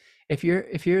experience. If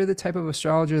you're the type of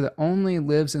astrologer that only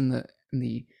lives in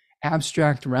the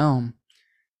abstract realm,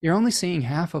 you're only seeing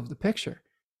half of the picture.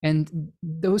 And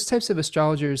those types of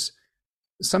astrologers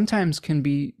sometimes can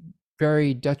be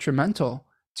very detrimental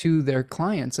to their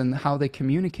clients and how they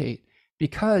communicate,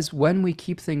 because when we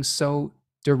keep things so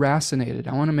deracinated,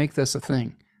 I want to make this a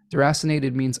thing.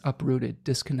 Deracinated means uprooted,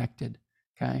 disconnected.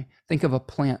 Okay. Think of a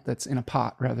plant that's in a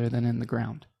pot rather than in the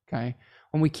ground. Okay.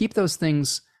 When we keep those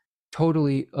things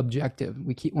totally objective,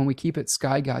 when we keep it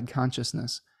sky god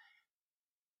consciousness,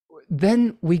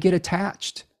 then we get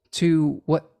attached to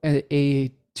what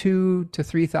a 2,000 to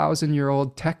 3,000 year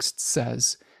old text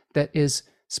says that is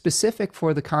specific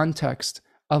for the context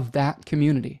of that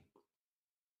community.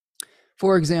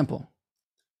 For example,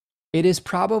 it is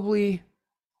probably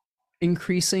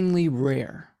increasingly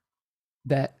rare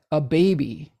that a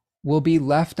baby will be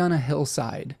left on a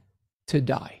hillside to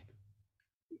die.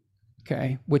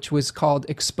 Okay, which was called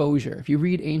exposure. If you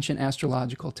read ancient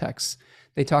astrological texts,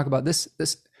 they talk about this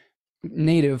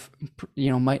native, you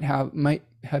know, might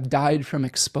have died from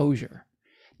exposure.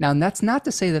 Now, and that's not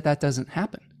to say that that doesn't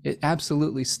happen. It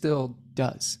absolutely still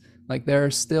does. Like there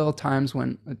are still times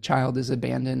when a child is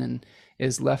abandoned and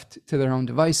is left to their own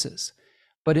devices,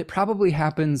 but it probably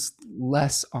happens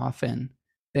less often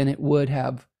than it would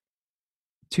have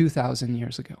 2,000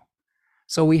 years ago.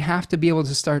 So we have to be able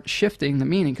to start shifting the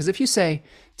meaning. Because if you say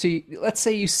let's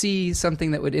say you see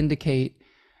something that would indicate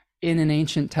in an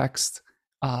ancient text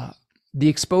the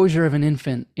exposure of an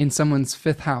infant in someone's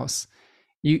fifth house,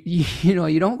 you know,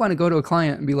 you don't want to go to a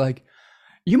client and be like,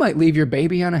 you might leave your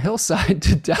baby on a hillside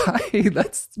to die.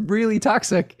 That's really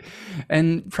toxic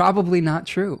and probably not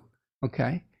true.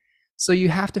 Okay. So you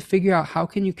have to figure out how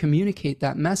can you communicate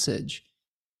that message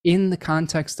in the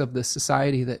context of the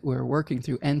society that we're working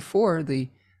through and for the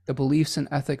beliefs and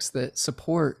ethics that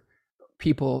support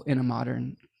people in a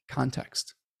modern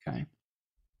context. Okay.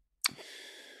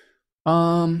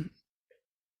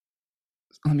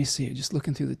 Let me see, just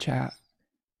looking through the chat.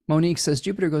 Monique says,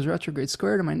 Jupiter goes retrograde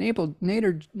square to my natal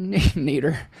your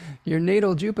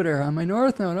natal Jupiter on my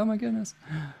north node. Oh my goodness.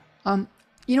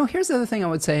 You know, here's the other thing I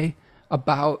would say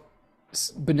about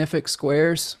benefic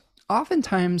squares.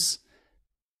 Oftentimes,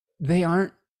 they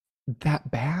aren't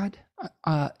that bad.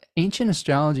 Ancient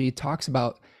astrology talks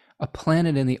about a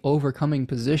planet in the overcoming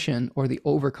position or the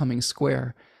overcoming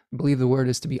square. I believe the word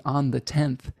is to be on the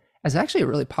 10th as actually a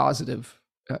really positive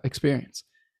experience.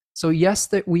 So yes,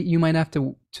 that you might have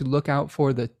to look out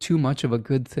for the too much of a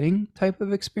good thing type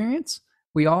of experience.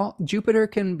 Jupiter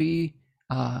can be,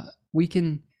 we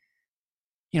can,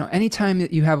 you know, anytime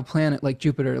that you have a planet like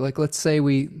Jupiter, like let's say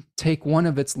we take one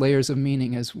of its layers of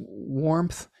meaning as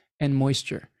warmth and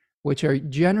moisture, which are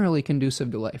generally conducive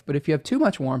to life. But if you have too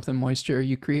much warmth and moisture,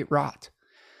 you create rot.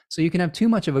 So you can have too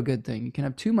much of a good thing. You can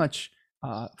have too much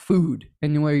food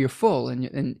and where you're full.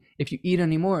 And if you eat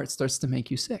any more, it starts to make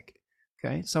you sick.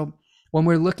 Okay. So when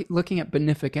we're looking at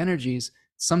benefic energies,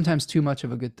 sometimes too much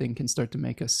of a good thing can start to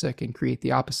make us sick and create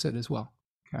the opposite as well.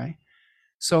 Okay.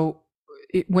 So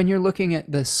when you're looking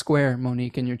at the square,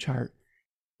 Monique, in your chart,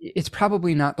 it's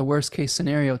probably not the worst case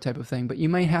scenario type of thing, but you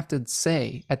might have to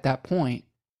say at that point,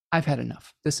 I've had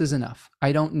enough. This is enough.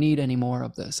 I don't need any more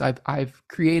of this. I've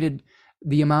created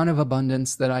the amount of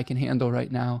abundance that I can handle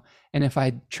right now. And if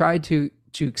I try to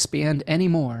expand any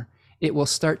more, it will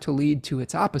start to lead to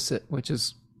its opposite, which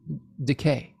is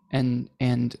decay and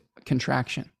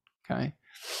contraction. Okay.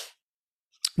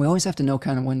 We always have to know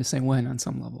kind of when to say when on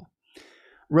some level.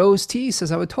 Rose T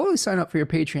says, I would totally sign up for your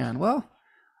Patreon. Well,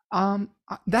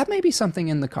 that may be something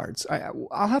in the cards.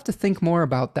 I'll have to think more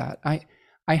about that.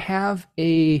 I have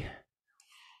a,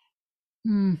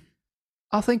 I'm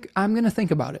going to think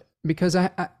about it because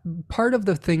I part of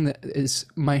the thing that is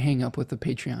my hang up with the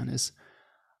Patreon is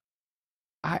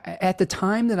at the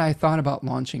time that I thought about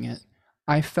launching it,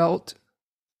 I felt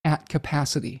at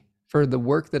capacity for the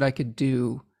work that I could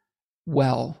do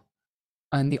well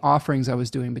and the offerings I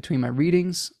was doing between my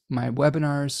readings, my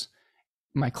webinars,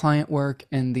 my client work,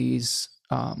 and these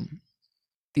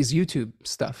YouTube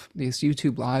stuff, these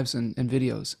YouTube lives and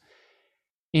videos.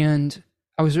 And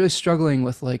I was really struggling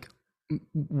with like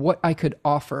what I could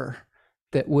offer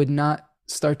that would not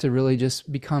start to really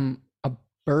just become a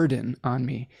burden on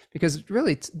me, because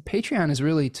really Patreon is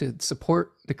really to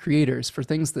support the creators for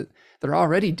things that they're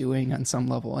already doing on some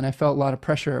level. And I felt a lot of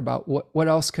pressure about what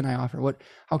else can I offer?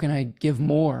 How can I give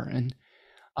more? And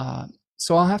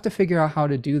so I'll have to figure out how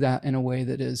to do that in a way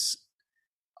that is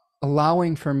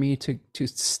allowing for me to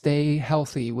stay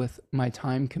healthy with my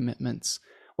time commitments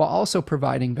while also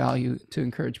providing value to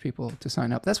encourage people to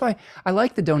sign up. That's why I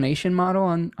like the donation model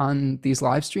on these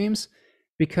live streams,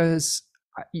 because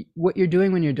what you're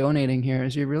doing when you're donating here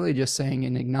is you're really just saying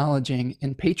and acknowledging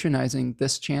and patronizing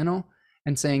this channel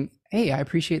and saying, hey, I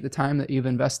appreciate the time that you've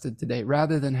invested today,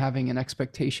 rather than having an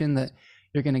expectation that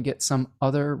you're going to get some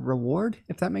other reward,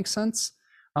 if that makes sense.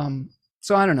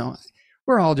 So I don't know.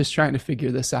 We're all just trying to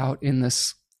figure this out in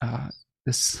this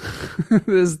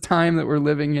this time that we're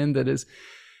living in. That is,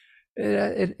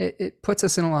 it puts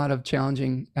us in a lot of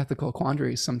challenging ethical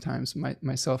quandaries sometimes,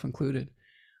 myself included.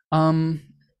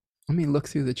 Let me look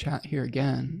through the chat here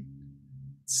again.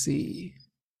 Let's see.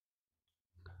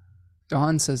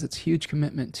 Dawn says it's huge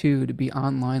commitment too to be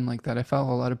online like that. I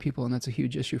follow a lot of people, and that's a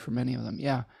huge issue for many of them.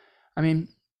 Yeah, I mean,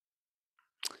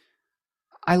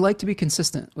 I like to be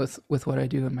consistent with what I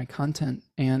do in my content,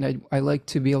 and I like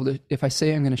to be able to, if I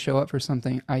say I'm going to show up for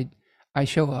something, I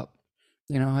show up.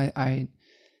 You know,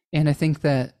 and I think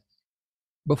that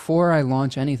before I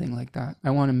launch anything like that, I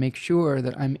want to make sure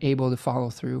that I'm able to follow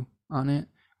through on it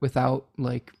without,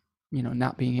 like, you know,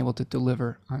 not being able to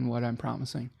deliver on what I'm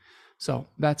promising. So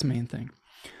that's the main thing.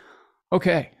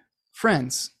 Okay,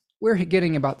 friends, we're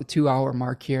getting about the 2-hour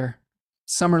mark here.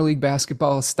 Summer League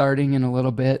basketball is starting in a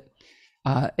little bit.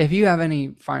 If you have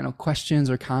any final questions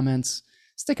or comments,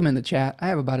 stick them in the chat. I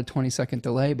have about a 20-second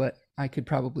delay, but I could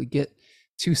probably get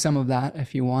to some of that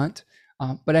if you want.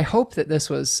 But I hope that this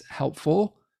was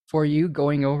helpful for you,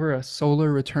 going over a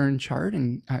solar return chart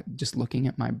and just looking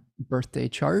at my birthday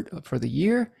chart for the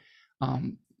year,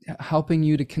 helping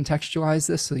you to contextualize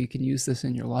this so you can use this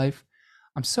in your life.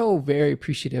 I'm so very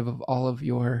appreciative of all of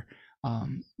your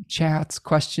chats,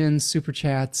 questions, super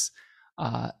chats.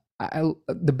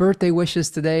 The birthday wishes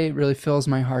today really fills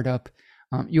my heart up.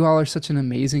 You all are such an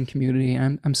amazing community,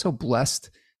 and I'm so blessed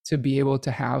to be able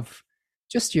to have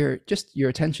just your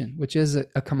attention, which is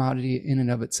a commodity in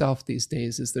and of itself these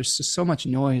days. Is there's just so much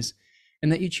noise,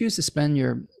 and that you choose to spend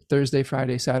your Thursday,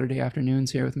 Friday, Saturday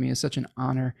afternoons here with me is such an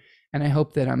honor. And I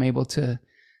hope that I'm able to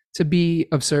be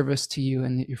of service to you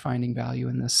and that you're finding value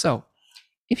in this. So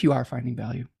if you are finding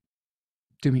value,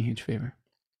 do me a huge favor.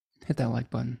 Hit that like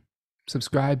button.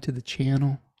 Subscribe to the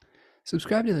channel.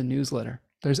 Subscribe to the newsletter.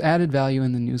 There's added value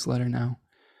in the newsletter now.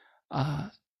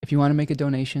 If you want to make a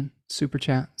donation, super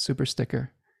chat, super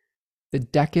sticker. The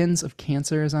Decans of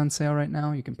Cancer is on sale right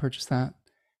now. You can purchase that.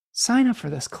 Sign up for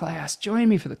this class. Join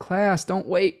me for the class. Don't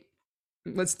wait.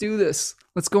 Let's do this.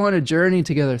 Let's go on a journey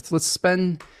together. Let's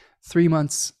spend 3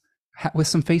 months with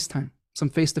some FaceTime, some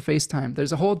face-to-face time.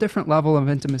 There's a whole different level of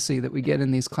intimacy that we get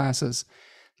in these classes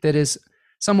that is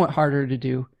somewhat harder to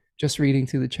do just reading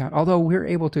through the chat. Although we're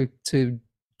able to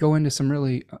go into some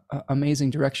really amazing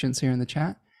directions here in the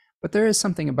chat, but there is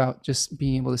something about just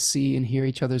being able to see and hear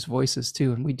each other's voices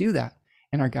too. And we do that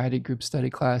in our guided group study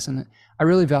class. And I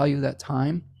really value that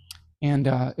time. And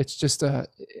it's just,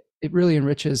 it really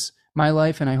enriches my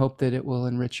life, and I hope that it will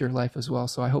enrich your life as well.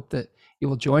 So I hope that you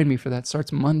will join me for that. It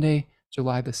starts Monday,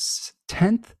 July the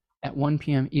 10th at 1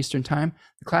 p.m. Eastern time.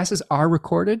 The classes are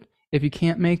recorded. If you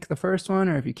can't make the first one,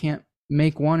 or if you can't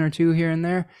make one or two here and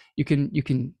there, you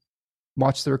can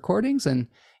watch the recordings, and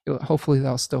hopefully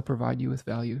they'll still provide you with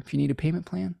value. If you need a payment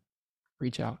plan,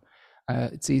 reach out.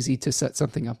 It's easy to set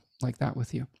something up like that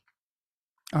with you.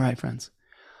 All right, friends.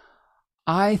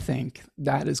 I think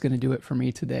that is going to do it for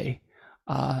me today.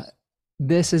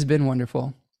 This has been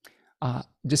wonderful.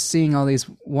 Just seeing all these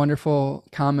wonderful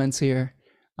comments here.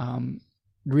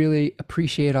 Really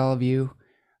appreciate all of you.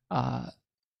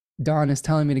 Dawn is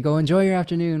telling me to go enjoy your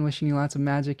afternoon, wishing you lots of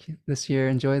magic this year.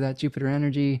 Enjoy that Jupiter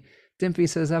energy. Dimpy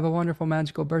says, have a wonderful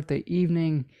magical birthday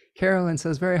evening. Carolyn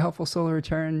says, very helpful solar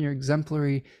return. You're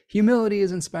exemplary. Humility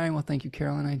is inspiring. Well, thank you,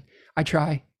 Carolyn. I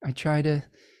try to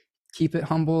keep it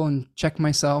humble and check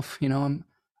myself. You know, I'm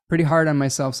pretty hard on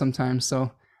myself sometimes.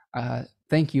 So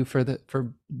thank you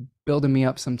for building me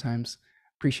up sometimes.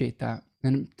 Appreciate that.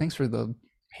 And thanks for the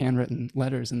handwritten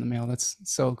letters in the mail. That's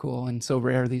so cool and so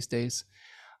rare these days.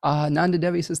 Nanda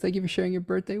Devi says, thank you for sharing your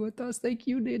birthday with us. Thank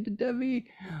you, Nanda Devi.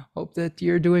 Hope that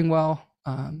you're doing well.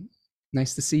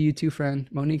 Nice to see you too, friend.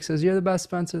 Monique says, you're the best,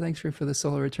 Spencer. Thanks for the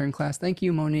solar return class. Thank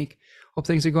you, Monique. Hope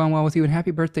things are going well with you, and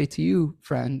happy birthday to you,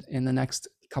 friend, in the next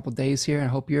couple days here. I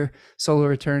hope your solar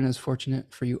return is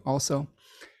fortunate for you also.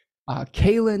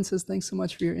 Kaylin says, thanks so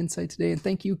much for your insight today. And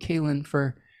thank you, Kaylin,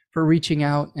 for reaching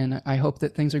out. And I hope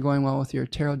that things are going well with your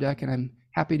tarot deck. And I'm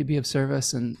happy to be of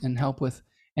service and help with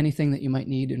anything that you might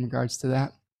need in regards to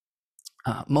that.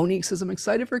 Monique says, I'm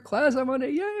excited for class. I'm on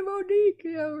it. Yay, Monique.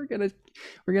 Yeah,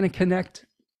 we're gonna connect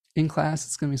in class.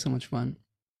 It's gonna be so much fun.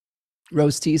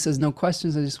 Rose T says, no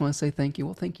questions. I just want to say thank you.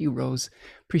 Well, thank you, Rose.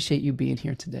 Appreciate you being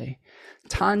here today.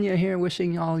 Tanya here,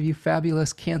 wishing all of you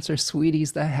fabulous Cancer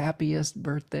sweeties the happiest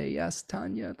birthday. Yes,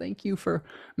 Tanya, thank you for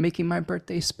making my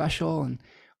birthday special. And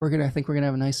I think we're gonna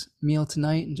have a nice meal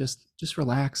tonight and just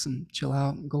relax and chill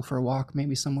out and go for a walk,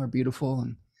 maybe somewhere beautiful,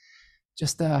 and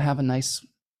just have a nice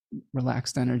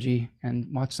relaxed energy and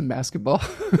watch some basketball.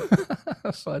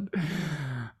 Fun.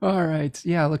 All right.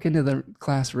 Yeah, look into the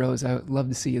class, Rose. I would love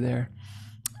to see you there.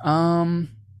 All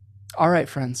right,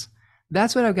 friends.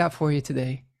 That's what I've got for you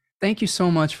today. Thank you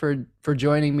so much for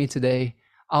joining me today.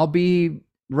 I'll be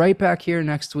right back here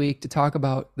next week to talk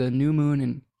about the new moon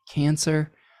in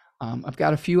Cancer. I've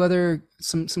got a few other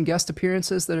some guest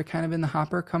appearances that are kind of in the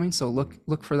hopper coming, so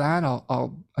look for that.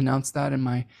 I'll announce that in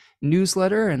my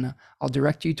newsletter, and I'll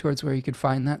direct you towards where you could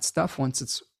find that stuff once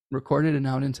it's recorded and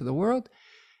out into the world.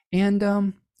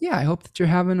 And yeah, I hope that you're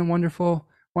having a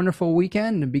wonderful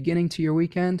weekend and beginning to your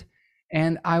weekend,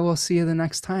 and I will see you the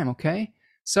next time. Okay,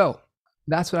 so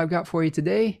that's what I've got for you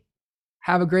today.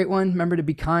 Have a great one. Remember to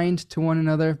be kind to one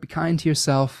another, be kind to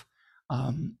yourself.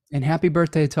 And happy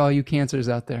birthday to all you Cancers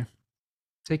out there.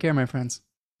 Take care, my friends.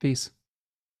 Peace.